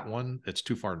just that one, it's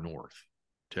too far north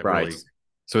to Right. really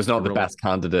So it's not the really best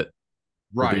candidate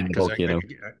for right, being the because volcano.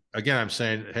 again, I'm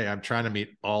saying, hey, I'm trying to meet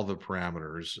all the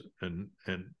parameters, and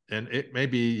it may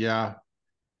be, yeah,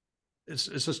 it's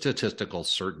a statistical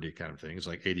certainty kind of thing. It's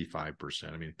like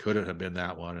 85%. I mean, could it have been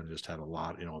that one and just had a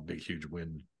lot, a big huge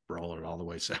wind rolling all the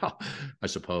way south? I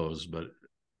suppose, but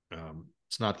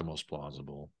it's not the most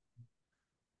plausible.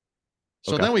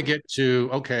 So Okay. then we get to,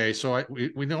 okay, so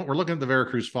we know we're looking at the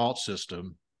Veracruz fault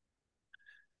system,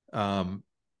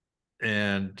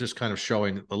 and just kind of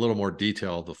showing a little more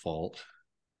detail of the fault.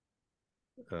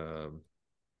 And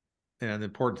the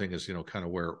important thing is, kind of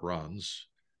where it runs.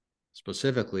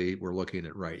 Specifically, we're looking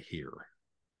at right here.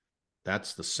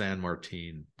 That's the San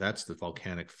Martin. That's the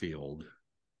volcanic field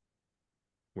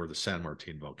where the San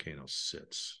Martin volcano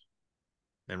sits.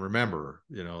 And remember,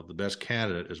 the best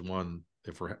candidate is one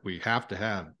if we have to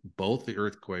have both the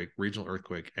earthquake, regional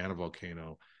earthquake, and a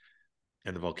volcano.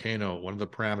 And the volcano, one of the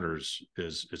parameters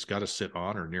is it's got to sit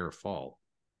on or near a fault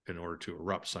in order to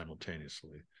erupt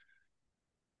simultaneously.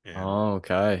 And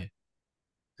Okay.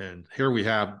 and here we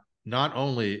have, not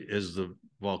only is the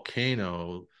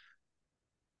volcano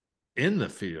in the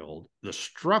field, the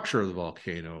structure of the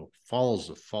volcano follows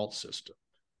the fault system.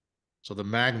 So the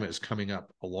magma is coming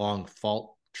up along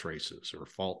fault traces or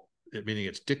fault, meaning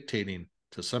it's dictating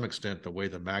to some extent the way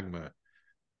the magma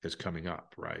is coming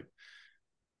up, right?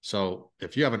 So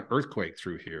if you have an earthquake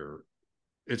through here,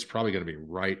 it's probably going to be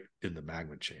right in the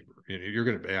magma chamber. You're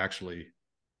going to actually,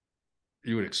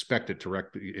 you would expect it to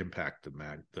directly impact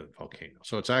the volcano.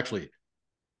 So it's actually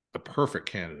a perfect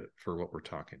candidate for what we're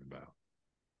talking about.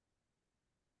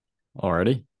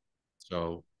 Already.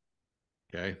 So,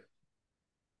 okay.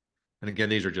 And again,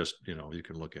 these are just, you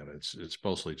can look at it. It's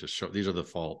mostly just show, these are the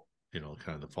fault, kind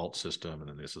of the fault system. And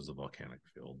then this is the volcanic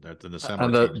field. That's in the San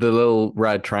And Martin. the little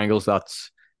red triangles, that's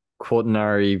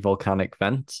quaternary volcanic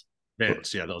vents.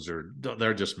 Vents. Yeah,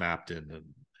 they're just mapped in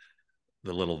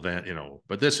the little vent,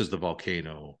 but this is the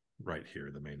volcano right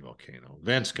here, the main volcano.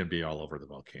 Vents can be all over the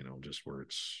volcano, just where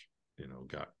it's,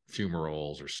 got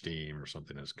fumaroles or steam or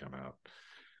something has come out.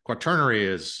 Quaternary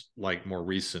is like more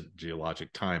recent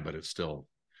geologic time, but it's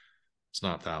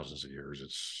not thousands of years.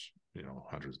 It's,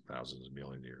 hundreds of thousands of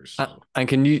million years. So. And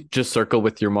can you just circle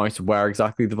with your mouse where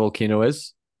exactly the volcano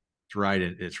is?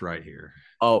 It's right here.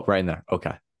 Oh, right in there.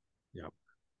 Okay. Yep.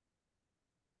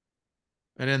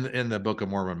 And in the Book of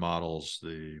Mormon models,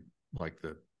 a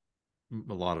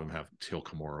lot of them have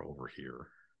Tilkamora over here.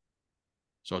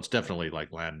 So it's definitely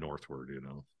like land northward,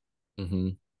 Mm-hmm.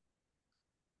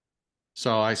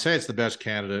 So I say it's the best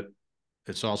candidate.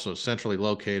 It's also centrally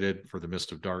located for the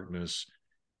mist of darkness.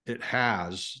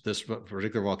 This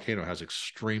particular volcano has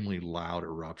extremely loud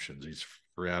eruptions. These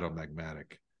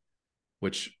phreatomagmatic,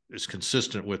 which is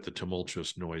consistent with the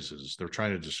tumultuous noises. They're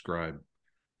trying to describe,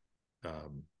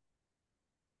 how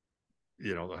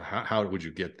would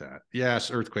you get that?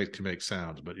 Yes, earthquakes can make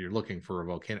sounds, but you're looking for a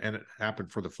volcano, and it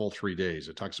happened for the full 3 days.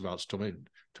 It talks about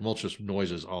tumultuous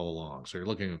noises all along. So you're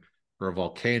looking for a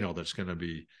volcano that's going to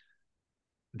be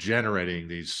generating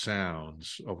these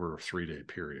sounds over a 3-day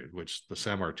period, which the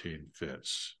San Martin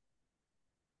fits.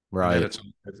 Right.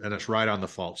 And it's right on the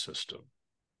fault system.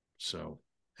 So,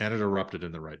 and it erupted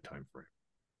in the right time frame.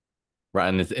 Right.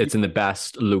 And it's in the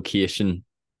best location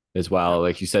as well.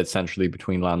 Like you said, centrally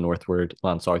between land northward,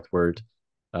 land southward,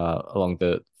 along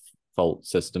the fault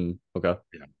system. Okay.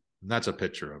 Yeah. And that's a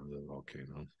picture of the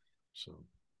volcano. So,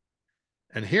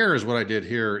 and here is what I did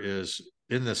here is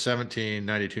in the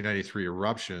 1792-93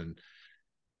 eruption,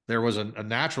 there was a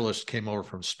naturalist came over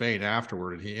from Spain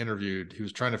afterward, and he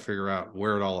was trying to figure out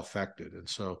where it all affected. And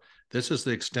so this is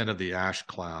the extent of the ash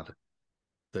cloud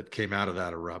that came out of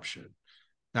that eruption.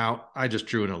 Now, I just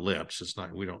drew an ellipse. It's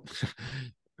not, we don't,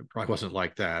 it probably wasn't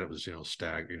like that. It was,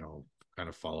 kind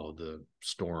of followed the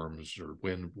storms or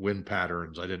wind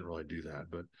patterns. I didn't really do that,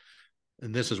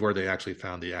 and this is where they actually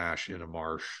found the ash in a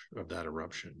marsh of that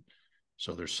eruption.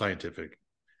 So there's scientific,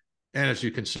 and as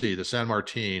you can see, the San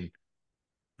Martin,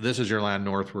 this is your land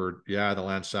northward. Yeah, the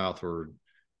land southward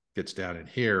gets down in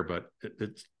here, but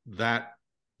it's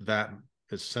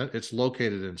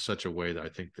located in such a way that I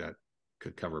think that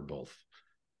could cover both.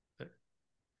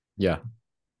 Yeah.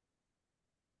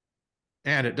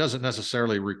 And it doesn't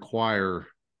necessarily require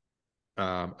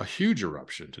a huge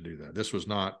eruption to do that. This was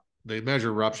not, they measure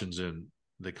eruptions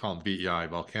they call them VEI,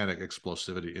 Volcanic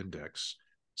Explosivity Index.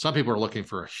 Some people are looking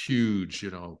for a huge,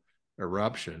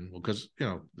 eruption because,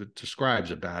 it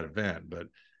describes a bad event, but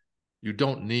you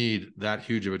don't need that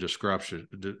huge of a description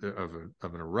of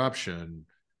an eruption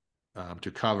to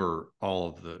cover all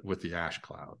of with the ash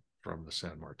cloud from the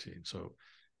San Martin. So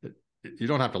you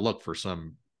don't have to look for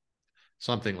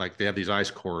something like they have these ice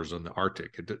cores in the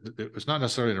Arctic. It was not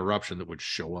necessarily an eruption that would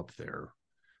show up there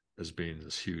as being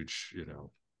this huge,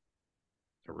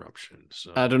 eruption.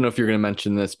 So I don't know if you're going to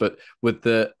mention this, but with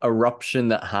the eruption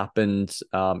that happened,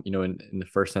 in the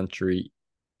first century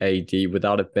AD, would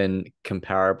that have been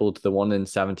comparable to the one in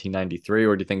 1793,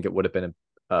 or do you think it would have been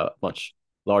a much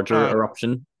larger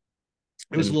eruption?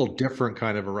 It was a little different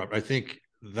kind of eruption. I think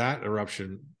that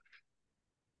eruption,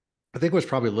 was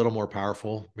probably a little more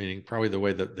powerful, meaning probably the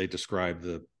way that they describe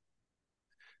the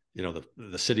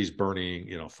cities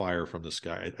burning, fire from the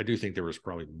sky. I do think there was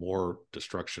probably more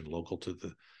destruction local to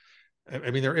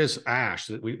there is ash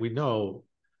that we know.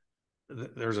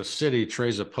 There's a city,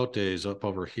 Tres Zapotes, up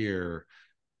over here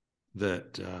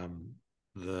that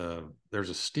there's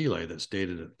a stele that's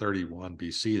dated at 31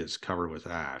 BC that's covered with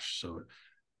ash.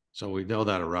 So we know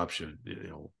that eruption,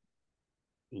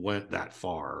 went that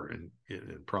far and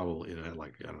probably had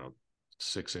like, I don't know,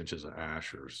 6 inches of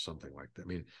ash or something like that. I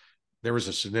mean, there was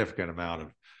a significant amount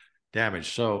of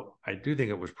damage. So I do think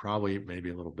it was probably maybe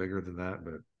a little bigger than that,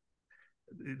 but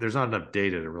there's not enough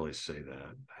data to really say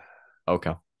that.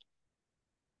 Okay.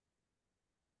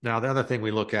 Now, the other thing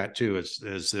we look at too is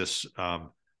this,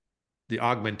 the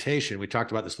augmentation. We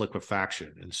talked about this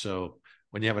liquefaction. And so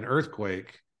when you have an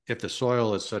earthquake, if the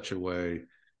soil is such a way,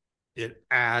 the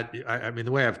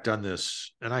way I've done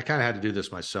this, and I kind of had to do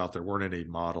this myself. There weren't any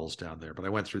models down there, but I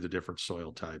went through the different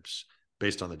soil types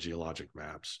based on the geologic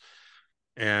maps.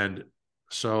 And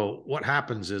so what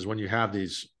happens is when you have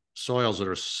these soils that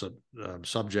are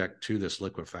subject to this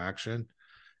liquefaction,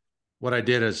 what I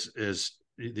did is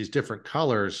these different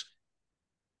colors,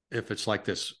 if it's like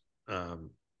this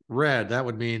red, that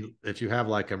would mean if you have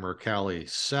like a Mercalli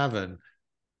 7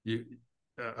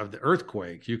 of the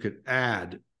earthquake, you could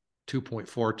add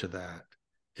 2.4 to that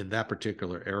in that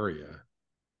particular area.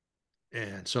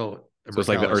 And so it's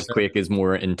like the earthquake is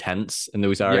more intense in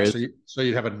those areas. Yeah, so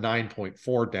you'd have a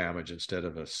 9.4 damage instead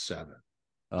of a 7.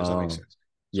 Does that make sense?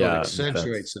 So yeah, it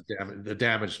accentuates the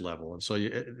damage level. And so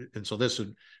this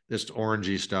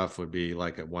orangey stuff would be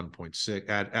like a 1.6,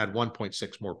 add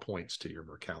 1.6 more points to your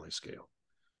Mercalli scale.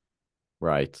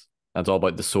 Right. That's all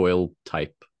about the soil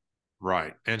type.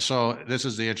 Right. And so this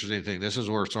is the interesting thing. This is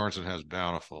where Sorensen has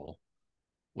Bountiful,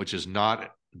 which is not,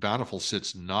 Bountiful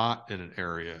sits not in an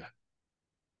area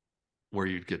where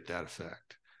you'd get that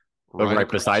effect. But right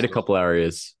beside a couple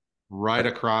areas. Right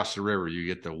across the river, you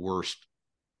get the worst.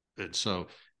 And so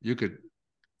you could,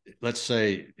 let's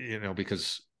say,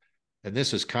 because, and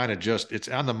this is kind of just, it's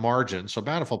on the margin. So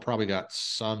Bountiful probably got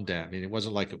some damage. I mean, it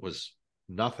wasn't like it was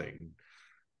nothing,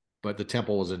 but the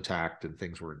temple was intact and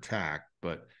things were intact.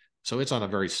 But so it's on a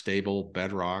very stable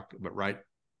bedrock, but right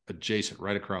adjacent,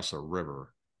 right across a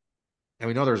river. And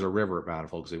we know there's a river at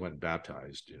Bountiful because they went and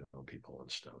baptized, people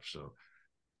and stuff.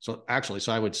 So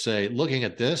I would say, looking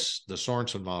at this, the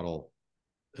Sorensen model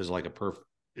is like a perfect,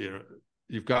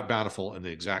 you've got Bountiful in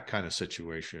the exact kind of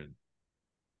situation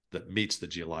that meets the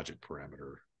geologic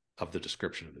parameter of the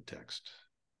description of the text.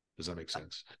 Does that make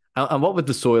sense? And what would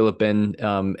the soil have been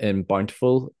in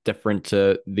Bountiful different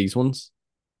to these ones?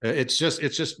 It's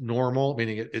just normal,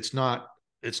 meaning it's not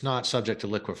subject to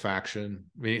liquefaction.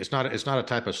 I mean, it's not a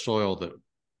type of soil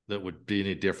that would be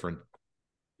any different.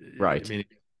 Right. I mean,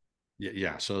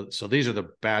 Yeah. So these are the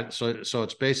bad. So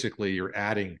it's basically you're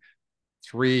adding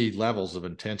 3 levels of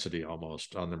intensity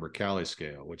almost on the Mercalli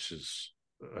scale, which is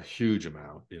a huge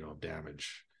amount, of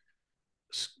damage.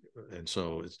 And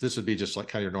so this would be just like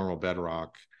kind of your normal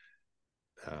bedrock.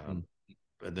 And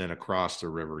then across the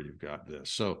river, you've got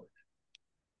this. So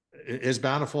is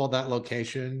Bountiful that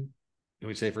location? Can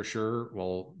we say for sure?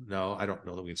 Well, no, I don't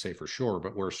know that we can say for sure,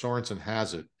 but where Sorensen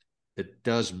has it, it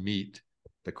does meet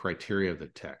the criteria of the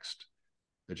text.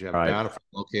 That you have Bountiful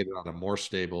located on a more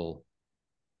stable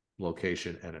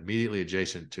location and immediately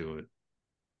adjacent to it,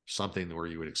 something where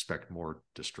you would expect more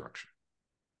destruction,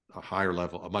 a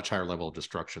much higher level of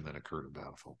destruction than occurred in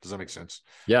Bountiful. Does that make sense?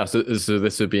 Yeah. So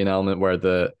this would be an element where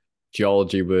the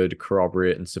geology would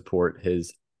corroborate and support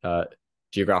his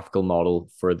geographical model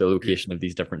for the location of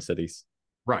these different cities.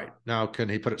 Right. Now, can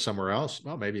he put it somewhere else?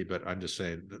 Well, maybe, but I'm just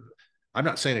saying, I'm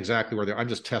not saying exactly where I'm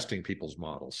just testing people's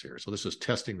models here. So this is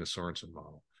testing the Sorensen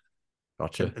model.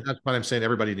 Gotcha. And that's what I'm saying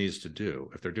everybody needs to do.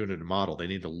 If they're doing it in a model, they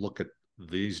need to look at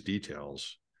these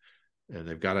details and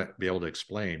they've got to be able to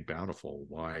explain Bountiful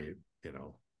why,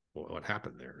 what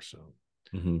happened there. So,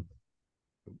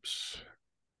 oops.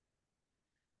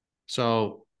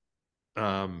 So,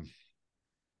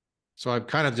 so I'm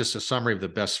kind of just a summary of the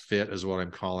best fit is what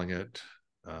I'm calling it.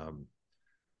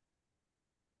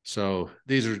 So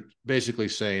these are basically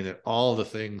saying that all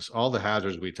the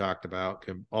hazards we talked about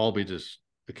can all be just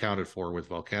accounted for with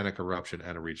volcanic eruption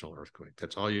and a regional earthquake.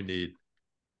 That's all you need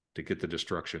to get the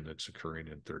destruction that's occurring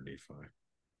in Third Nephi.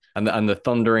 And the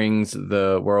thunderings,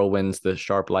 the whirlwinds, the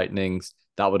sharp lightnings,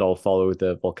 that would all follow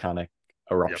the volcanic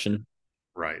eruption. Yep.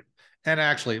 Right. And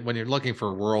actually, when you're looking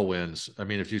for whirlwinds, I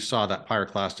mean, if you saw that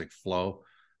pyroclastic flow,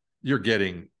 you're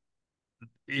getting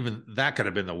even that could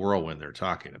have been the whirlwind they're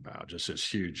talking about, just this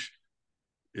huge,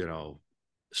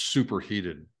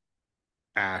 superheated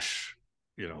ash,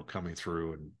 coming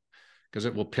through, and because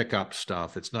it will pick up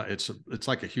stuff. It's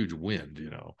like a huge wind,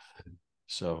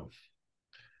 So,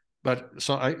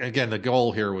 again, the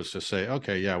goal here was to say,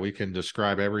 okay, yeah, we can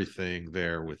describe everything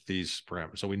there with these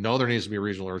parameters. So we know there needs to be a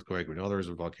regional earthquake. We know there's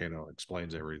a volcano. It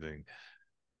explains everything.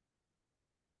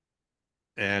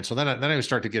 And so then I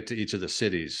start to get to each of the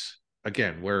cities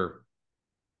again,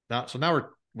 now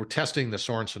we're testing the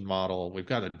Sorensen model. We've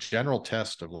got a general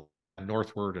test of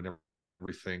northward and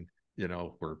everything.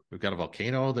 We've got a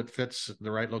volcano that fits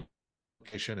the right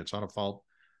location. It's on a fault.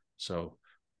 So,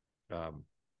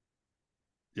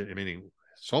 meaning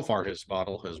so far his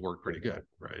model has worked pretty good,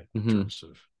 right? In terms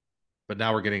of, but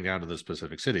now we're getting down to the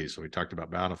specific cities. So we talked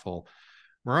about Bountiful.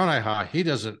 Moroni, he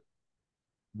doesn't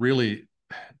really,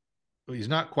 he's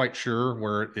not quite sure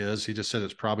where it is. He just said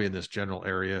it's probably in this general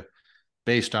area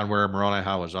based on where Moroni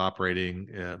was operating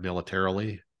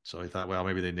militarily. So he thought, well,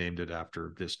 maybe they named it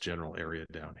after this general area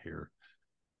down here.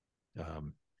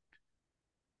 And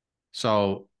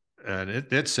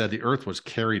it said the earth was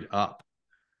carried up.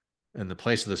 In the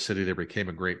place of the city, there became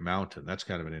a great mountain. That's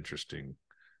kind of an interesting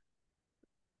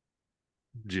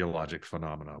geologic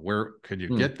phenomena. Where can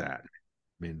you get that?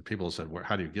 I mean, people said,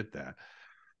 how do you get that?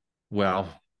 Well,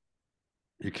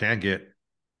 you can get,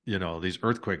 these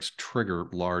earthquakes trigger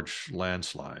large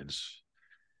landslides.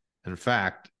 In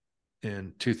fact,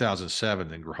 in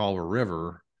 2007 in Grijalva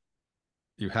River,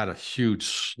 you had a huge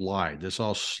slide. This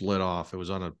all slid off. It was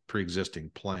on a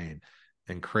pre-existing plain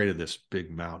and created this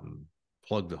big mountain,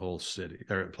 plugged the whole city,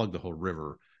 or plugged the whole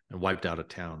river, and wiped out a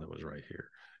town that was right here.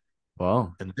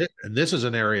 Wow. And this is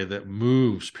an area that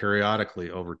moves periodically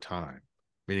over time,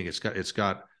 meaning it's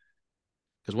got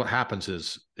because what happens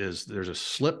is there's a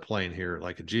slip plane here,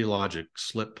 like a geologic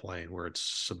slip plane, where it's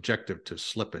subjective to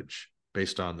slippage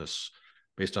based on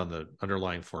the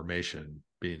underlying formation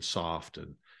being soft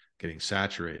and getting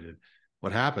saturated.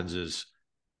 What happens is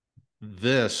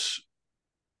this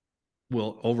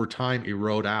will over time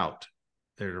erode out.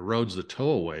 It erodes the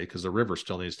tow away because the river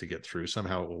still needs to get through.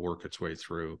 Somehow it will work its way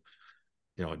through.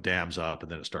 It dams up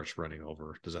and then it starts running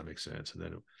over. Does that make sense? And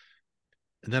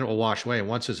then it will wash away. And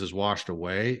once this is washed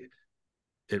away,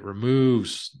 it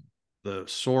removes the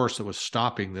source that was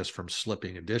stopping this from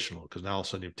slipping additional, because now all of a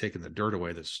sudden you've taken the dirt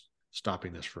away that's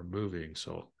stopping this from moving.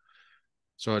 So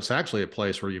it's actually a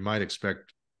place where you might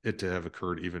expect it to have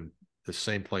occurred, even the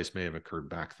same place may have occurred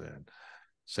back then.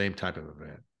 Same type of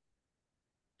event.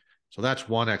 So that's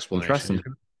one explanation.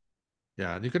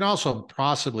 And you can also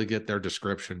possibly get their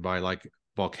description by like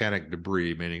volcanic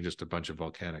debris, meaning just a bunch of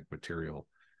volcanic material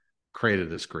created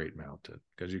this great mountain,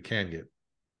 because you can get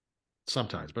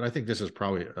sometimes, but I think this is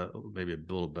probably maybe a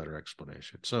little better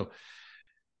explanation. So,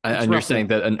 and you're saying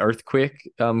that an earthquake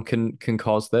can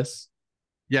cause this?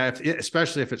 Yeah,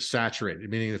 especially if it's saturated,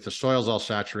 meaning if the soil's all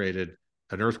saturated,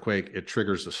 an earthquake, it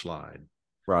triggers the slide.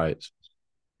 Right.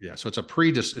 Yeah, so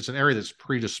it's an area that's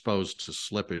predisposed to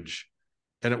slippage,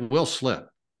 and it will slip.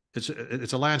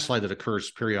 It's a landslide that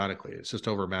occurs periodically. It's just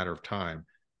over a matter of time.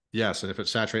 Yes, and if it's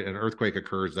saturated, an earthquake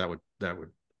occurs, that would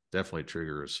definitely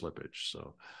trigger a slippage.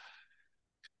 So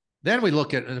then we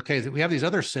look at, okay, we have these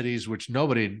other cities which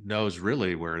nobody knows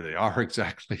really where they are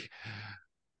exactly.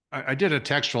 I did a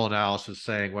textual analysis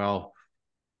saying, well,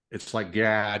 it's like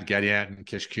Gad, Gadianton,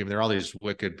 Kishkumen. They're all these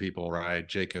wicked people, right?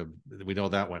 Jacob, we know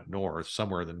that went north,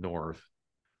 somewhere in the north.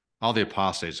 All the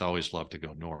apostates always love to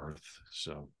go north.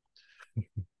 So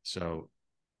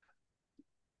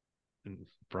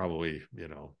probably,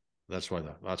 that's why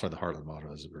the Heartland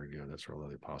motto isn't very good. That's where all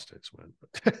the apostates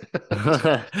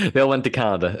went. They all went to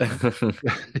Canada.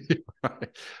 Right.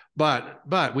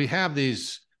 But we have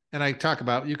these, and I talk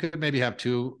about, you could maybe have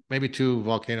maybe two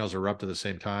volcanoes erupt at the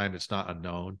same time. It's not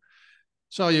unknown.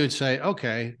 So you would say,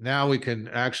 okay, now we can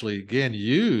actually again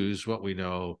use what we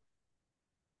know.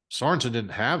 Sorensen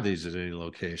didn't have these at any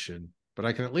location, but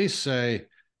I can at least say,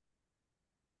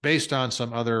 based on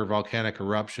some other volcanic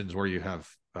eruptions where you have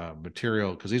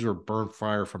material, because these were burned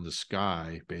fire from the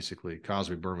sky, basically,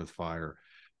 cosmic burn with fire,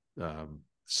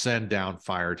 send down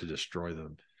fire to destroy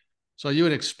them. So you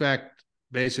would expect,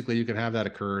 basically, you can have that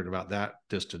occur at about that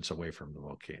distance away from the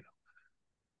volcano.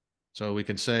 So we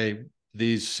can say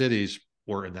these cities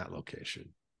were in that location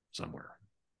somewhere.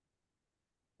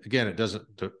 Again, it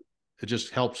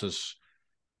just helps us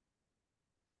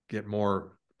get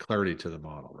more clarity to the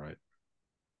model, right?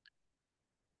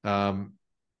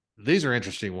 These are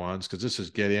interesting ones because this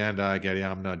is Gadianda,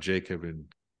 Gadiamna, Jacob, and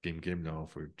Gimgimno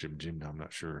for Jimno. I'm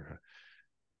not sure,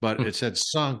 but it said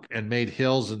sunk and made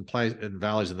hills and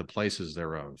valleys in the places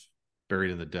thereof,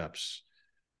 buried in the depths.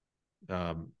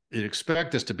 You'd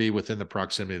expect this to be within the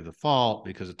proximity of the fault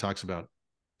because it talks about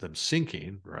them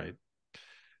sinking, right?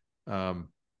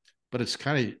 But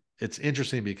it's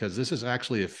interesting because this is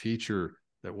actually a feature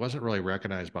that wasn't really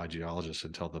recognized by geologists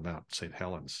until the Mount St.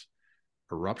 Helens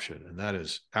eruption, and that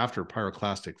is after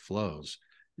pyroclastic flows,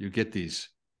 you get these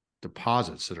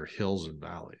deposits that are hills and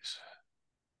valleys.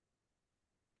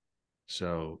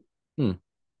 So,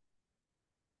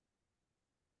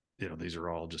 these are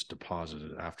all just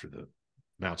deposited after the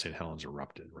Mount St. Helens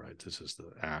erupted, right? This is the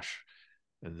ash,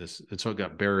 and so it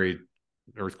got buried.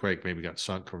 Earthquake maybe got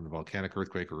sunk from the volcanic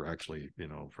earthquake, or actually,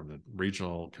 from the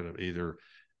regional, could have either.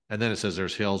 And then it says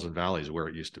there's hills and valleys where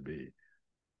it used to be.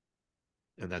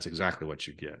 And that's exactly what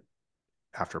you get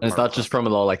after. And it's not just from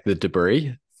all like the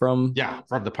debris from. Yeah,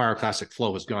 from the pyroclastic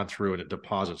flow has gone through and it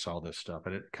deposits all this stuff.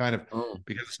 And it kind of,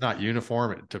 because it's not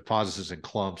uniform, it deposits in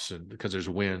clumps and because there's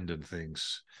wind and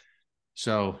things.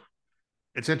 So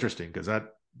it's interesting because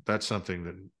that's something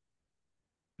that,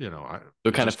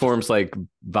 it kind of forms like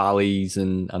valleys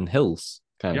and hills.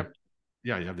 Kind of.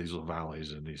 Yeah, you have these little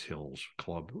valleys and these hills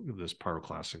club this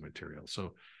pyroclastic material.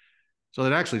 So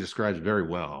that actually describes very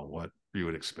well what you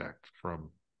would expect from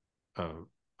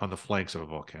on the flanks of a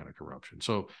volcanic eruption.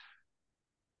 So,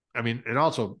 I mean, it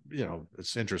also,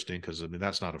 it's interesting because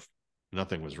that's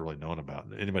nothing was really known about.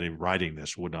 Anybody writing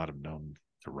this would not have known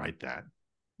to write that.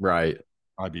 Right.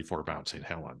 Probably before Mount St.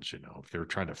 Helens, if they were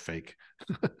trying to fake,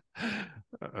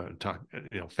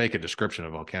 fake a description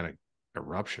of volcanic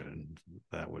eruption,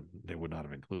 they would not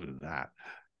have included that.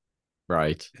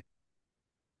 Right.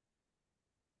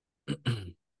 Let's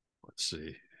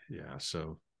see. Yeah.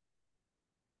 So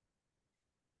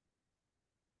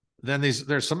then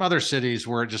there's some other cities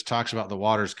where it just talks about the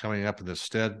waters coming up in the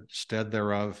stead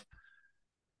thereof.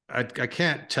 I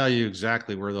can't tell you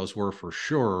exactly where those were for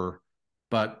sure,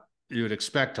 but you would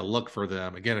expect to look for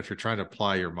them. Again, if you're trying to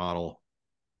apply your model,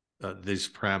 these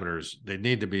parameters, they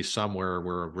need to be somewhere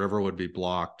where a river would be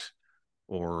blocked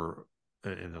or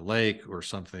in a lake or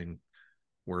something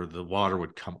where the water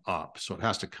would come up. So it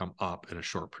has to come up in a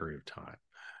short period of time.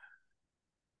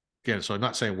 Again, so I'm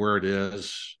not saying where it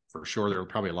is for sure. There are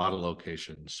probably a lot of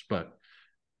locations, but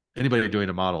anybody doing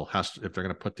a model has to, if they're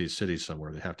going to put these cities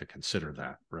somewhere, they have to consider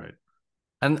that, right?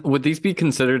 And would these be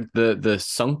considered the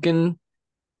sunken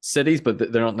cities, but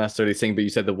they're not necessarily saying, but you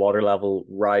said the water level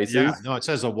rises? Yeah, no, it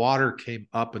says the water came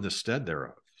up in the stead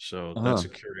thereof. So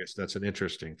that's an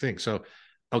interesting thing. So,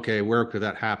 okay, where could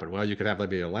that happen? Well, you could have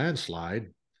maybe a landslide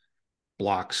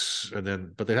blocks, but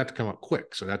they'd have to come up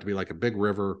quick. So it'd have to be like a big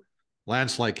river.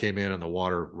 Landslide came in and the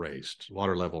water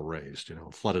level raised,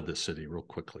 flooded the city real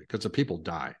quickly because the people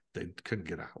died. They couldn't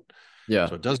get out. Yeah.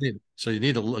 So you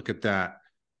need to look at that.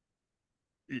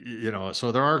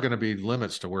 So there are going to be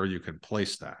limits to where you can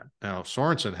place that. Now,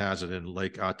 Sorensen has it in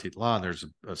Lake Atitlan. There's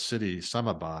a city,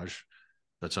 Samabaj,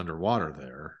 that's underwater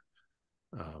there.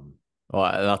 Oh,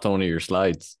 that's one of your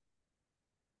slides.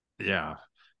 Yeah.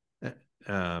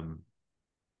 Um,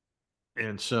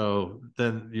 and so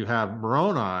then you have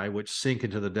Moroni, which sink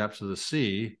into the depths of the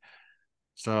sea.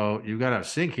 So you've got to have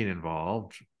sinking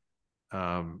involved,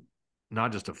 um,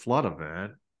 not just a flood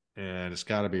event, and it's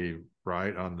got to be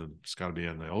it's got to be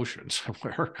in the ocean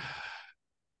somewhere.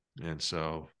 And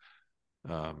so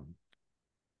um,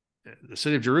 the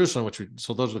city of Jerusalem,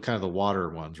 so those are kind of the water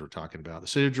ones we're talking about. The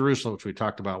city of Jerusalem, which we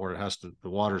talked about, where the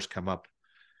waters come up.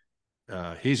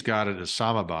 He's got it as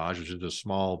Samabaj, which is a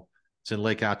small. It's in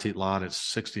Lake Atitlan. It's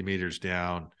 60 meters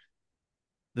down.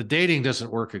 The dating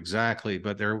doesn't work exactly,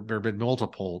 but there have been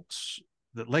multiple.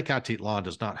 That Lake Atitlan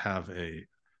does not have a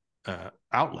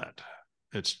outlet.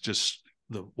 It's just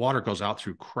the water goes out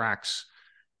through cracks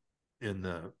in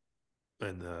the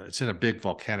it's in a big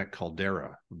volcanic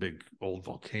caldera, a big old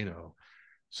volcano.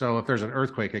 So if there's an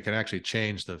earthquake, it can actually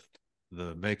change the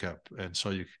makeup, and so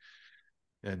you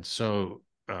and so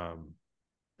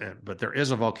but there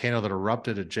is a volcano that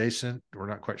erupted adjacent. We're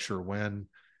not quite sure when.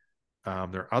 There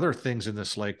are other things in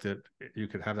this lake that you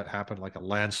could have that happen, like a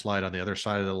landslide on the other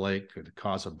side of the lake could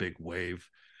cause a big wave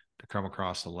to come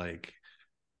across the lake.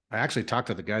 I actually talked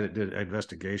to the guy that did an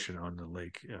investigation on the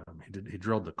lake. He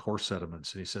drilled the core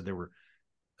sediments, and he said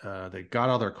they got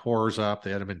all their cores up.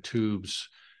 They had them in tubes.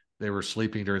 They were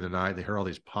sleeping during the night. They heard all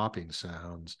these popping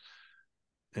sounds,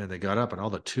 and they got up, and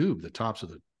all the tops of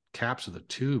the caps of the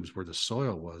tubes where the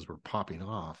soil was were popping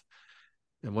off.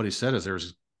 And what he said is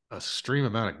there's a extreme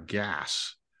amount of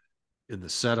gas in the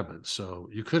sediment. So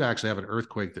you could actually have an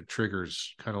earthquake that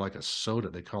triggers kind of like a soda.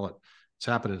 They call it, it's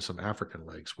happened in some African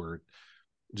lakes where it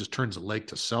just turns the lake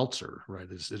to seltzer, right?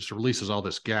 It just releases all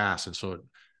this gas. And so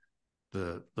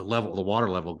the water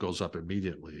level goes up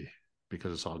immediately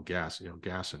because it's all gas,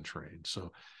 gas entrained.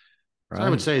 So, Right. so I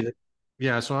would say that,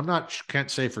 yeah, so can't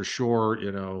say for sure,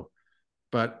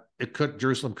 but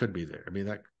Jerusalem could be there. I mean,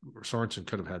 that Sorensen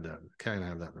could have had that, kind of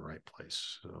have that in the right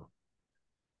place. So,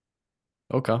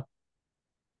 Okay.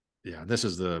 yeah, this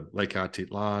is the Lake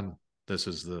Atitlan. This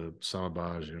is the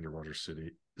Samabaj, the underwater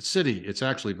city. The city, it's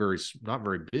actually not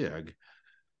very big.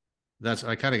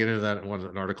 I kind of get into that in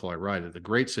an article I write. A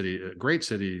great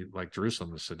city like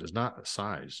Jerusalem is not a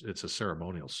size; it's a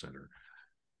ceremonial center.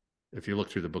 If you look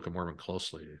through the Book of Mormon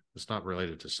closely, it's not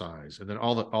related to size. And then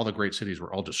all the great cities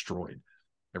were all destroyed.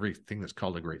 Everything that's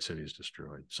called a great city is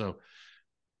destroyed. So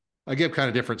I give kind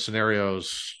of different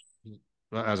scenarios,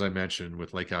 as I mentioned,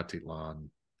 with Lake Atitlan.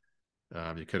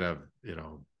 You could have,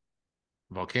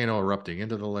 volcano erupting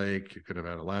into the lake. You could have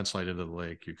had a landslide into the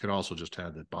lake. You could also just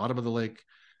have the bottom of the lake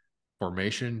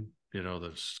formation,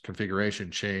 the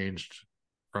configuration changed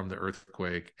from the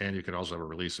earthquake, and you could also have a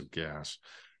release of gas.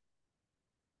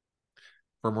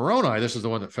 For Moroni, this is the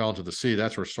one that fell into the sea.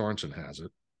 That's where Sorensen has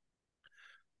it.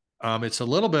 It's a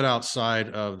little bit outside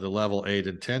of the level 8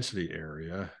 intensity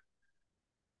area,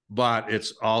 but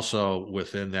it's also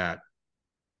within that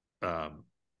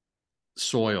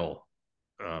soil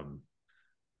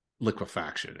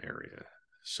liquefaction area.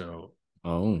 So,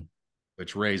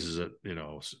 which raises it,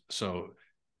 so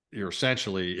you're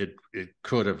essentially, it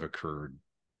could have occurred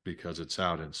because it's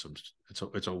out in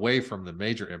it's away from the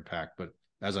major impact. But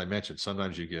as I mentioned,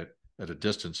 sometimes you get at a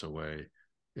distance away,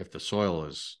 if the soil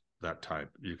is that type,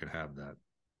 you can have that.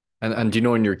 And do you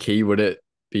know in your key, would it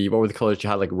be, what were the colors you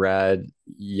had, like red,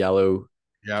 yellow?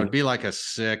 Yeah, it would be like a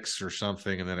 6 or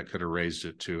something, and then it could have raised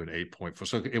it to an 8.4.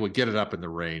 So it would get it up in the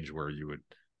range where you would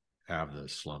have the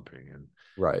slumping. And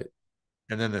right.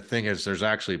 And then the thing is, there's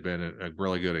actually been a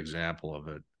really good example of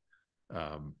it.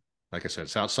 Like I said,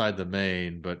 it's outside the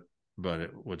main, but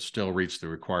it would still reach the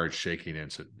required shaking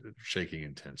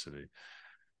intensity.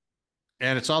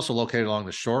 And it's also located along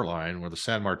the shoreline where the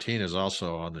San Martin is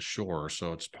also on the shore.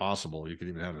 So it's possible you could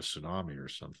even have a tsunami or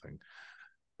something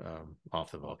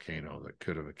off the volcano that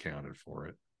could have accounted for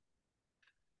it.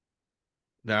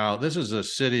 Now, this is a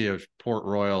city of Port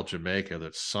Royal, Jamaica,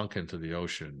 that's sunk into the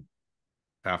ocean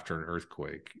after an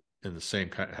earthquake, and the same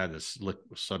kind had this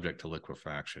subject to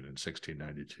liquefaction in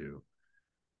 1692.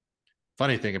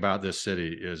 Funny thing about this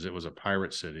city is it was a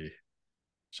pirate city.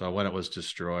 So when it was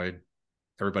destroyed,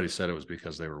 everybody said it was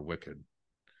because they were wicked.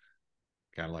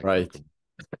 Kind of like right.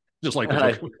 Just like the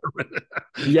Book of Mormon.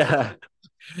 Yeah.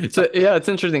 So yeah, it's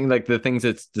interesting, like the things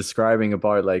it's describing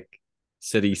about like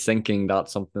city sinking,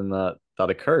 that's something that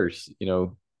occurs,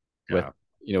 with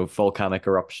volcanic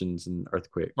eruptions and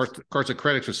earthquakes. Of course, the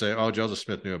critics would say, "Oh, Joseph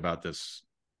Smith knew about this,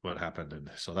 what happened," and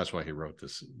so that's why he wrote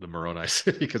the Moroni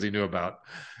city, because he knew about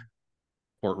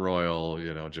Port Royal,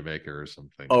 Jamaica or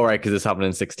something. Oh, right, because this happened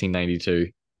in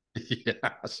 1692.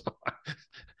 Yeah. So,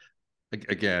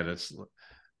 again, it's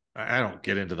I don't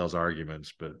get into those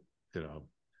arguments, but you know,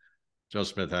 Joe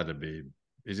Smith had to be,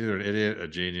 he's either an idiot, a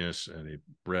genius, and he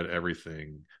read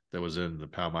everything that was in the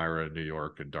Palmyra, New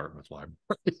York, and Dartmouth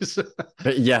libraries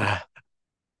Yeah.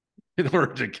 in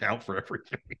order to account for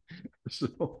everything.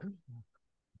 So,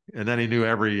 and then he knew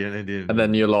every And then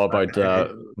Indian. you know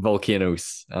about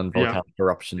volcanoes and Yeah. volcanic Yeah. And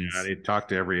eruptions. he talked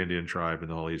to every Indian tribe in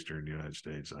the whole Eastern United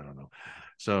States. I don't know.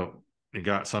 So he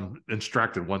got some,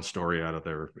 extracted one story out of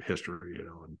their history, you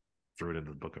know, and threw it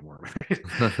into the Book of Mormon.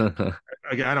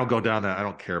 Again, I don't go down that. I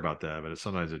don't care about that, but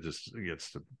sometimes it just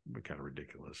gets to be kind of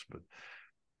ridiculous. But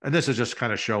and this is just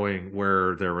kind of showing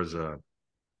where there was a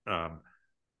um,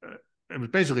 it was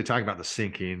basically talking about the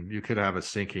sinking. You could have a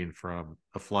sinking from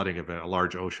a flooding event, a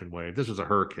large ocean wave. This was a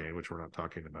hurricane, which we're not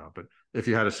talking about. But if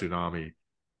you had a tsunami,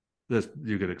 this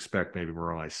you could expect maybe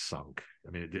more or less sunk.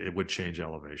 I mean, it would change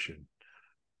elevation.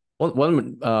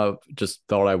 One just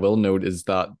thought I will note is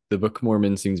that the Book of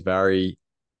Mormon seems very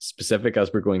specific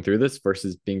as we're going through this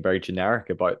versus being very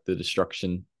generic about the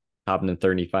destruction happening in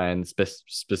 35 and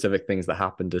specific things that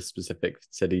happen to specific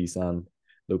cities and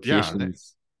Yeah,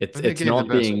 locations. and they It's gave the not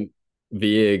best. being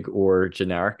vague or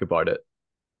generic about it.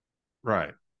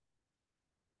 Right.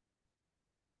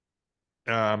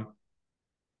 Sorensen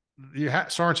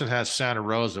has Santa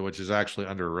Rosa, which is actually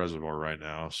under a reservoir right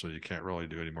now, so you can't really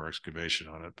do any more excavation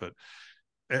on it. But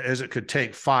as it could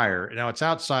take fire, now it's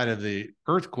outside of the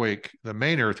earthquake, the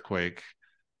main earthquake,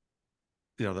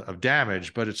 you know, of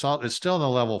damage, but it's still in the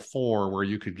level 4 where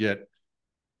you could get.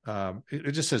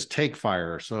 It just says take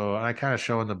fire. So I kind of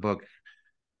show in the book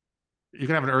you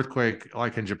can have an earthquake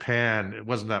like in Japan. It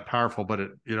wasn't that powerful, but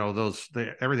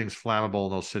everything's flammable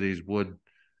in those cities, wood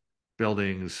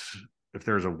buildings. If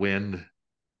there's a wind,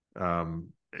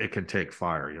 it can take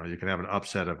fire. You know, you can have an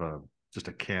upset of just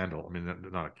a candle. I mean,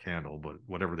 not a candle, but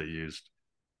whatever they used,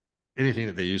 anything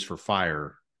that they use for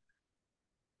fire.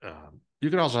 You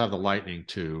can also have the lightning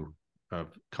too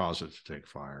cause it to take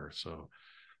fire. So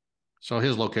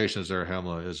his location as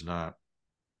Zarahemla is not,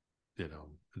 you know,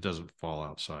 it doesn't fall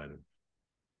outside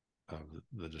of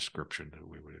the description that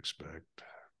we would expect.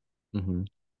 Mm-hmm.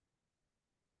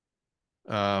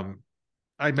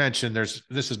 I mentioned this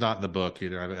is not in the book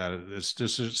either. I've added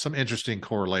there's some interesting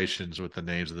correlations with the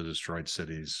names of the destroyed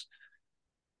cities.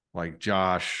 Like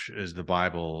Josh is the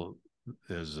Bible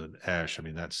is an Esh. I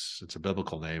mean, it's a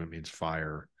biblical name. It means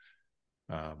fire.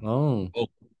 Oh.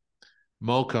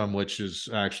 Mokum, which is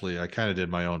actually, I kind of did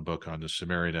my own book on the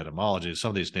Sumerian etymology. Some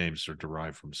of these names are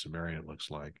derived from Sumerian, it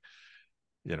looks like.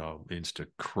 You know, means to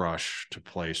crush, to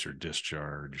place, or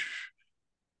discharge.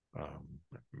 I've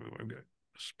got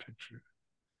this picture.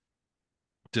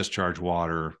 Discharge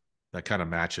water. That kind of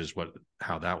matches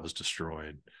how that was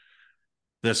destroyed.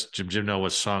 This Jimno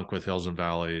was sunk with hills and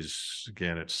valleys.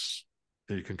 Again,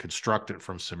 you can construct it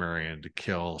from Sumerian to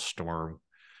kill, storm,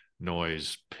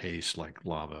 noise, pace like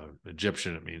lava.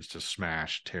 Egyptian, it means to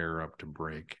smash, tear up, to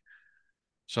break.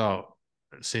 So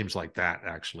it seems like that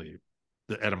actually,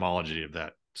 the etymology of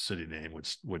that city name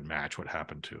would match what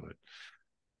happened to it.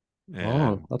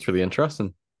 Oh, And that's really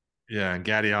interesting. yeah, and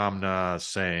Gadiamna,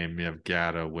 same. You have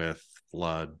Gada with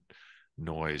flood,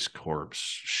 noise, corpse,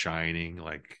 shining,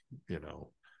 like, you know,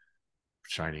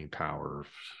 shining power,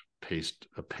 paste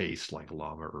like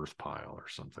lava earth pile or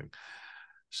something.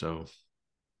 So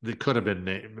they could have been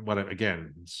named, but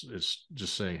again, it's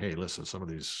just saying, hey, listen, some of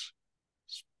these,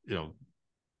 you know,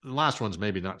 the last one's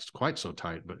maybe not quite so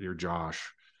tight, but your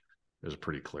Josh is a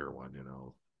pretty clear one, you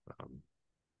know.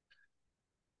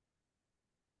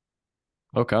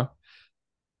 Okay.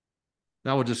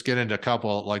 Now we'll just get into a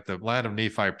couple, like the Land of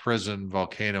Nephi prison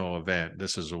volcano event.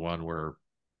 This is the one where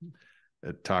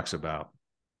it talks about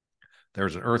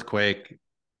there's an earthquake.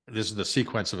 This is the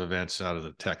sequence of events out of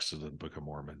the text of the Book of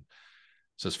Mormon.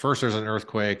 It says first there's an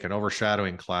earthquake, an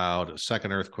overshadowing cloud, a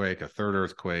second earthquake, a third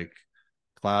earthquake,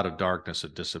 cloud of darkness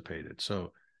that dissipated.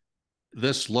 So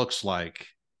this looks like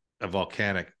a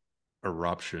volcanic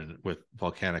eruption with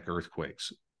volcanic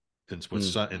earthquakes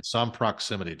in some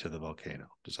proximity to the volcano.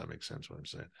 Does that make sense what I'm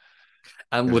saying?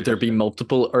 And Because would there be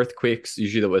multiple earthquakes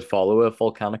usually that would follow a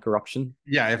volcanic eruption?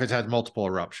 yeah, if it has multiple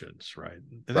eruptions, right?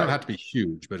 And they don't Right. have to be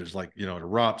huge, but it's like, you know, it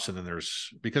erupts and then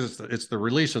because it's the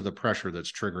release of the pressure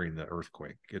that's triggering the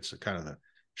earthquake. It's kind of the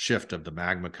shift of the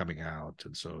magma coming out.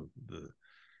 And so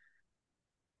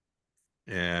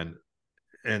and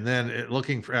then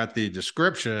looking at the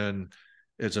description,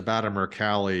 it's about a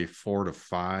Mercalli 4 to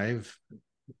 5.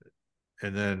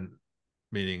 And then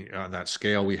meaning on that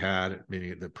scale we had,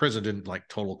 meaning the prison didn't like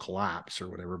total collapse or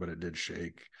whatever, but it did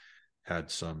shake,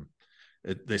 had some,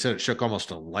 they said it shook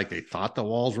almost like they thought the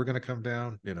walls were going to come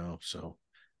down, you know, so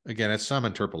again, it's some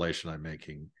interpolation I'm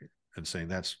making and saying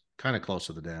that's kind of close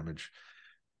to the damage.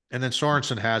 And then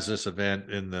Sorensen has this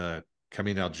event in the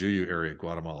Camino al Juyu area,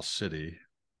 Guatemala City.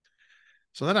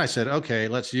 So then I said, okay,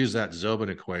 let's use that Zobin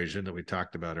equation that we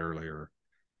talked about earlier.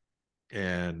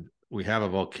 And we have a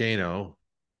volcano.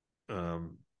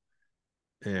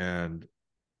 And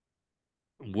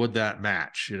would that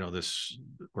match, this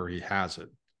where he has it?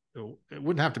 It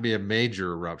wouldn't have to be a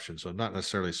major eruption. So I'm not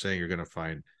necessarily saying you're going to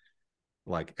find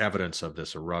like evidence of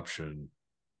this eruption,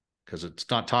 because it's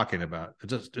not talking about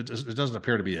it. It doesn't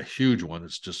appear to be a huge one.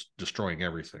 It's just destroying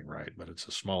everything, right? But it's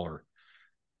a smaller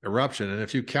eruption. And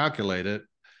if you calculate it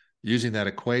using that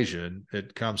equation,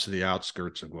 it comes to the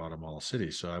outskirts of Guatemala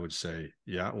City. So I would say,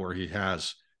 yeah, where he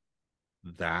has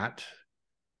that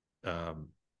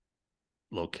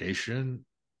location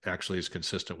actually is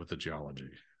consistent with the geology.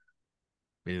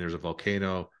 Meaning there's a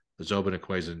volcano, the Zobin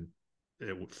equation,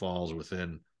 it falls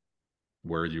within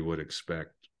where you would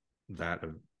expect that,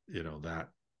 that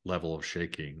level of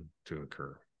shaking to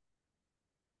occur.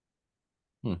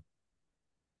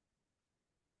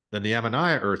 Then the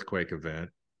Ammonaya earthquake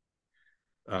event,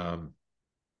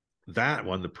 that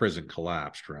one, the prison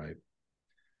collapsed, right?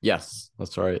 Yes,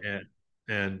 that's right.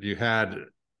 And you had,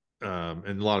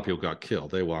 and a lot of people got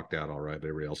killed. They walked out all right, but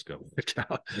everybody else got wiped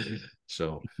out.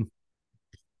 So,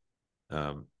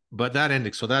 but that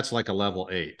index, so that's like a level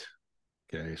 8.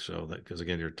 Okay, so that, because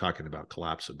again, you're talking about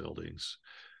collapse of buildings.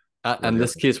 And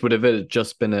this case would have it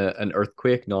just been an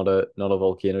earthquake, not a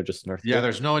volcano, just an earthquake. Yeah,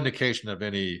 there's no indication of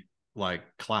any like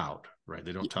cloud, right?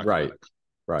 They don't talk about it.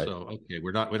 Right. So okay,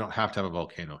 we don't have to have a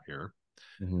volcano here.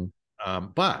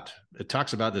 But it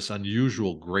talks about this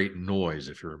unusual great noise,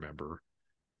 if you remember.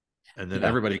 And then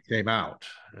everybody came out.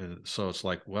 And so it's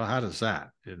like, well, how does that?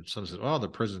 And some said, oh, the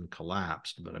prison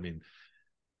collapsed. But I mean,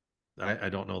 I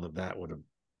don't know that would have,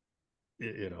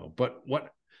 but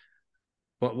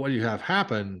what you have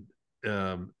happen,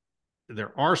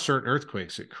 there are certain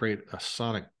earthquakes that create a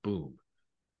sonic boom.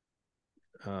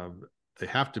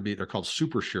 They're called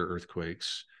super shear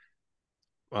earthquakes.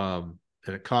 And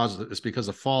it's because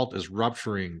the fault is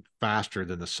rupturing faster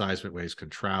than the seismic waves can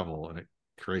travel, and it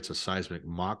creates a seismic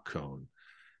Mach cone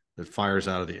that fires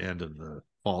out of the end of the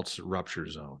fault's rupture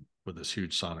zone with this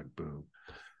huge sonic boom.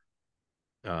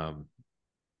 And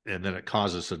then it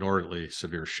causes inordinately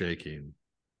severe shaking,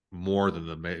 more than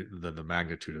the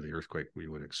magnitude of the earthquake we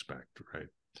would expect, right?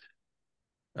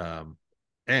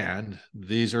 And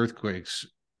these earthquakes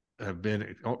have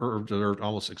been observed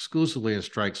almost exclusively in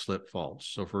strike slip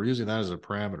faults. So if we're using that as a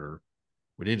parameter,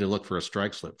 we need to look for a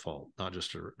strike slip fault, not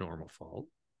just a normal fault.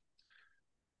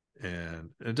 And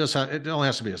it only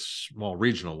has to be a small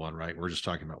regional one, right? We're just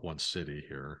talking about one city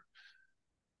here.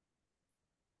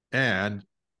 And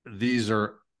these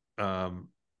are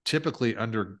typically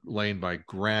underlain by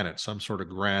granite, some sort of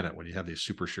granite, when you have these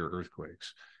super shear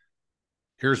earthquakes.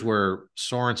 Here's where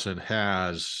Sorensen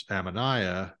has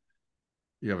Ammonaya.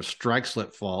 You have a strike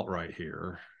slip fault right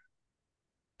here.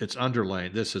 It's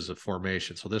underlain. This is a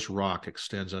formation. So this rock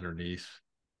extends underneath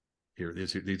here.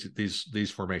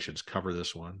 These formations cover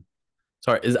this one.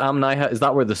 Sorry, is Ammonaya, is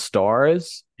that where the star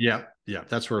is? Yeah.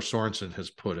 That's where Sorensen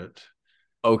has put it.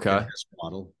 Okay. In his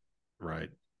model, right?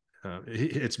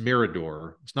 It's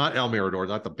Mirador. It's not El Mirador,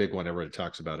 not the big one everybody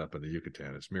talks about up in the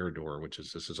Yucatan. It's Mirador,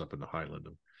 this is up in the highland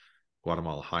of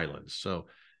Guatemala Highlands. So,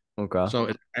 okay.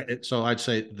 So I'd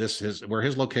say this is where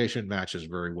his location matches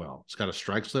very well. It's got a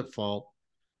strike slip fault,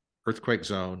 earthquake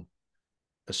zone,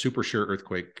 a super shear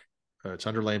earthquake. It's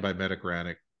underlain by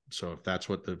metagranic. So if that's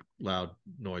what the loud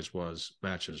noise was,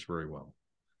 matches very well.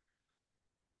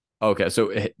 Okay,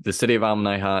 so the city of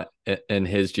Ammonaya in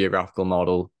his geographical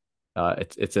model,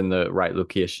 it's in the right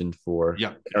location for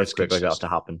an earthquake like that to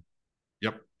happen.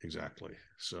 Yep, exactly.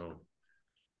 So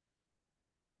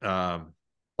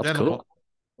that's cool.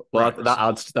 Well,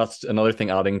 that's another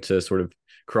thing adding to sort of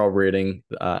corroborating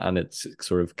and its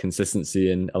sort of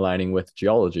consistency in aligning with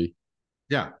geology.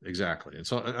 Yeah, exactly. And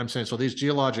so I'm saying, so these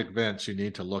geologic events you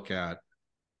need to look at.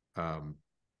 And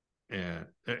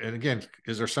again,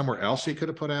 is there somewhere else he could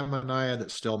have put Ammonaya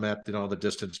that still met, the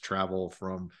distance travel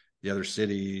from the other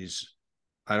cities?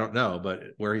 I don't know, but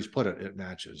where he's put it, it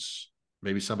matches.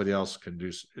 Maybe somebody else can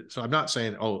do. So I'm not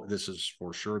saying, oh, this is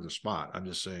for sure the spot. I'm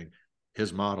just saying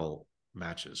his model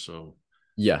matches. So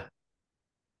yeah,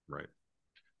 right,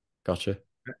 gotcha.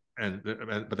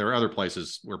 But there are other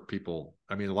places where people.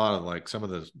 I mean, a lot of like some of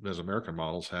the Mesoamerican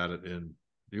models had it in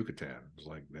Yucatan. It's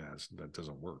like that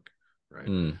doesn't work,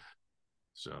 right?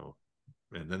 So,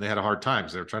 and then they had a hard time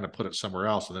because they were trying to put it somewhere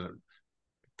else, and then it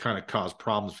kind of caused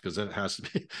problems because then it has to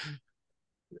be,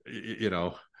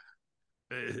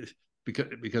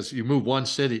 because you move one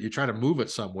city, you try to move it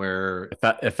somewhere. If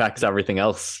that affects everything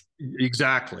else.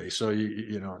 Exactly. So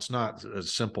it's not a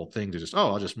simple thing to just,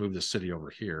 oh, I'll just move this city over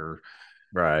here.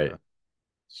 Right.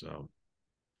 So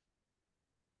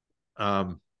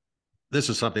this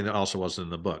is something that also wasn't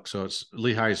in the book. So it's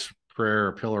Lehi's prayer,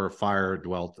 a pillar of fire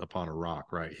dwelt upon a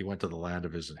rock, right? He went to the land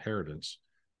of his inheritance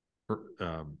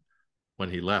when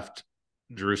he left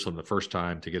Jerusalem the first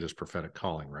time to get his prophetic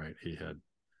calling, right?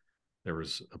 There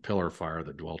was a pillar of fire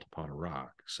that dwelt upon a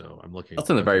rock. So I'm looking. That's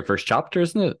in the very first chapter,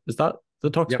 isn't it? Is that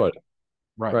talks about it?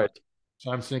 Right. Right.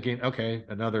 So I'm thinking, okay,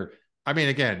 I mean,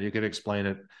 again, you could explain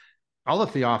it. All the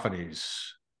theophanies,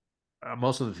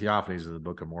 most of the theophanies of the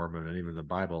Book of Mormon and even the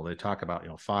Bible, they talk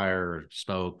about, fire,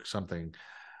 smoke, something.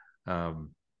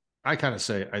 I kind of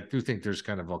say, I do think there's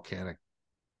kind of volcanic,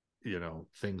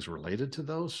 things related to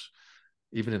those.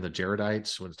 Even in the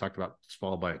Jaredites, when it's talked about it's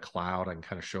followed by a cloud, I can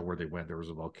kind of show where they went. There was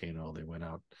a volcano. They went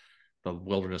out. The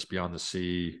wilderness beyond the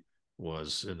sea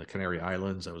was in the Canary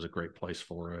Islands. That was a great place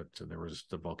for it. And there was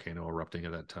the volcano erupting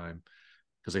at that time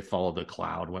because they followed the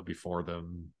cloud, went before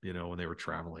them, when they were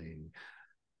traveling.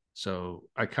 So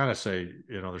I kind of say,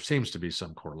 there seems to be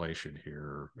some correlation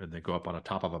here. And they go up on the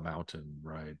top of a mountain,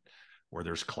 right, where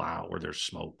there's cloud, where there's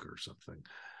smoke or something.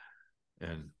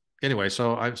 And anyway,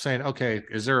 so I'm saying, okay,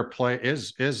 is there a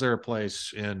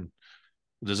place in,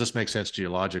 does this make sense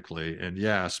geologically? And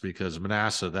yes, because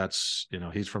Manasseh, that's,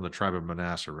 he's from the tribe of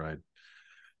Manasseh, right?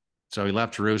 So he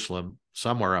left Jerusalem.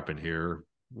 Somewhere up in here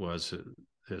was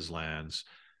his lands.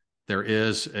 There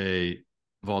is a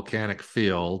volcanic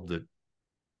field that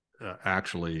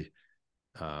actually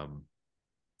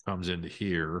comes into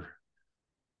here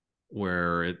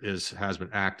where it has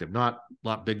been active, not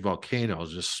big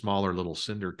volcanoes, just smaller little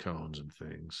cinder cones and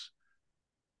things.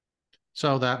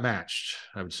 So that matched.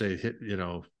 I would say,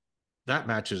 that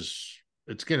matches.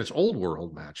 It's old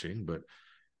world matching,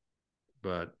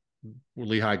 but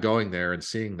Lehi going there and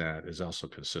seeing that is also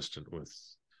consistent with.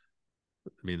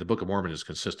 I mean, the Book of Mormon is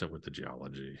consistent with the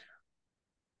geology.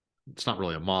 It's not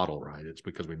really a model, right? It's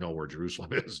because we know where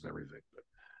Jerusalem is and everything.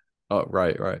 But, oh,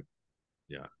 right.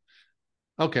 Yeah.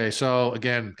 Okay, so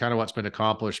again, kind of what's been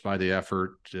accomplished by the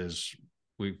effort is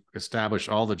we've established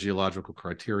all the geological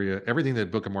criteria. Everything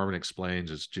that Book of Mormon explains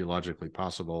is geologically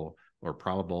possible or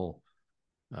probable.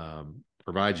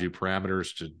 Provides you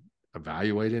parameters to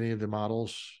evaluate any of the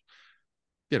models.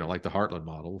 Like the Heartland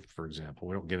model, for example.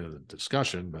 We don't get into the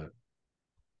discussion, but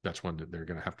that's one that they're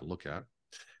going to have to look at.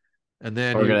 And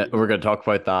then we're gonna talk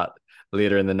about that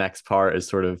later in the next part. Is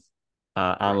sort of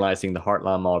analyzing the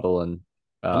Heartland model and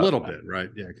a little bit, right?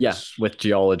 Yeah, with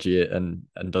geology and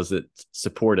does it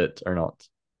support it or not?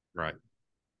 Right.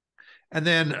 And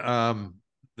then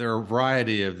there are a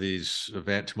variety of these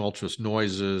tumultuous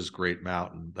noises, great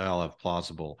mountain. They all have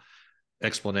plausible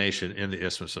explanation in the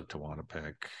Isthmus of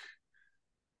Tehuantepec.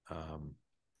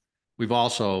 We've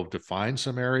also defined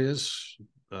some areas,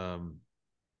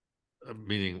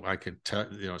 meaning I can tell,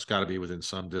 it's got to be within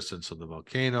some distance of the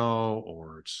volcano,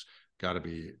 or it's got to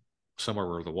be somewhere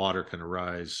where the water can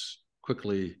rise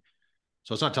quickly.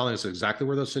 So it's not telling us exactly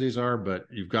where those cities are, but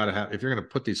you've got to have, if you're going to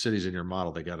put these cities in your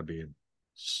model, they got to be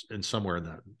in somewhere in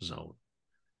that zone.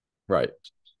 Right.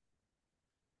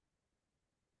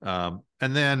 And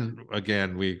then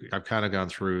again, I've kind of gone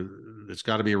through, it's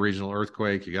got to be a regional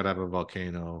earthquake. You got to have a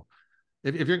volcano.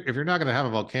 If you're not going to have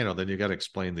a volcano, then you got to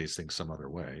explain these things some other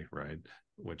way, right?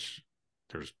 Which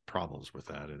there's problems with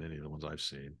that in any of the ones I've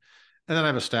seen. And then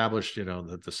I've established,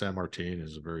 that the San Martin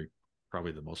is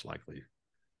probably the most likely.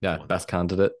 Best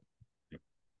candidate. Yep.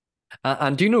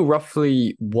 And do you know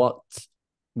roughly what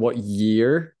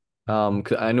year?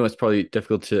 Because I know it's probably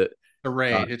difficult to. A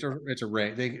range. It's a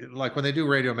range. They like when they do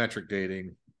radiometric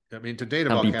dating. I mean, to date a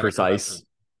volcanic be precise. Eruption,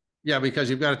 yeah, because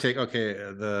you've got to take,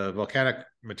 the volcanic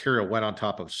material went on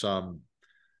top of some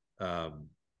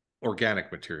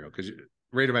organic material, because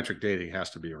radiometric dating has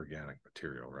to be organic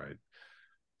material, right?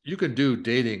 You can do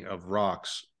dating of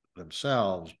rocks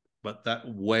themselves, but that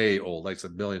way old, like the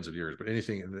millions of years, but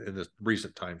anything in this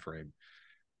recent time frame.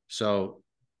 So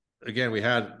again,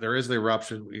 there is the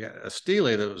eruption. We had a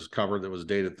stele that was covered that was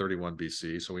dated 31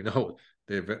 BC. So we know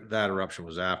that eruption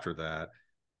was after that.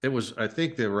 I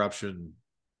think the eruption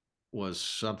was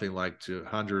something like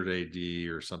 200 AD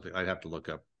or something. I'd have to look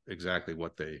up exactly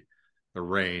what the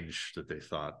range that they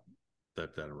thought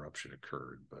that eruption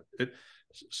occurred. But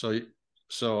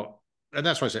and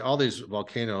that's why I say all these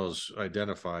volcanoes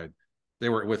identified, they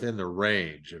were within the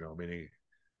range, meaning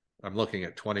I'm looking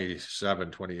at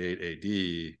 27, 28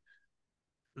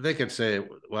 AD. They could say,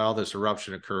 well, this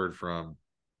eruption occurred from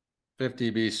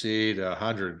 50 BC to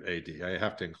 100 AD. I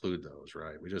have to include those,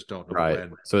 right? We just don't know Right.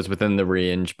 when. So it's within the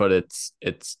range, but it's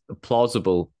a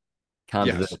plausible Yes.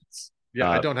 candidates. Yeah,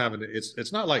 I don't have an.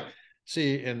 It's not like,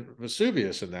 see, in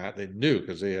Vesuvius and that they knew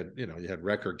because they had, you had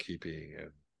record keeping,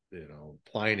 and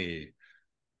Pliny,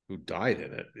 who died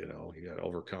in it, he got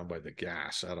overcome by the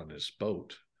gas out on his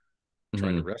boat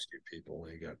trying to Mhm. rescue people.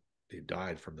 He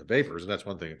died from the vapors, and that's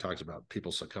one thing it talks about,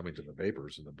 people succumbing to the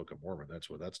vapors in the Book of Mormon. That's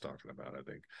what that's talking about, I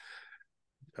think.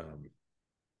 Um,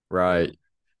 Right. um,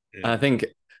 And I and think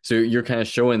so you're kind of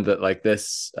showing that like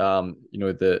this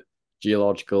the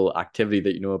geological activity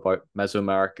that you know about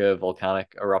Mesoamerica,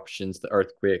 volcanic eruptions, the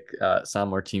earthquake, San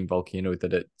Martin volcano,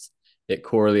 that it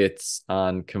correlates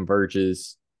and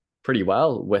converges pretty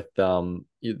well with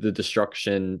the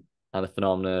destruction and the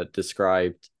phenomena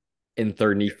described in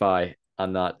Third Nephi,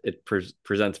 and that it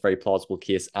presents a very plausible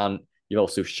case. And you've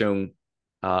also shown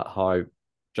how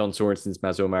John Sorensen's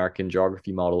Mesoamerican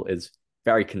geography model is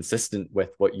very consistent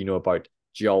with what you know about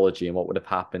geology and what would have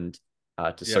happened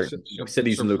to yeah, certain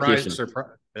cities and locations.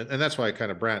 and that's why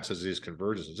kind of Brandt says these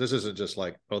convergences. This isn't just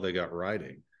like, oh, they got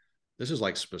writing. This is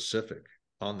like specific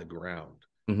on the ground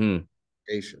Mm-hmm.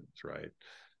 locations, right?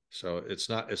 So it's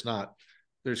not.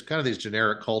 There's kind of these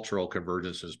generic cultural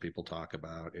convergences people talk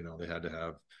about. They had to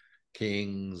have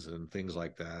kings and things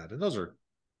like that, and those are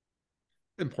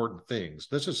important things.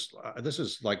 This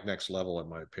is like next level in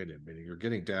my opinion. Meaning you're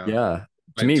getting down Yeah.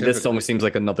 To me, this scientifically. almost seems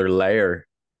like another layer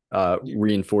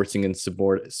reinforcing and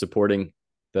supporting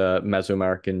the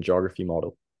Mesoamerican geography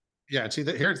model. Yeah, and see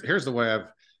that here's the way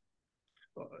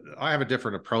I have a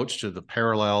different approach to the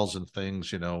parallels and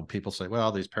things. People say,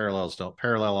 well, these parallels don't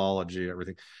parallelology,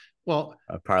 everything. Well,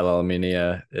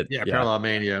 Parallelomania. yeah, Yeah, parallel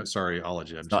mania. Sorry,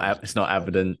 ology. I'm sorry. it's not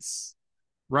evidence.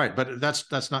 Right, but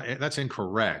that's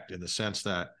incorrect in the sense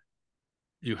that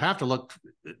you have to look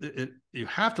you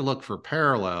have to look for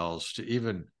parallels to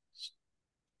even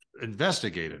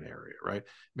investigate an area, right?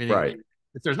 Meaning, Right.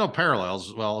 if there's no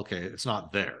parallels, well, okay, it's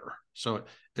not there. So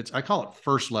I call it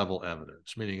first level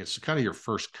evidence, meaning it's kind of your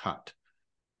first cut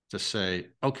to say,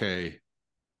 okay,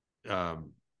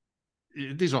 um,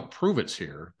 these don't prove it's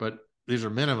here, but these are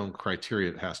minimum criteria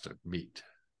it has to meet.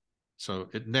 So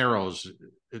it narrows.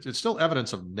 It's still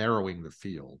evidence of narrowing the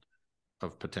field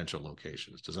of potential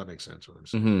locations. Does that make sense? What I'm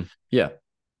saying? Mm-hmm. Yeah.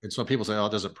 And so people say, "Oh,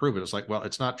 it doesn't prove it." It's like, well,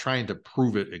 it's not trying to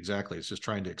prove it exactly. It's just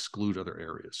trying to exclude other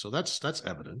areas. So that's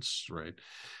evidence, right?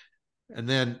 And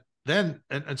then and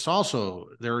it's also,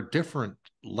 there are different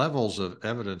levels of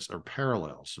evidence or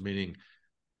parallels. Meaning,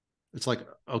 it's like,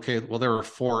 okay, well, there are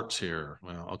forts here.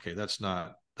 Well, okay, that's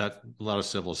not that. A lot of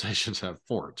civilizations have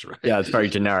forts, right? Yeah, it's very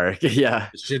generic. Yeah.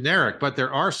 It's generic, but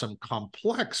there are some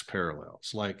complex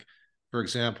parallels. Like, for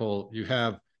example, you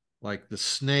have like the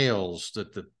snails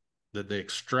that they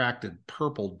extracted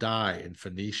purple dye in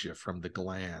Phoenicia from the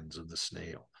glands of the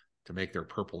snail to make their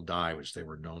purple dye, which they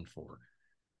were known for.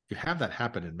 You have that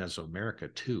happen in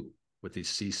Mesoamerica too, with these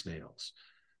sea snails.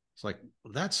 It's like,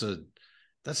 that's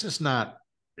just not,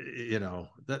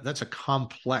 that's a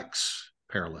complex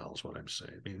parallel is what I'm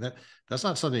saying. I mean, that's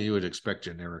not something you would expect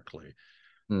generically.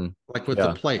 Mm. Like with the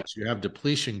Yeah. plates, you have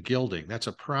depletion gilding. That's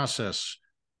a process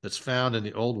that's found in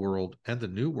the old world and the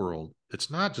new world. It's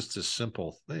not just a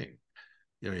simple thing.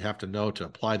 You have to know to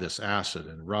apply this acid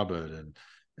and rub it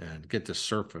and get the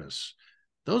surface.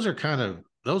 Those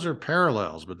are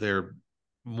parallels, but they're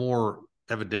more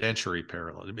evidentiary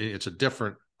parallels. I mean, it's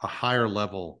a higher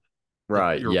level of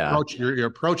Right. Yeah. you're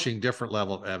approaching different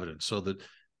level of evidence. So the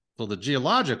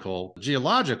geological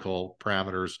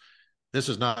parameters, this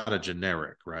is not a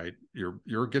generic, right?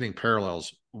 You're getting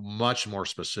parallels much more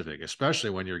specific, especially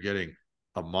when you're getting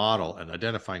a model and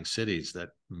identifying cities that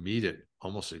meet it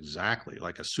almost exactly,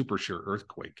 like a super shear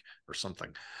earthquake or something.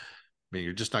 I mean,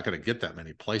 you're just not going to get that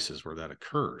many places where that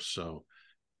occurs. So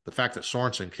the fact that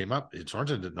Sorensen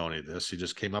didn't know any of this. He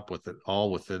just came up with it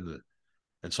all within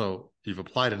and so you've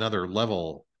applied another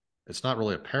level. It's not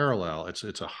really a parallel. It's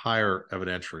a higher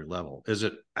evidentiary level. Is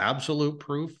it absolute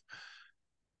proof?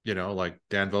 Like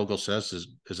Dan Vogel says,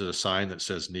 is it a sign that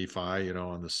says Nephi,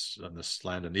 on this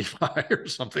land of Nephi or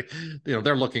something?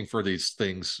 They're looking for these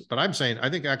things. But I'm saying, I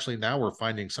think actually now we're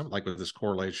finding something like with this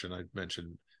correlation I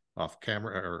mentioned off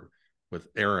camera, or with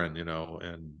Aaron,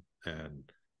 and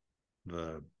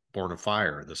the Born of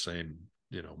Fire, the same,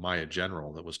 Maya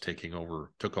general that was took over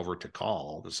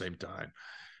Tikal at the same time.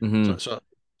 So, Mm-hmm. so,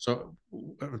 so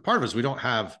part of it is we don't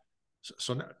have.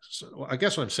 So I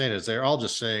guess what I'm saying is they're all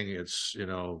just saying it's,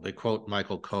 they quote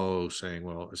Michael Coe saying,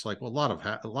 well, it's like, well,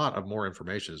 a lot of more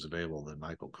information is available than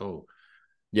Michael Coe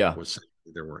Yeah. was saying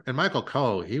there were. And Michael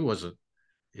Coe, he wasn't.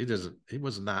 he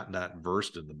was not that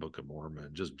versed in the Book of Mormon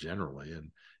just generally.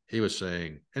 And he was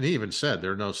saying, and he even said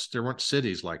there weren't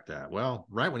cities like that. Well,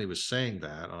 right when he was saying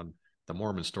that on the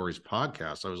Mormon Stories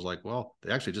podcast, I was like, well,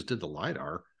 they actually just did the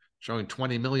LiDAR showing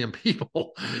 20 million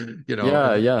people,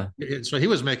 Yeah, yeah. and so he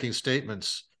was making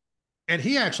statements, and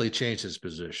he actually changed his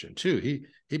position too.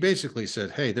 He basically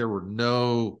said, hey, there's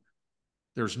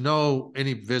no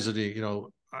any visiting,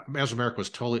 Mesoamerica was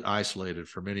totally isolated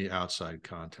from any outside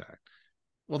contact.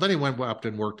 Well, then he went up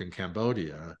and worked in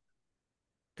Cambodia,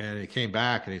 and he came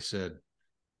back and he said,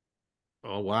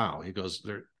 "Oh wow!" He goes,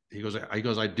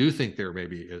 I do think there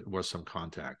maybe was some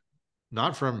contact,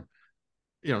 not from,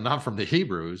 not from the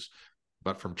Hebrews,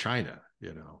 but from China,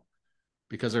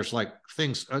 because there's like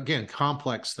things again,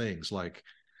 complex things like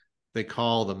they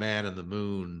call the man in the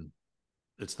moon.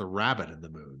 It's the rabbit in the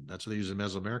moon. That's what they use in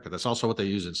Mesoamerica. That's also what they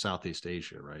use in Southeast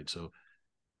Asia, right? So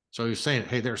he's saying,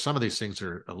 hey, there are some of these things that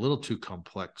are a little too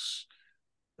complex.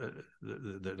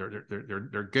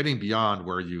 They're getting beyond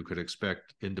where you could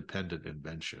expect independent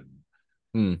invention.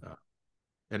 Hmm.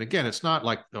 And again, it's not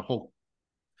like the whole.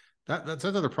 That's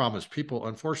another problem is people.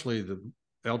 Unfortunately, the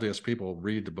LDS people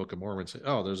read the Book of Mormon and say,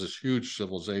 "Oh, there's this huge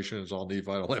civilization. It's all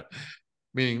Nephite,"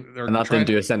 meaning they're And that didn't trying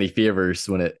do to. us any favors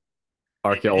when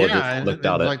archaeologists Yeah, looked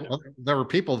at and it. like well, there were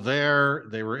people there.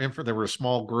 They were in for. There were a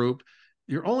small group.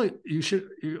 You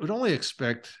would only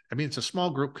expect. I mean, it's a small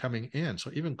group coming in,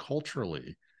 so even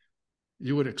culturally,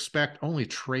 you would expect only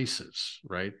traces,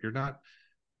 right? You're not.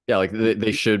 Yeah, like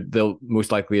they'll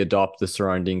most likely adopt the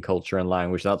surrounding culture and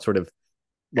language. That's sort of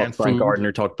And what Frank food,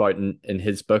 Gardner talked about in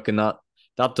his book, and that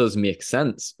does make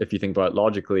sense if you think about it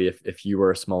logically. If you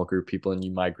were a small group of people and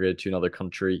you migrated to another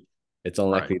country, it's right?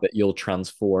 unlikely that you'll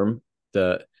transform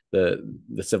the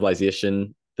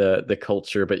civilization, the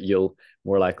culture, but you'll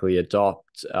more likely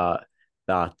adopt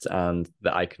that and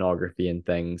the iconography and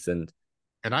things. And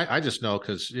And I just know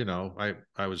because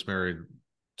I was married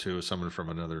to someone from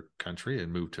another country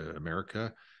and moved to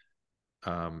America.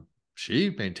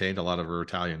 She maintained a lot of her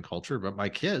Italian culture, but my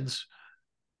kids,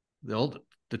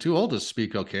 the two oldest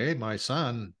speak okay. My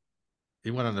son, he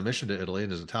went on a mission to Italy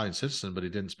and is an Italian citizen, but he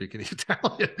didn't speak any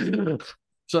Italian.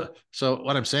 So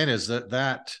what I'm saying is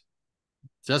that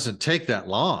doesn't take that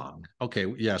long. Okay,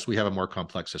 yes, we have a more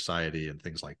complex society and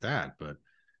things like that, but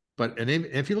and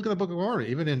if you look at the Book of Mormon,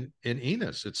 even in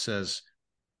Enos, it says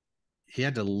he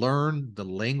had to learn the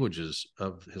languages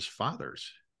of his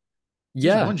fathers. He's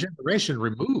yeah, one generation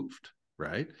removed,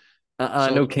 right? I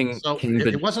know So King so King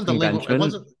it wasn't the King lingua. It Benjamin.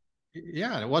 wasn't.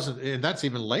 Yeah, it wasn't, and that's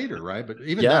even later, right? But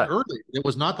even that Yeah, early, it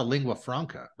was not the lingua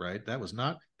franca, right? That was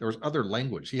not. There was other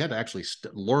language. He had to actually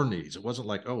learn these. It wasn't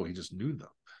like, oh, he just knew them.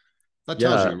 That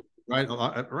tells yeah. you right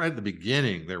at the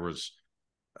beginning there was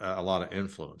a lot of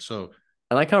influence. So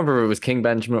And I can't remember if it was King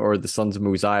Benjamin or the sons of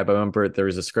Mosiah, but I remember there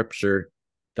was a scripture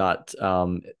that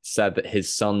said that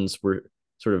his sons were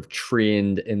sort of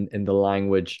trained in the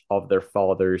language of their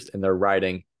fathers in their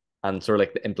writing. And sort of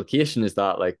like the implication is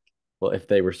that, like, well, if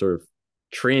they were sort of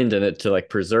trained in it to like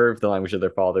preserve the language of their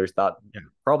fathers, that yeah,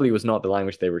 probably was not the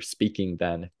language they were speaking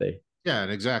then. If they, yeah,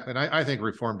 and exactly. And I think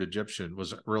Reformed Egyptian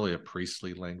was really a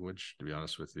priestly language. To be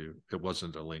honest with you, it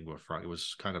wasn't a lingua franca. It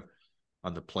was kind of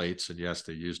on the plates, and yes,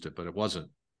 they used it, but it wasn't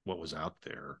what was out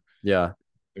there. yeah,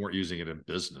 They weren't using it in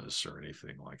business or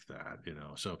anything like that.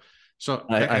 So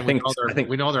I and think, I think,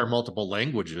 we know there are multiple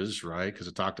languages, right? Because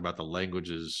it talked about the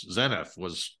languages. Zenith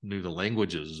knew the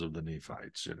languages of the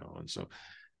Nephites, and so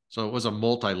it was a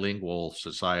multilingual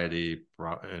society,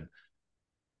 and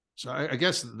so I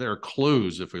guess there are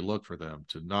clues if we look for them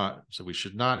to not. So we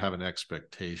should not have an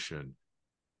expectation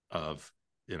of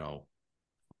you know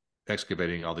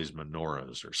excavating all these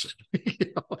menorahs or something.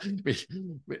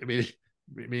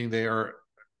 Meaning they are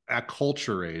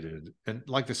acculturated, and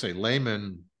like they say,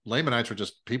 Lamanites are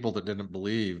just people that didn't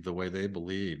believe the way they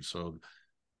believed.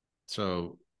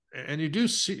 So, and you do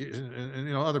see,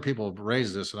 and other people have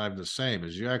raised this, and I'm the same.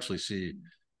 As you actually see,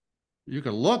 you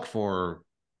can look for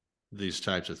these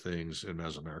types of things in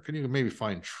Mesoamerica, and you can maybe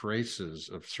find traces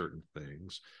of certain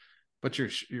things, but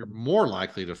you're more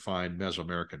likely to find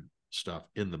Mesoamerican stuff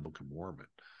in the Book of Mormon.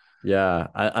 yeah,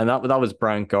 and that was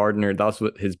Brian Gardner. That's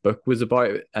what his book was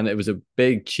about, and it was a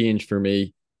big change for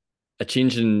me, a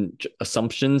change in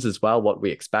assumptions as well, what we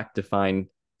expect to find.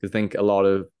 Because I think a lot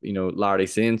of Latter-day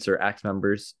Saints or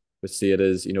ex-members would see it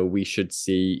as we should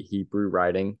see Hebrew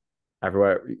writing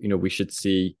everywhere. We should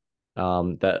see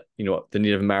that the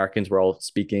Native Americans were all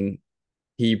speaking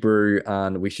Hebrew,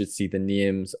 and we should see the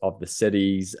names of the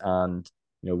cities, and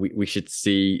we should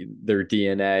see their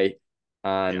DNA.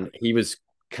 Yeah. And he was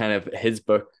his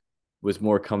book was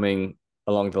more coming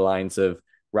along the lines of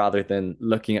rather than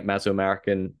looking at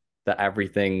Mesoamerican, that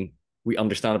everything we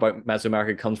understand about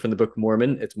Mesoamerica comes from the Book of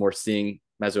Mormon. It's more seeing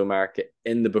Mesoamerica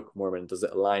in the Book of Mormon. Does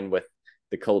it align with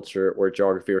the culture or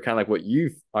geography, or kind of like what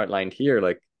you've outlined here?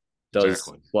 Like, does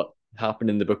Exactly. what happened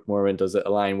in the Book of Mormon, does it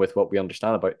align with what we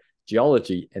understand about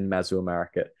geology in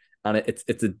Mesoamerica? And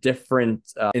it's a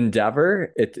different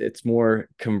endeavor. It's more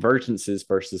convergences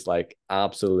versus like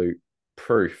absolute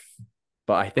proof.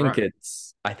 But Right.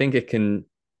 I think it can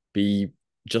be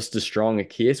just as strong a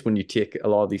case when you take a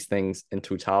lot of these things in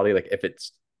totality. Like if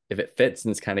it fits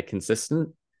and it's kind of consistent.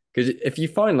 Because if you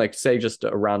find like say just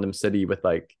a random city with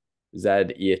like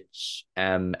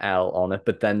ZHML on it,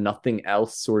 but then nothing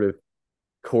else sort of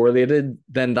correlated,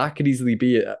 then that could easily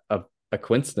be a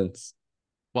coincidence.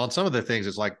 Well, and some of the things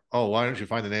it's like, oh, why don't you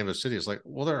find the name of the city? It's like,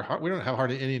 well, we don't have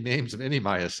hardly any names of any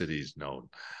Maya cities known, right?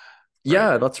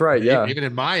 Yeah, that's right. Yeah. Even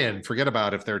in Mayan, forget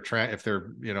about if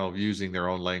they're using their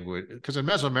own language, because in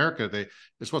Mesoamerica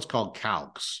it's what's called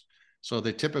calques. So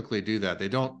they typically do that. They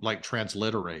don't like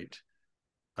transliterate.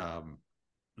 Um,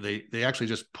 they actually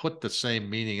just put the same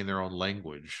meaning in their own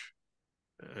language.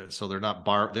 So they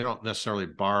don't necessarily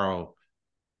borrow.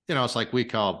 It's like we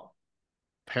call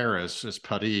Paris is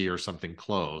Paris or something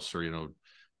close, or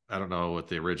I don't know what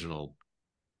the original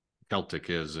Celtic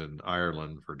is in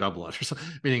Ireland for Dublin or something.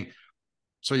 Meaning,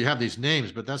 so you have these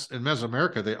names, but that's in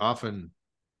Mesoamerica. They often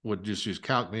would just use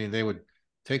calc, meaning they would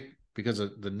take because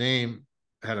the name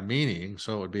had a meaning,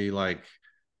 so it would be like,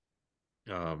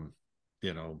 um,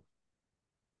 you know,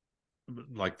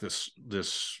 like this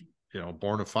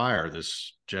born of fire,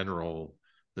 this general,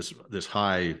 this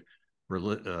high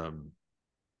um,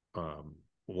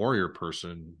 warrior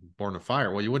person born of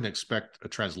fire. Well, you wouldn't expect a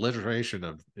transliteration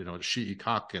of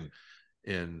Shi'ikak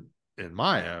in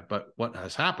Maya, but what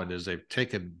has happened is they've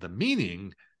taken the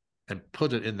meaning and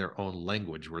put it in their own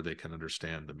language where they can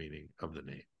understand the meaning of the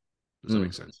name. Does that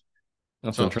make Mm, sense?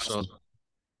 that's So interesting.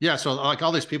 yeah, so like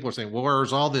all these people are saying, well,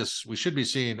 where's all this? We should be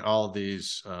seeing all of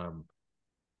these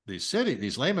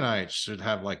Lamanites should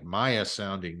have like Maya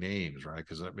sounding names, right?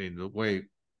 Because I mean, the way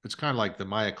it's kind of like the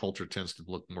Maya culture tends to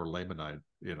look more Lamanite,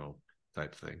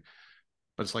 type thing.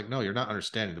 But it's like, no, you're not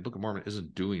understanding. The Book of Mormon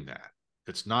isn't doing that.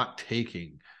 It's not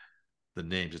taking the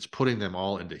names, it's putting them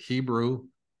all into Hebrew,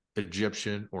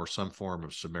 Egyptian, or some form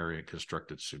of Sumerian,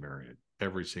 constructed Sumerian.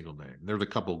 Every single name. There's a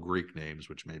couple Greek names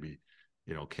which maybe,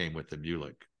 came with the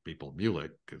Mulek people, Mulek,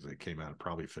 because they came out of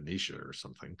probably Phoenicia or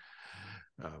something.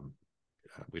 Um,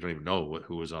 we don't even know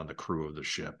who was on the crew of the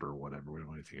ship or whatever. We don't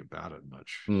know anything about it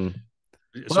much. Mm.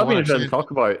 Well, So that'd be what I'm interesting to saying,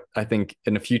 talk about, I think,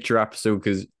 in a future episode,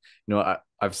 because,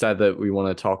 I've said that we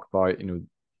want to talk about,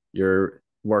 your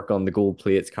work on the gold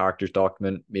plates characters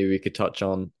document. Maybe we could touch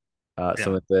on yeah,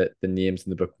 some of the names in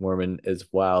the Book of Mormon as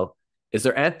well. Is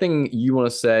there anything you want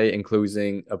to say in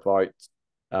closing about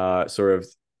sort of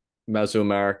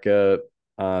Mesoamerica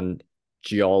and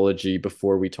geology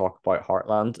before we talk about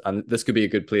Heartland? And this could be a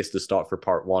good place to start for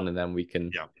part one, and then we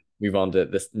can yeah, move on to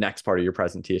this next part of your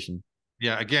presentation.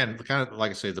 yeah. Again, kind of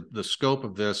like I say, the scope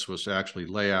of this was to actually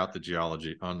lay out the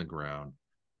geology on the ground.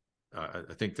 I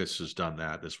think this has done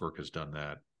that. This work has done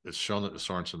that. It's shown that the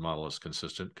Sorensen model is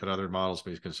consistent. Could other models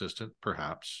be consistent?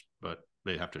 Perhaps, but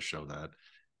they have to show that.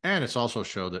 And it's also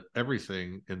showed that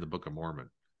everything in the Book of Mormon,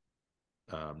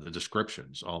 the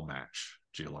descriptions all match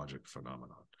geologic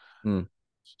phenomenon. Mm.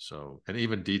 So, and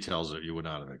even details that you would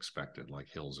not have expected, like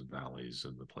hills and valleys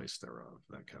and the place thereof,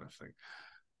 that kind of thing.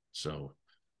 So,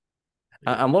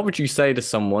 And what would you say to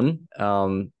someone?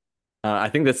 I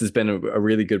think this has been a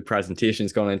really good presentation.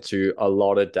 It's gone into a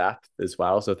lot of depth as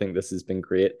well. So I think this has been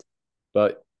great.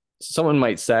 But someone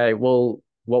might say, well,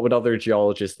 what would other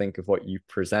geologists think of what you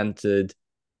presented?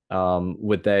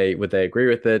 Would they agree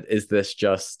with it? Is this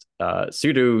just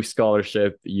pseudo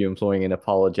scholarship you employing in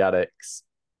apologetics,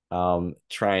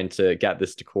 trying to get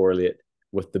this to correlate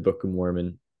with the Book of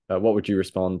Mormon? What would you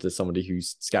respond to somebody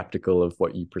who's skeptical of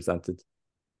what you presented?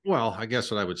 well, I guess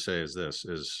what I would say is this: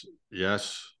 is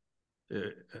yes.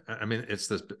 I mean, it's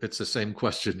the same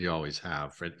question you always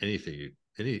have for anything,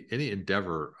 any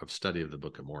endeavor of study of the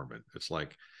Book of Mormon. It's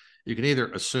like you can either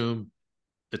assume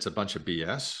it's a bunch of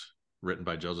BS written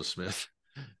by Joseph Smith.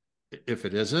 If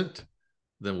it isn't,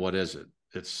 then what is it?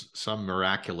 It's some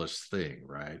miraculous thing,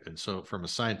 right? And so, from a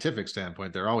scientific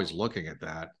standpoint, they're always looking at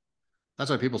that.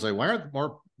 That's why people say, why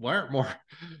aren't more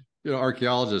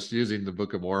archaeologists using the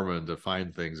Book of Mormon to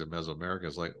find things in Mesoamerica?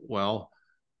 It's like, well,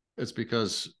 it's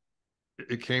because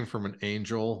it came from an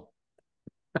angel,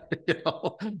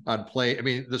 on play. I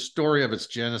mean, the story of its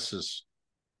genesis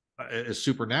is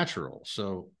supernatural.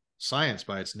 So science,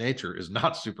 by its nature, is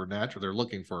not supernatural. They're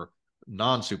looking for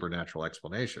non-supernatural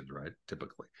explanations, right?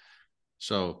 Typically.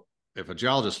 So if a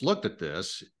geologist looked at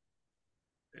this,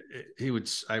 he would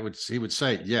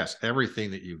say, yes,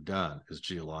 everything that you've done is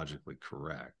geologically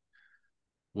correct.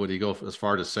 Would he go as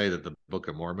far to say that the Book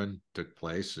of Mormon took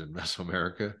place in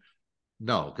Mesoamerica?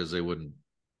 No, because they wouldn't.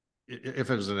 If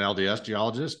it was an LDS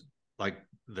geologist, like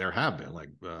there have been, like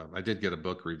I did get a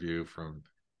book review from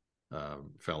a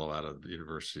fellow out of the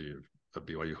University of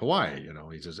BYU, Hawaii.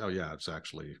 He says, "Oh yeah, it's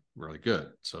actually really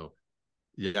good." So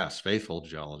yes, faithful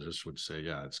geologists would say,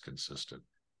 "Yeah, it's consistent."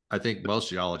 I think most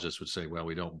geologists would say, "Well,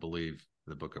 we don't believe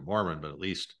the Book of Mormon, but at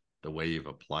least the way you've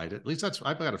applied it, at least that's."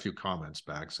 I've got a few comments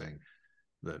back saying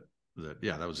that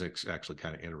yeah, that was actually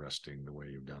kind of interesting the way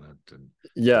you've done it, and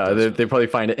Yeah, does. they probably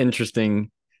find it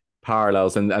interesting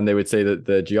parallels, and they would say that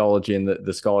the geology and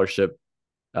the scholarship,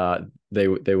 they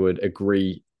would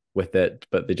agree with it,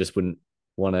 but they just wouldn't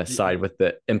want to side with the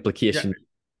Yeah, implication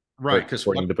right. for Because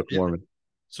supporting the Book of Mormon.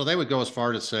 so they would go as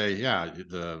far to say, yeah,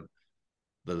 the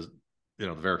the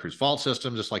Veracruz fault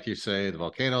system, just like you say, the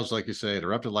volcanoes, like you say, it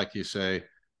erupted, like you say.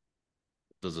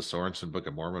 Does the Sorensen Book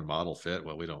of Mormon model fit?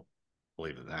 Well, we don't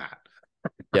believe in that.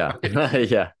 Yeah,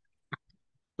 yeah,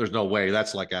 There's no way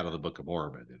that's like out of the Book of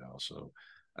Mormon, So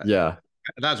yeah.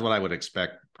 that's what I would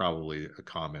expect. Probably a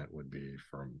comment would be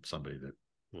from somebody that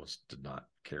did not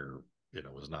care,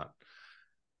 was not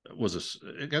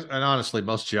and honestly,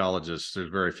 most geologists, there's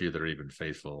very few that are even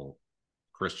faithful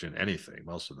Christian anything.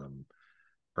 Most of them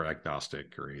are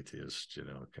agnostic or atheist,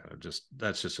 kind of just,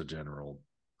 that's just a general,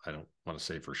 I don't want to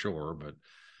say for sure, but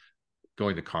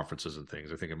going to conferences and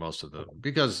things, I think in most of them,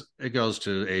 because it goes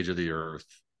to age of the earth,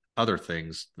 other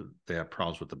things, they have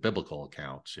problems with the biblical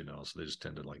accounts, so they just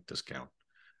tend to like discount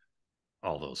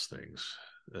all those things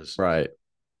as Right.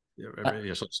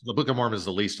 so the Book of Mormon is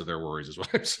the least of their worries, is what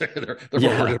I'm saying. They're more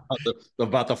Yeah, worried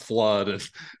about the flood and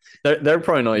they're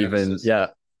probably not even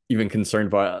Genesis. even concerned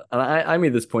about it. And I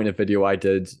made this point in a video I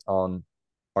did on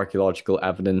archaeological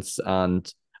evidence,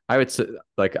 and I would say,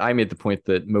 like, I made the point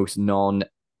that most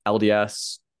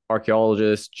non-LDS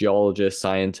archaeologists, geologists,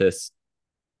 scientists,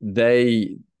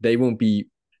 they won't be,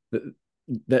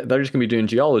 they're just going to be doing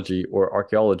geology or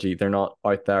archaeology. They're not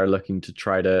out there looking to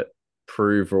try to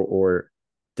prove or Yeah.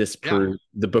 disprove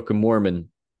the Book of Mormon.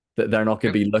 That they're not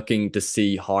going to be looking to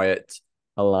see how it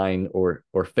align or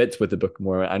fits with the Book of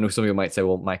Mormon. I know some people might say,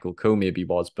 well, Michael Coe maybe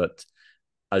was, but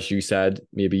as you said,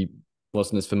 maybe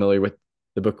wasn't as familiar with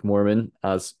the Book of Mormon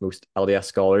as most LDS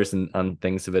scholars, and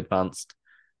things have advanced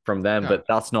from them, Yeah, but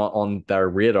that's not on their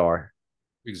radar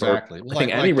for, exactly. I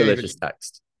think, any Like religious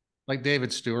text.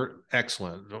 David Stewart,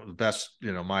 excellent, the best,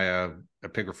 Maya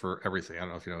epigrapher, everything. I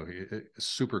don't know if he's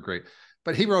super great,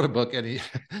 but he wrote a book, and he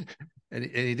and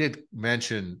he did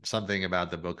mention something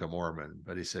about the Book of Mormon,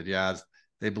 but he said, yeah,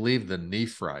 they believe the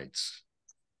Nephites.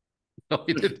 No,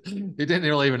 he didn't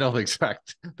really even know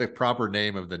the proper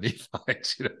name of the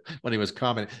Nephites, when he was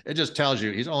commenting. It just tells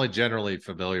you he's only generally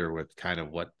familiar with kind of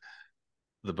what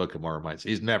the Book of Mormon might say.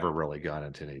 He's never really gone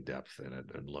into any depth in it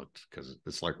and looked, because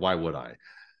it's like, why would I?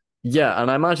 Yeah, and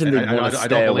I imagine they'd want to I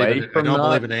stay don't believe away in I from don't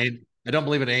believe that. in I don't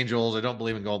believe in angels. I don't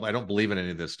believe in gold. I don't believe in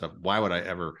any of this stuff. Why would I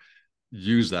ever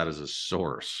use that as a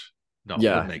source? No, it wouldn't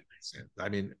Yeah, make sense. I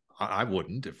mean, I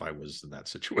wouldn't if I was in that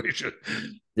situation.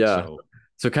 yeah. So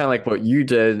So kind of like what you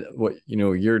did, what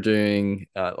you're doing,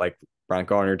 like Brant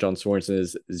Garner, John Sorensen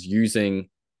is using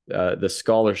the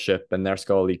scholarship and their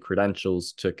scholarly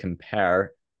credentials to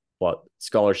compare what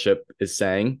scholarship is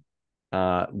saying,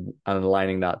 and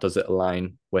aligning that. Does it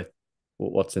align with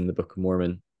what's in the Book of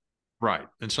Mormon? right,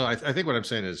 and so I think what I'm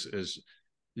saying is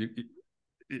you,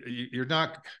 you're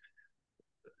not.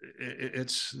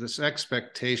 It's this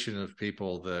expectation of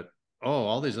people that, oh,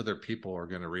 all these other people are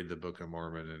going to read the Book of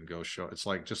Mormon and go show. It's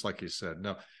like, just like you said,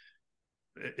 no,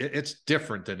 it's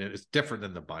different it's different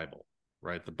than the Bible,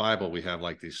 right? The Bible, we have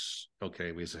like these,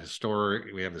 okay, we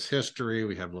have this history,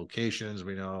 we have locations,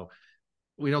 we know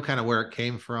kind of where it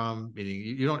came from, meaning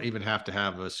you don't even have to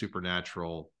have a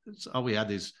supernatural. We had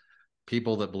these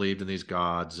people that believed in these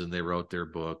gods, and they wrote their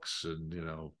books,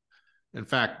 and in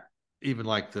fact, even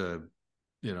like the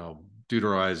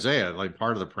Deutero Isaiah, like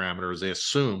part of the parameters, they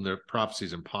assume their prophecy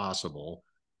is impossible.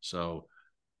 So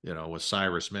with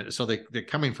Cyrus, so they're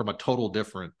coming from a total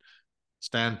different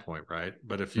standpoint, right?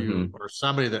 But if you Mm-hmm. are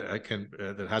somebody that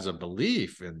that has a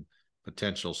belief in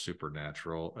potential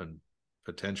supernatural and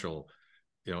potential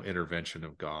intervention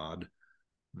of God,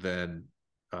 then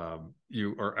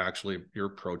you're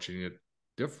approaching it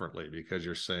differently, because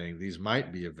you're saying these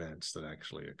might be events that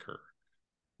actually occur.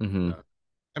 Mm-hmm.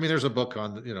 I mean, there's a book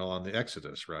on on the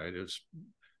Exodus, right?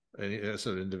 It's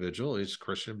an individual, he's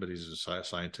Christian, but he's a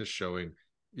scientist, showing,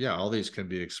 yeah, all these can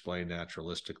be explained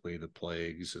naturalistically, the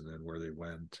plagues, and then where they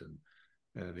went, and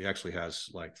and he actually has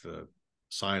like the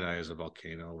Sinai as a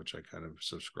volcano, which I kind of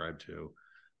subscribe to.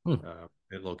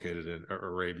 It located in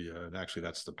Arabia, and actually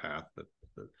that's the path that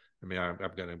I mean, I'm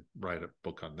going to write a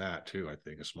book on that too. I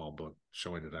think a small book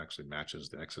showing it actually matches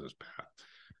the Exodus path.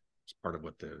 It's part of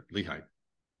what the Lehite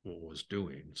was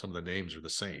doing. Some of the names are the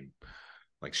same.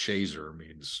 Like Shazer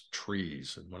means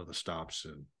trees, and one of the stops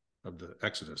of the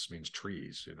Exodus means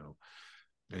trees, you know.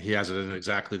 And he has it in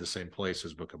exactly the same place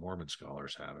as Book of Mormon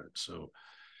scholars have it. So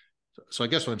I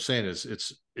guess what I'm saying is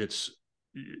it's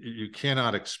you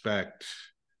cannot expect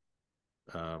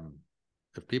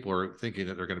if people are thinking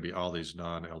that there are going to be all these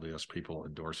non-LDS people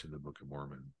endorsing the Book of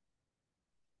Mormon,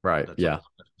 right? that's Yeah,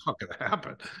 not going to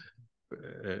happen,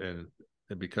 and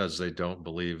because they don't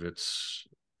believe it's,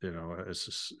 you know, it's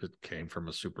just, it came from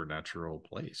a supernatural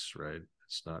place, right?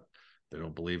 It's not, they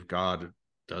don't believe God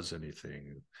does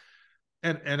anything.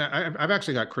 And I've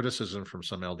actually got criticism from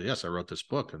some LDS. I wrote this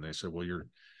book, and they said, "Well, you're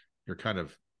kind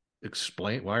of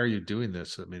explain, why are you doing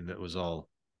this?" I mean, that was all,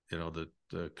 you know,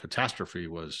 the catastrophe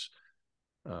was.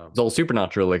 it's all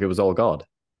supernatural, like it was all God.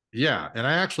 Yeah, and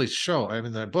I actually show. I mean,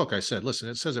 in that book, I said, "Listen,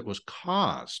 it says it was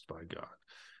caused by God."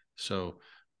 So,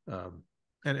 and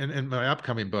in my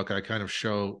upcoming book, I kind of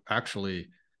show actually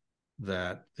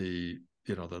that the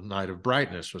night of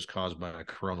brightness was caused by a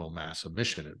coronal mass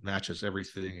emission. It matches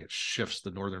everything. It shifts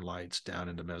the northern lights down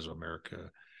into Mesoamerica,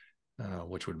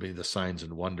 which would be the signs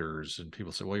and wonders. And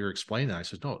people say, "Well, you're explaining that." I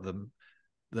said, "No.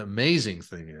 The amazing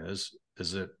thing is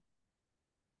that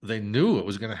they knew it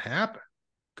was going to happen.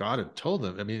 God had told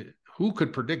them. I mean, who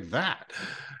could predict that?"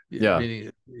 Yeah,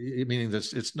 Meaning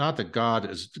that it's not that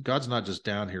God's not just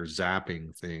down here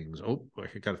zapping things. Oh,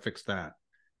 I got to fix that.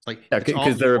 Like, yeah, it's all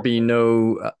because there would be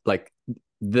no like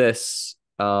this,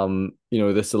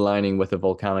 this aligning with a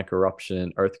volcanic eruption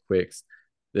and earthquakes.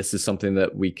 This is something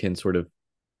that we can sort of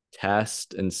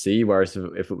test and see. Whereas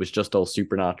if it was just all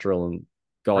supernatural and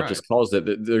God right. just caused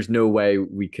it, there's no way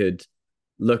we could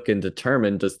look and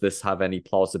determine, does this have any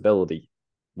plausibility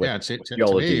with Yeah, to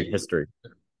geology me, history?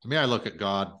 I look at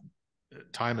God.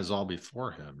 Time is all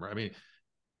before Him. Right? I mean,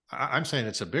 I'm saying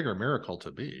it's a bigger miracle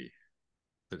to me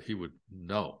that He would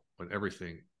know when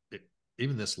everything,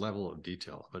 even this level of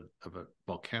detail of a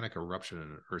volcanic eruption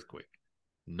and an earthquake,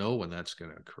 know when that's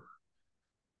going to occur.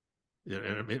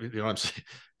 And maybe, you know what I'm saying?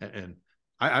 And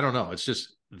I don't know. It's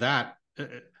just that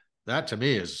to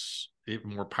me is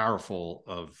even more powerful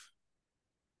of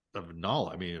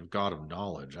knowledge. I mean, of God of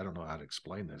knowledge. I don't know how to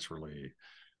explain this really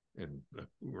in a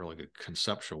really good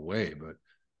conceptual way,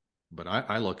 but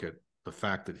I look at the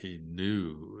fact that he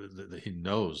knew that he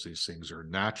knows these things are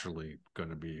naturally going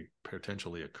to be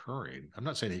potentially occurring. I'm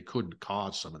not saying he couldn't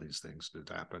cause some of these things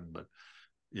to happen, but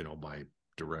by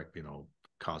direct,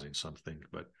 causing something.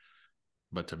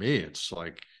 But to me, it's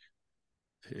like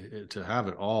to have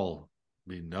it all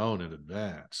be known in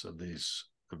advance of these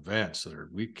events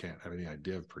that we can't have any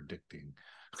idea of predicting.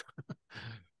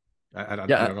 I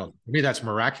Yeah, don't know. To me, that's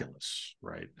miraculous,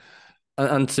 right?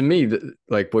 and to me,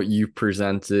 like what you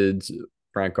presented,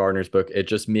 Frank Gardner's book, it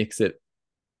just makes it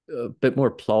a bit more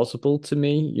plausible to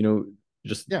me.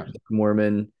 Just Yeah,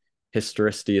 Mormon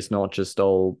historicity is not just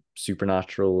all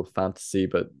supernatural fantasy,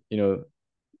 but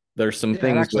there's some yeah.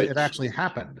 things It which, actually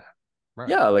happened, right?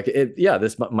 yeah, like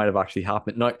this might have actually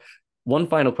happened. Now, one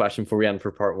final question before we end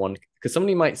for part one, because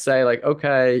somebody might say, like,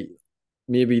 okay,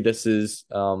 maybe this is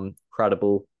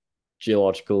credible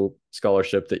geological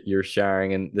scholarship that you're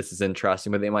sharing, and this is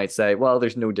interesting, but they might say, well,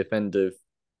 there's no definitive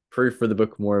proof for the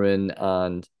Book of Mormon,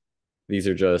 and these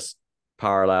are just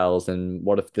parallels. And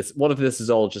what if this is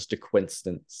all just a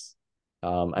coincidence?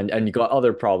 And you got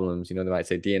other problems. They might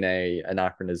say DNA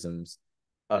anachronisms.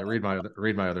 Yeah, read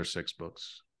my other 6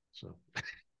 books. So,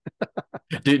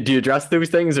 Do you address those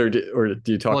things, or do you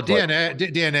well, talk about?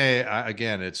 DNA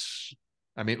again.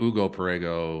 I mean, Ugo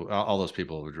Perego, all those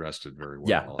people have addressed it very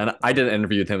Yeah, well. and I did an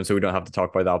interview with him, so we don't have to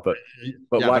talk about that.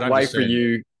 But Yeah, why but I'm why just for saying.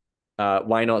 you?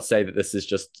 Why not say that this is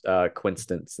just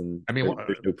coincidence and I mean,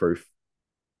 there's no proof?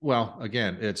 well,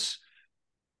 again, it's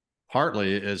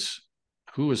partly is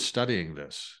who is studying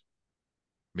this?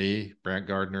 Me, Brant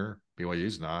Gardner,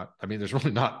 BYU's not. I mean, there's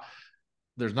really not.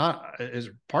 There's not. Is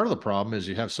part of the problem is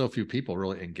you have so few people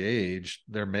really engaged.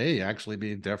 There may actually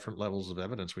be different levels of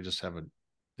evidence. We just haven't,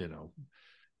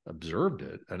 observed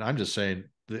it. And I'm just saying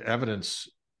the evidence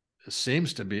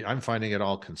seems to be. I'm finding it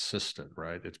all consistent,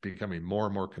 right? It's becoming more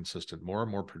and more consistent, more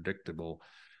and more predictable.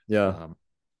 Yeah.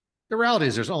 The reality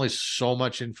is there's only so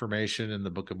much information in the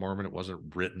Book of Mormon. It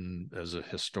wasn't written as a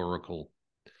historical,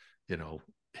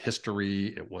 history.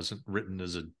 It wasn't written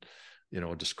as a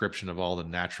description of all the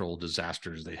natural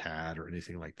disasters they had or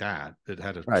anything like that. It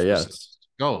had a Right. specific, Yes.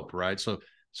 scope, right? So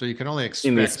you can only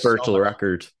In the expect so spiritual much,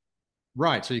 record.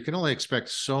 right? So you can only expect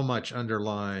so much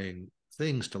underlying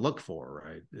things to look for,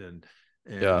 right? And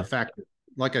the Yeah. fact that,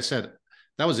 like I said,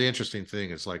 that was the interesting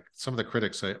thing. It's like some of the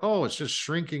critics say, "Oh, it's just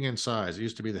shrinking in size." It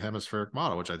used to be the hemispheric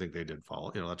model, which I think they did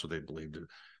follow. You know, that's what they believed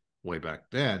way back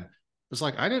then. It's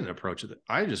like I didn't approach it.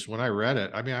 I just, when I read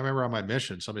it, I mean, I remember on my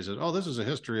mission, somebody said, "Oh, this is a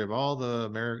history of all the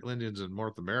American Indians in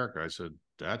North America." I said,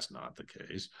 "That's not the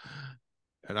case."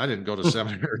 And I didn't go to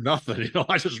seminary or nothing. You know,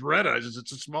 I just read it.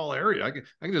 It's a small area. I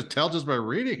can just tell just by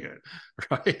reading it,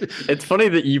 right? It's funny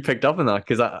that you picked up on that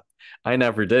because I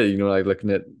never did. You know, like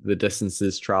looking at the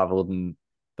distances traveled and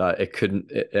that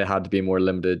it had to be a more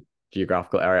limited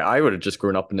geographical area. I would have just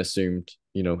grown up and assumed,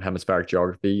 you know, hemispheric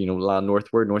geography. You know, land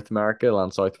northward, North America;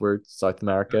 land southward, South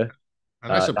America.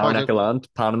 And I Our suppose neck it, of land,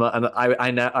 Panama,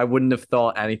 and I wouldn't have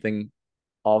thought anything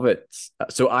of it.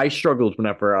 So I struggled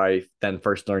whenever I then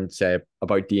first learned, say,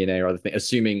 about DNA or other things,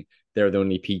 assuming they're the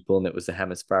only people and it was the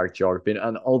hemispheric geography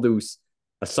and all those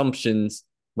assumptions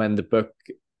when the Book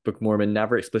of Mormon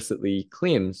never explicitly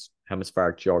claims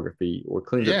hemispheric geography or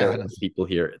claims that there yeah, are people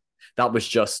here. That was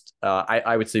just,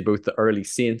 I would say, both the early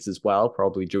saints as well,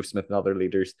 probably Joe Smith and other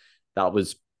leaders. That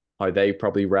was how they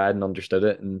probably read and understood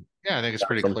it. And yeah, I think it's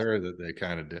pretty clear that they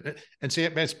kind of did it. And see,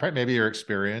 it's probably maybe your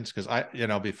experience, because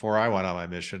before I went on my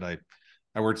mission, I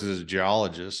worked as a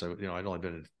geologist. So, I'd only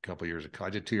been a couple of years of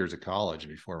college. I did 2 years of college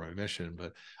before my mission,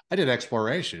 but I did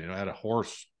exploration. I had a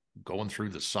horse going through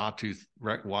the Sawtooth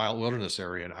wild wilderness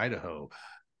area in Idaho.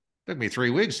 It took me 3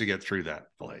 weeks to get through that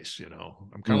place.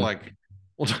 I'm kind of like,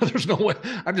 well, there's no way.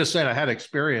 I'm just saying I had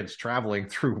experience traveling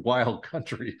through wild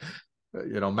country,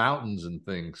 mountains and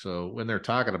things. So when they're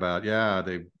talking about, yeah,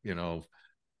 they,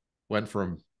 went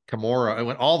from Camorra, I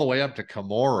went all the way up to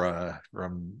Camorra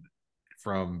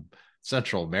from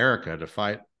Central America to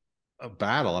fight a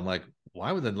battle. I'm like,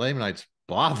 why would the Lamanites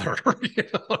bother?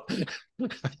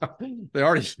 They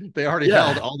already held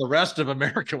yeah, all the rest of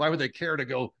America. Why would they care to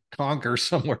go conquer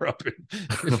somewhere up in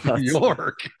New that's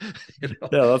York?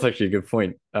 yeah, that's actually a good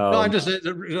point. No, I'm just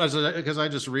because I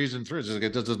just reasoned through it.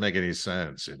 It doesn't make any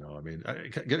sense, I mean,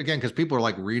 again, because people are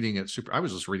like reading it super. I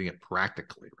was just reading it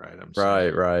practically, right? I'm saying,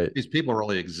 Right, right. these people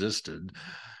really existed.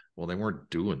 Well, they weren't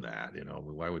doing that,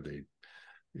 Why would they,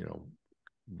 you know,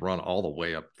 run all the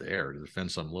way up there to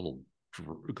defend some little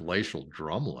glacial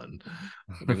drumlin?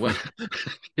 I mean, what?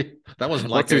 That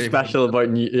wasn't What's like so anything. special about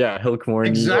Hillcomore,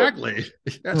 New York? Exactly.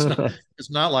 It's not. It's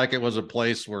not like it was a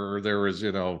place where there was,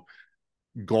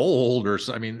 gold or,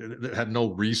 I mean, it had no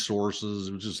resources.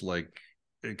 It was just like,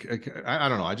 I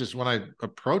don't know. I just, when I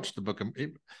approached the book,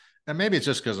 and maybe it's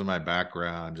just because of my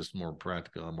background, just more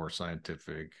practical and more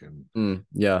scientific, and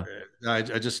Yeah. I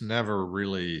just never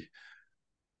really,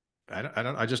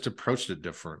 I just approached it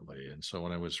differently. And so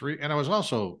when I was and I was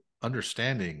also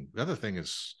understanding, the other thing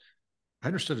is, I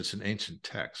understood it's an ancient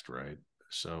text, right?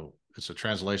 So it's a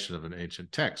translation of an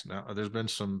ancient text. Now, there's been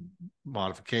some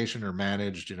modification or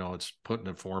managed, it's put in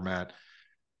a format,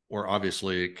 or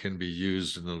obviously it can be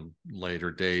used in the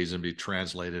later days and be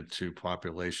translated to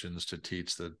populations to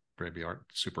teach that maybe aren't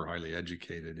super highly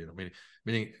educated,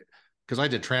 meaning because I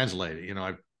did translating,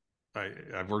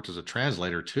 I've worked as a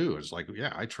translator too. It's like,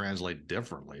 yeah, I translate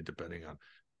differently depending on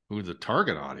who the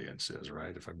target audience is,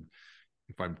 right? If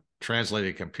I'm translating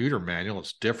a computer manual,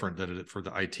 it's different than it for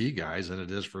the IT guys than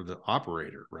it is for the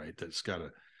operator, right? That's got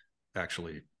to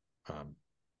actually,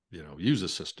 use a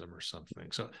system or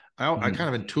something. So I kind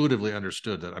of intuitively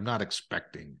understood that I'm not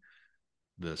expecting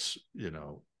this,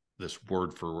 this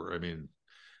word for word. I mean,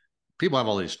 people have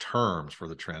all these terms for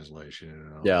the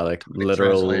translation, Yeah, like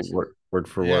literal translation. word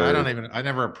for Yeah, word. I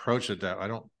never approach it that.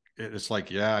 It's like,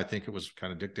 yeah, I think it was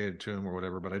kind of dictated to him or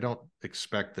whatever, but I don't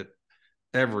expect that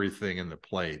everything in the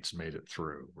plates made it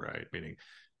through, right? Meaning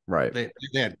Right. they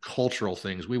had cultural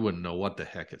things we wouldn't know what the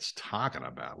heck it's talking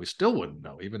about. We still wouldn't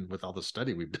know, even with all the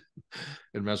study we've done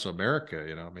in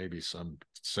Mesoamerica. Maybe some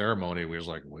ceremony we was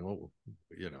like, well,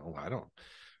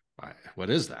 what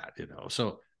is that?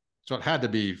 So it had to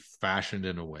be fashioned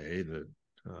in a way that,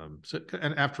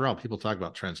 and after all, people talk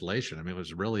about translation. I mean, it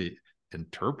was really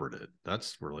interpreted.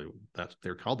 That's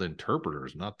they're called the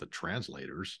interpreters, not the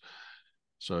translators.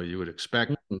 So you would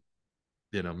expect,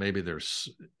 maybe there's,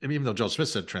 I mean, even though Joe Smith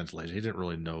said translation, he didn't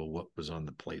really know what was on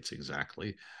the plates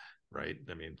exactly, right?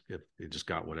 I mean, he just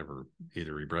got whatever,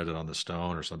 either he read it on the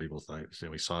stone, or some people thought,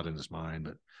 he saw it in his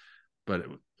mind, but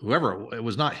whoever, it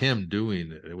was not him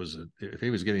doing it. It was, if he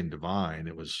was getting divine,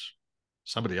 it was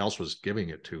somebody else was giving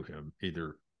it to him,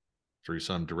 either through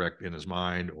some direct in his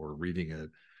mind or reading it.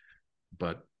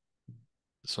 But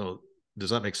so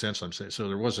does that make sense? I'm saying, so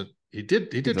there wasn't, he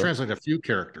did translate a few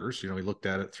characters, he looked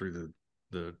at it through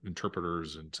the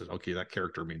interpreters and said, okay, that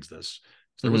character means this.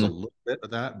 So there was a Mm-hmm. little bit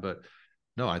of that, but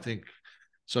no, I think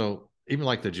so. Even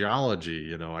like the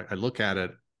geology, I look at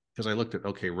it because I looked at,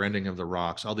 okay, rending of the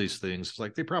rocks, all these things. It's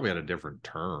like they probably had a different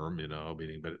term,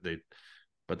 meaning,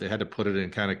 but they had to put it in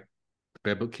kind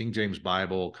of King James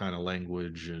Bible kind of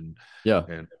language, Yeah.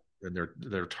 and and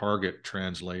their target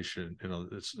translation.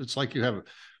 It's like you have,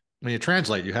 when you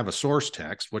translate, you have a source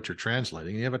text, what you're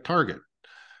translating, you have a target.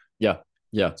 Yeah.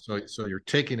 Yeah. So you're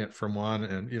taking it from one,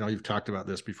 and you've talked about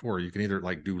this before. You can either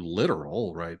like do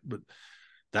literal, right? But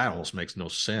that almost makes no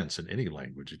sense in any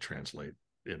language you translate.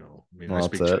 I mean, I Well,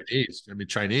 that's speak it. Chinese. I mean,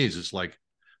 Chinese is like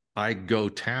I go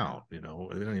town. They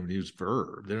don't even use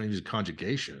verb. They don't even use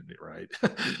conjugation, right?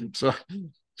 so,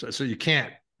 so you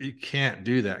can't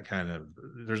do that kind of.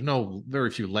 There's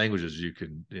very few languages you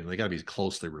can. They got to be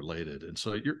closely related, and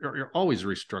so you're always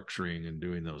restructuring and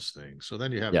doing those things. So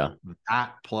then you have Yeah.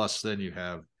 that, plus then you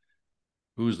have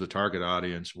who's the target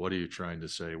audience, what are you trying to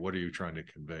say, what are you trying to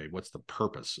convey, what's the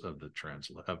purpose of the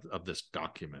of this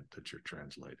document that you're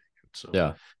translating. So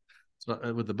Yeah.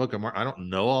 with the Book of Mormon, I don't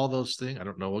know all those things. I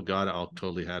don't know what God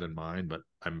totally had in mind, but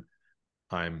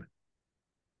I'm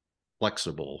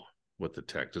flexible with the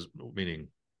text, meaning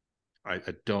I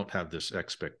don't have this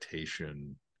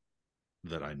expectation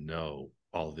that I know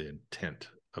all the intent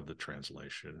of the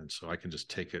translation, and so I can just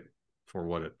take it for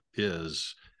what it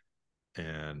is.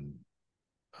 And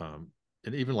um,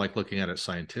 and even like looking at it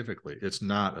scientifically, it's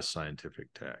not a scientific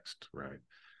text, right?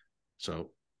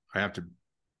 So I have to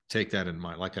take that in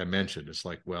mind. Like I mentioned, it's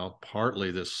like, well,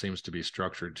 partly this seems to be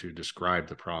structured to describe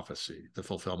the prophecy, the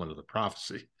fulfillment of the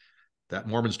prophecy. That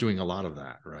Mormon's doing a lot of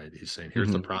that, right? He's saying,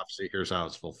 here's the Mm-hmm. prophecy, here's how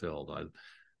it's fulfilled.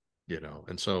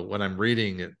 And so when I'm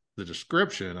reading it, the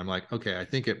description, I'm like, okay, I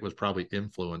think it was probably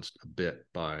influenced a bit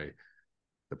by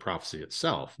the prophecy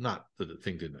itself. Not that the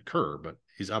thing didn't occur, but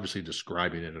he's obviously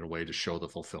describing it in a way to show the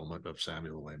fulfillment of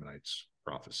Samuel the Lamanite's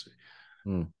prophecy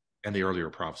Mm. and the earlier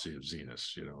prophecy of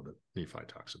Zenos, that Nephi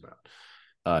talks about.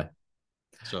 Uh,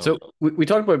 So so we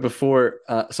talked about it before.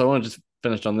 So I want to just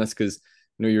finish on this because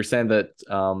you're saying that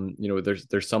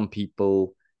there's some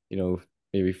people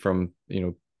maybe from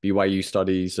BYU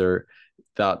studies or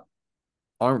that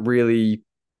aren't really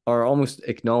are almost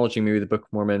acknowledging maybe the Book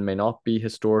of Mormon may not be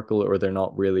historical or they're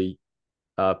not really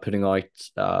putting out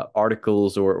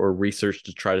articles or research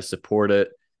to try to support it.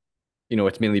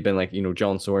 It's mainly been like,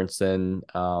 John Sorensen,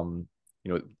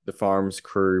 the Farms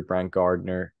crew, Brant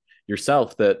Gardner,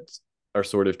 yourself that are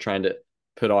sort of trying to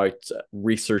put out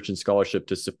research and scholarship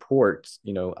to support,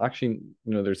 actually,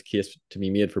 there's a case to be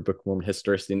made for Book of Mormon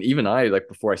historicity. And even I, like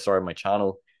before I started my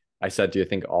channel, I said, do you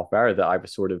think off air that I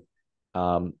was sort of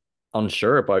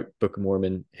unsure about Book of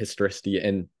Mormon historicity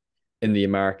in the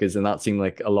Americas, and that seemed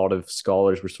like a lot of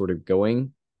scholars were sort of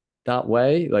going that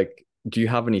way. Like, do you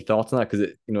have any thoughts on that? Because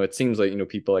it seems like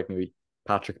people like maybe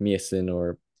Patrick Mason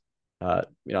or I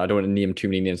don't want to name too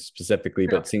many names specifically,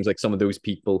 but yeah, it seems like some of those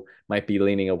people might be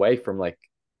leaning away from like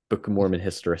Book of Mormon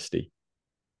historicity.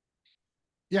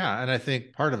 yeah, and I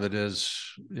think part of it is,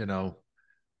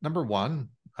 number one,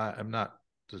 I'm not.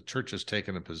 The church has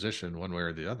taken a position one way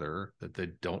or the other that they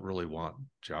don't really want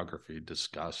geography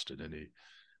discussed in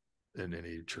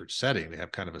any church setting. They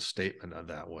have kind of a statement of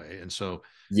that way, and so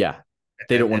Yeah,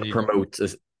 they and don't want and to you promote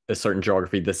a certain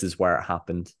geography. This is where it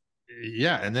happened.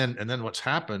 yeah, and then what's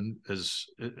happened is,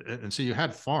 and so you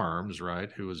had Farms,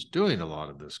 right, who was doing a lot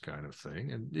of this kind of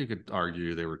thing, and you could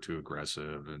argue they were too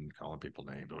aggressive and calling people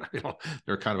names.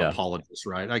 They're kind of Yeah, apologists,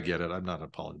 right? I get it. I'm not an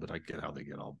apologist, but I get how they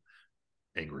get all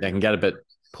angry they or can get a whatever. bit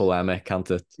polemic, can't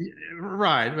it?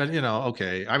 Right, but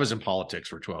okay, I was in politics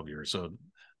for 12 years, so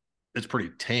it's pretty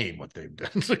tame what they've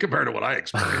done compared to what I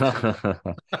experienced.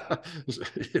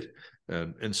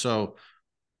 and so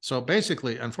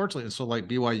basically, unfortunately, and so like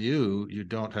BYU, you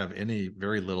don't have any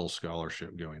very little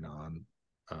scholarship going on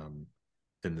um,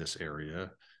 in this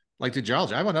area. Like the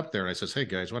geology, I went up there and I says, "Hey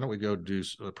guys, why don't we go do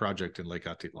a project in Lake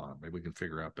Atitlan? Maybe we can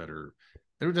figure out better."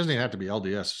 It doesn't even have to be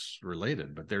LDS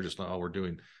related, but they're just, oh, we're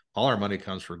doing all our money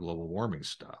comes for global warming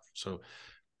stuff. So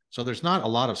there's not a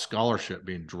lot of scholarship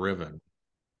being driven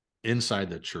inside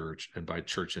the church and by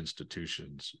church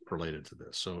institutions related to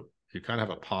this. So you kind of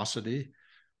have a paucity.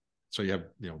 So you have,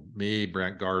 me,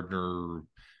 Brant Gardner.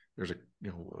 There's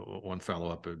one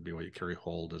fellow up at BYU, Kerry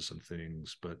Holdes and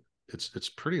things, but it's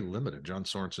pretty limited. John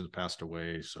Sorensen passed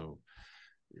away, so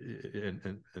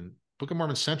and Book of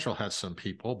Mormon Central has some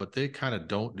people, but they kind of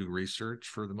don't do research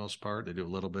for the most part. They do a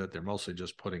little bit. They're mostly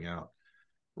just putting out,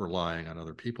 relying on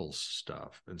other people's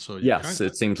stuff, and so you kind Yes, of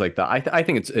it seems like that. I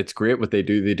think it's great what they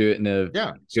do. They do it in a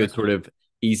yeah, good sort exactly. of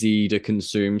easy to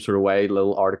consume sort of way,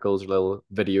 little articles, little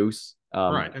videos.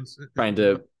 Right. trying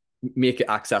to make it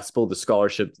accessible to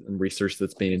scholarship and research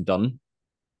that's being done.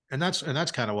 And that's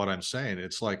kind of what I'm saying.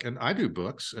 It's like, and I do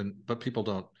books, but people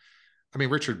don't. I mean,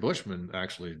 Richard Bushman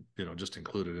actually, just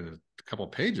included in a couple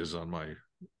of pages on my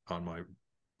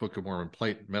Book of Mormon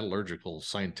plate metallurgical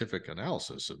scientific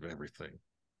analysis of everything.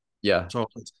 Yeah. So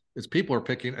it's people are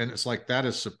picking, and it's like that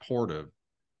is supportive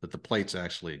that the plates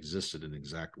actually existed in the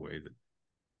exact way that,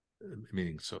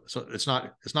 meaning so it's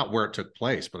not where it took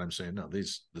place, but I'm saying no,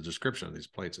 the description of these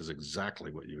plates is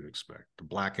exactly what you would expect. The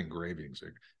black engravings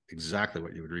are exactly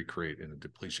what you would recreate in a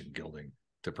depletion gilding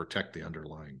to protect the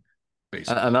underlying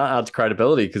basis. And that adds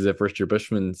credibility, because if Richard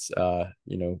Bushman's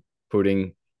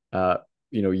quoting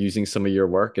using some of your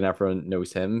work and everyone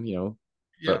knows him,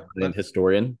 Yeah, but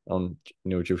historian on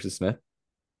Joseph Smith.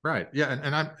 Right. Yeah.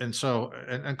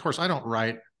 And of course I don't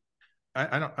write.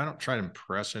 I don't try to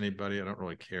impress anybody. I don't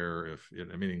really care if,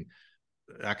 meaning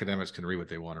academics can read what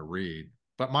they want to read,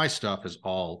 but my stuff is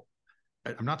all,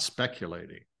 I'm not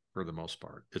speculating for the most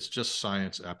part. It's just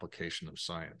science, application of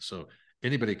science. So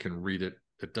anybody can read it.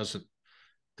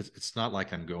 It's not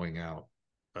like I'm going out,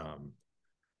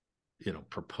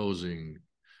 proposing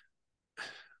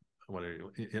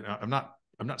I'm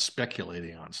not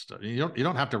speculating on stuff. You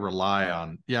don't have to rely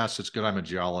on, yes, it's good I'm a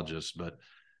geologist, but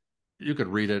you could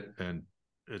read it, and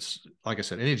it's like I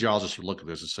said, any geologist would look at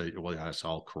this and say, well, yeah, it's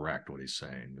all correct what he's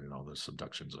saying, the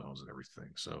subduction zones and everything.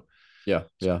 So yeah.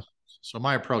 So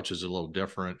my approach is a little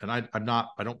different, and I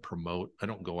don't promote, I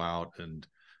don't go out, and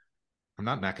I'm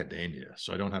not in academia,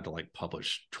 so I don't have to like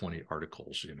publish 20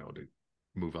 articles, to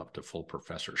move up to full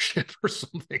professorship or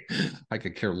something. I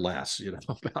could care less,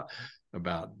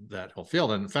 about that whole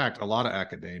field. And in fact, a lot of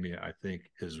academia, I think,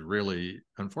 is really,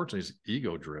 unfortunately, is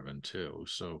ego driven too.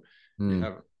 So you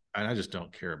have, and I just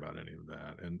don't care about any of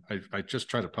that. And I just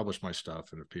try to publish my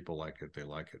stuff, and if people like it, they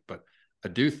like it. But I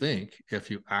do think if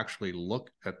you actually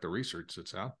look at the research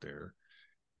that's out there,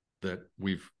 that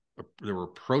we're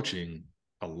approaching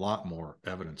a lot more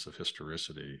evidence of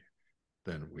historicity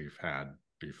than we've had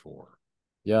before.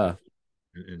 Yeah.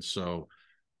 And so,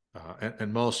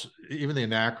 and most, even the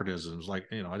anachronisms, like,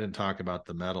 I didn't talk about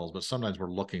the metals, but sometimes we're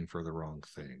looking for the wrong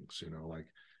things,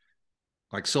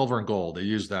 like silver and gold, they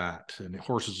use that, and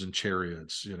horses and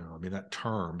chariots, that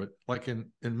term. But like in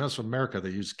Mesoamerica, they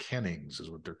use kennings is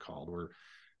what they're called, where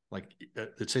like,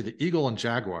 let's say the eagle and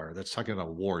jaguar, that's talking about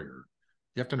a warrior.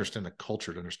 You have to understand the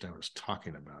culture to understand what it's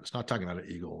talking about. It's not talking about an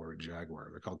eagle or a jaguar.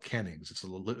 They're called kennings. It's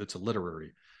a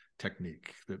literary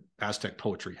technique that Aztec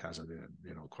poetry has it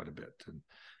in, quite a bit. And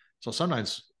so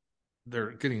sometimes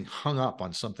they're getting hung up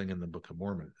on something in the Book of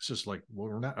Mormon. It's just like, well,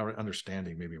 we're not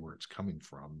understanding maybe where it's coming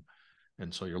from.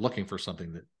 And so you're looking for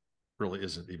something that really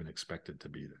isn't even expected to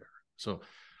be there. So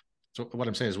what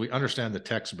I'm saying is we understand the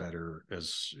text better.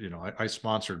 As I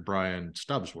sponsored Brian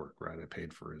Stubbs' work, right? I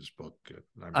paid for his book.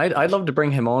 I'd love to bring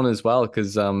him on as well,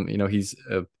 because he's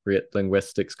a great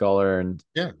linguistic scholar, and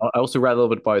yeah, I also read a little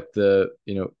bit about the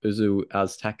Uzu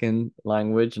Aztecan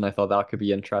language, and I thought that could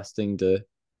be interesting to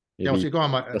well, if you go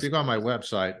on my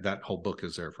website, that whole book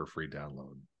is there for free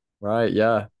download. Right,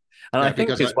 yeah. And I think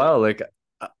as well, like,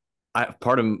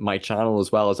 part of my channel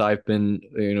as well, as I've been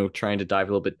trying to dive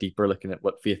a little bit deeper, looking at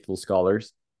what faithful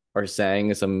scholars are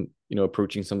saying as I'm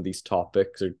approaching some of these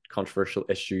topics or controversial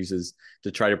issues, is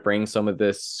to try to bring some of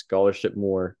this scholarship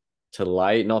more to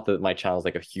light. Not that my channel is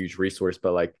like a huge resource,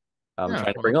 but like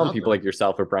trying to bring on people like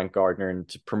yourself or Brent Gardner, and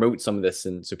to promote some of this,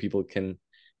 and so people can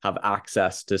have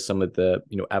access to some of the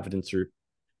evidence or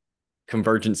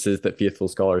convergences that faithful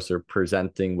scholars are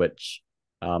presenting, which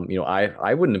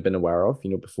I wouldn't have been aware of,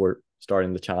 before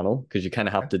starting the channel, because you kind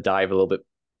of have to dive a little bit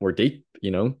more deep,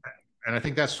 And I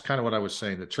think that's kind of what I was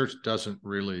saying. The church doesn't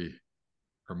really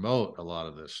promote a lot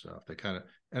of this stuff. They kind of,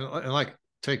 and like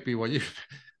take BYU,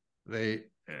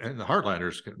 and the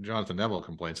Heartlanders, Jonathan Neville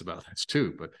complains about this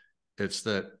too, but it's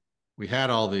that we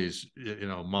had all these,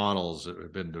 models that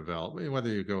have been developed, whether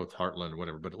you go with Heartland or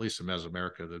whatever, but at least in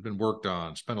Mesoamerica, that have been worked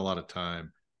on, spent a lot of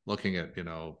time looking at,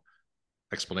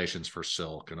 explanations for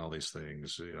silk and all these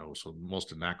things, so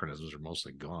most anachronisms are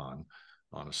mostly gone,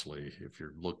 honestly, if you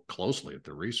look closely at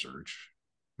the research.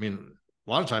 I mean, a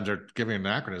lot of times they're giving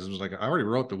anachronisms. Like, I already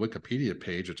wrote the Wikipedia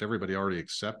page, which everybody already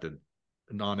accepted,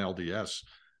 non-LDS.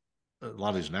 A lot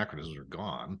of these anachronisms are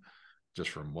gone just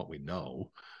from what we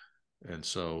know. And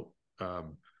so,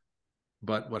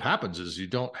 but what happens is you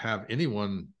don't have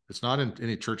anyone, it's not in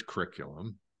any church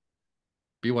curriculum.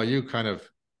 BYU kind of,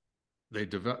 they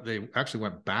actually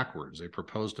went backwards. They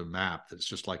proposed a map that's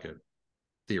just like a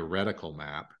theoretical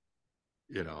map,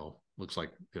 looks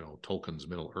like, Tolkien's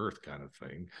Middle Earth kind of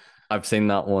thing. I've seen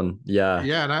that one. Yeah.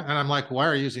 Yeah. And I'm like, why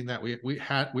are you using that? We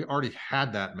already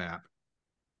had that map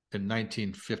in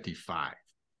 1955.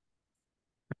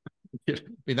 I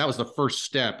mean, that was the first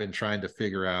step in trying to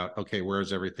figure out, okay, where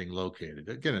is everything located?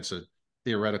 Again, it's a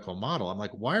theoretical model. I'm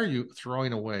like, why are you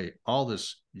throwing away all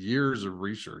this years of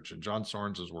research and John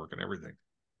Sorens's work and everything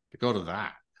to go to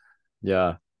that?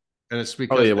 Yeah. And it's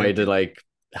because probably a way to like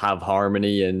have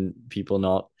harmony and people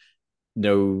not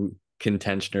no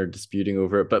contention or disputing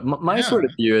over it. But my sort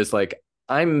of view is like,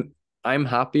 I'm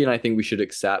happy, and I think we should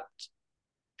accept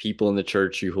people in the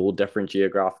church who hold different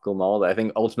geographical models. I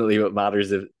think ultimately what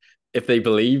matters if they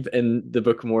believe in the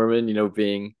Book of Mormon,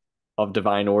 being of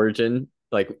divine origin,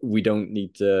 like we don't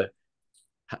need to,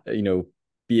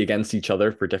 be against each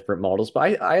other for different models.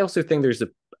 But I also think there's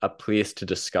a place to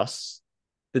discuss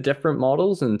the different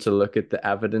models and to look at the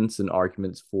evidence and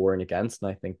arguments for and against.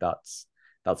 And I think that's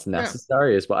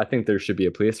necessary as well. I think there should be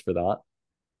a place for that.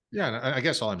 Yeah. And I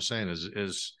guess all I'm saying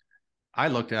is I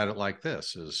looked at it like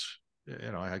this is,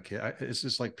 it's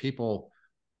just like people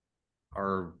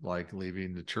are like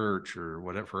leaving the church or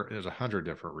whatever. There's 100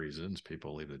 different reasons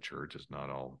people leave the church. It's not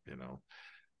all,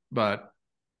 but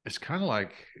it's kind of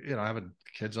like, having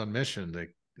kids on mission.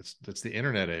 It's the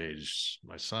internet age.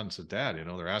 My son said, Dad,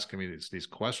 they're asking me these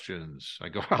questions. I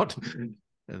go out and,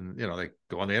 they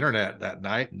go on the internet that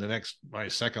night, and my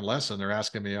second lesson, they're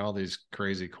asking me all these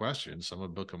crazy questions, some of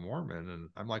the Book of Mormon. And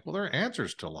I'm like, well, there are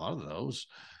answers to a lot of those.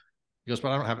 He goes,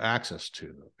 but I don't have access to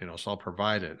them, so I'll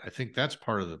provide it. I think that's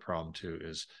part of the problem too,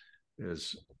 is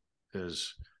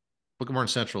Book of Mormon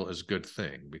Central is a good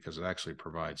thing because it actually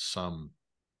provides some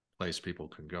place people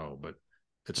can go, but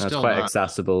it's still quite not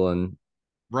accessible and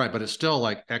right. But it's still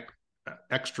like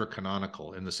extra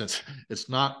canonical in the sense it's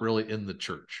not really in the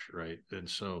church, right? And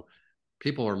so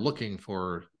people are looking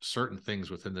for certain things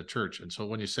within the church. And so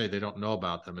when you say they don't know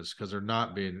about them, it's because they're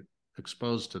not being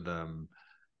exposed to them.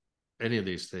 Any of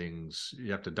these things,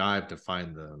 you have to dive to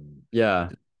find them. Yeah.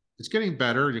 It's getting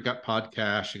better. You got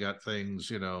podcasts, you got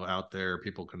things, out there.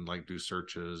 People can like do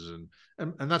searches,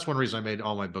 and that's one reason I made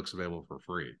all my books available for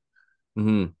free.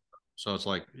 Mm-hmm. So it's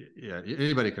like, yeah,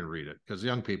 anybody can read it, because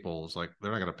young people, it's like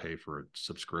they're not going to pay for a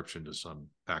subscription to some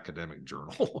academic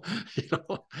journal.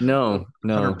 No.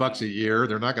 $100 a year.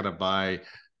 They're not going to buy,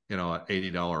 an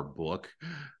 $80 book.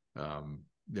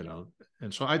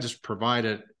 And so I just provide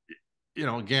it.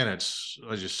 Again, it's,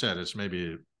 as you said, it's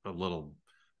maybe a little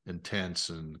intense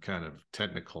and kind of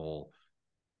technical.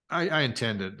 I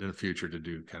intend it in the future to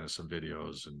do kind of some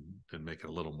videos and make it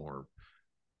a little more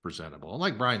presentable. And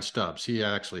like Brian Stubbs, he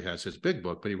actually has his big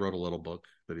book, but he wrote a little book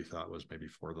that he thought was maybe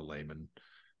for the layman,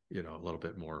 a little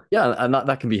bit more. Yeah, and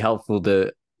that can be helpful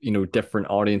to, different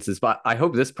audiences. But I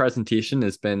hope this presentation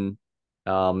has been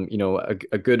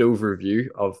a good overview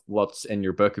of what's in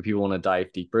your book. If people want to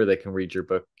dive deeper, they can read your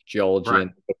book, Geology,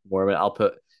 and Book of Mormon. I'll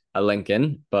put a link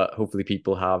in, but hopefully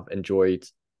people have enjoyed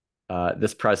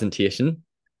this presentation.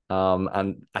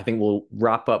 And I think we'll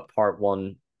wrap up part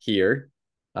 1 here,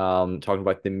 talking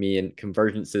about the main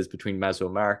convergences between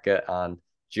Mesoamerica and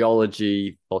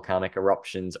geology, volcanic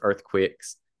eruptions,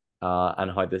 earthquakes, and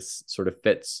how this sort of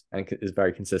fits and is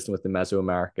very consistent with the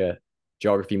Mesoamerica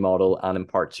geography model. And in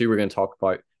part 2, we're going to talk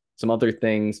about some other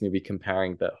things, maybe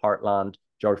comparing the Heartland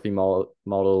geography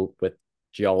model with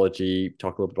geology,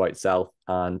 talk a little bit about itself,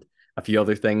 and a few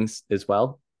other things as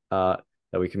well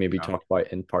that we can maybe talk about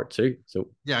in part 2. So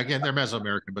yeah, again, they're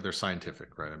Mesoamerican, but they're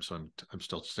scientific, right? I'm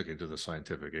still sticking to the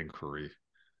scientific inquiry.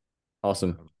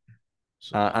 Awesome.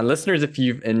 And listeners, if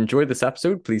you've enjoyed this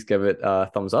episode, please give it a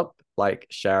thumbs up, like,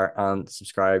 share, and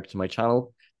subscribe to my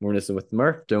channel, Mormonism with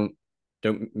Murph. Don't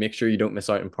make sure you don't miss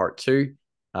out in part 2.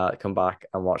 Come back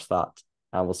and watch that,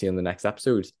 and we'll see you in the next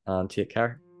episode. And take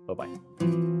care. Bye-bye.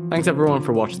 Thanks everyone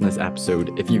for watching this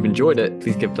episode. If you've enjoyed it,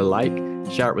 please give it a like,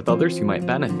 share it with others who might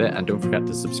benefit, and don't forget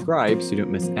to subscribe so you don't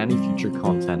miss any future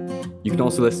content. You can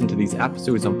also listen to these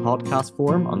episodes on podcast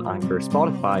form on Anchor or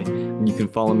Spotify, and you can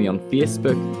follow me on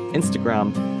Facebook,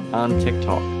 Instagram, and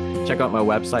TikTok. Check out my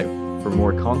website for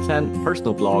more content,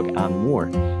 personal blog, and more.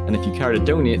 And if you care to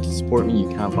donate to support me, you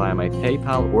can via my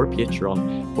PayPal or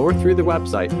Patreon, or through the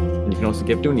website. And you can also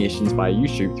give donations via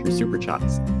YouTube through Super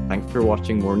Chats. Thanks for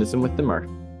watching Mormonism with the Murph.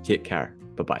 Take care.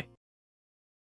 Bye-bye.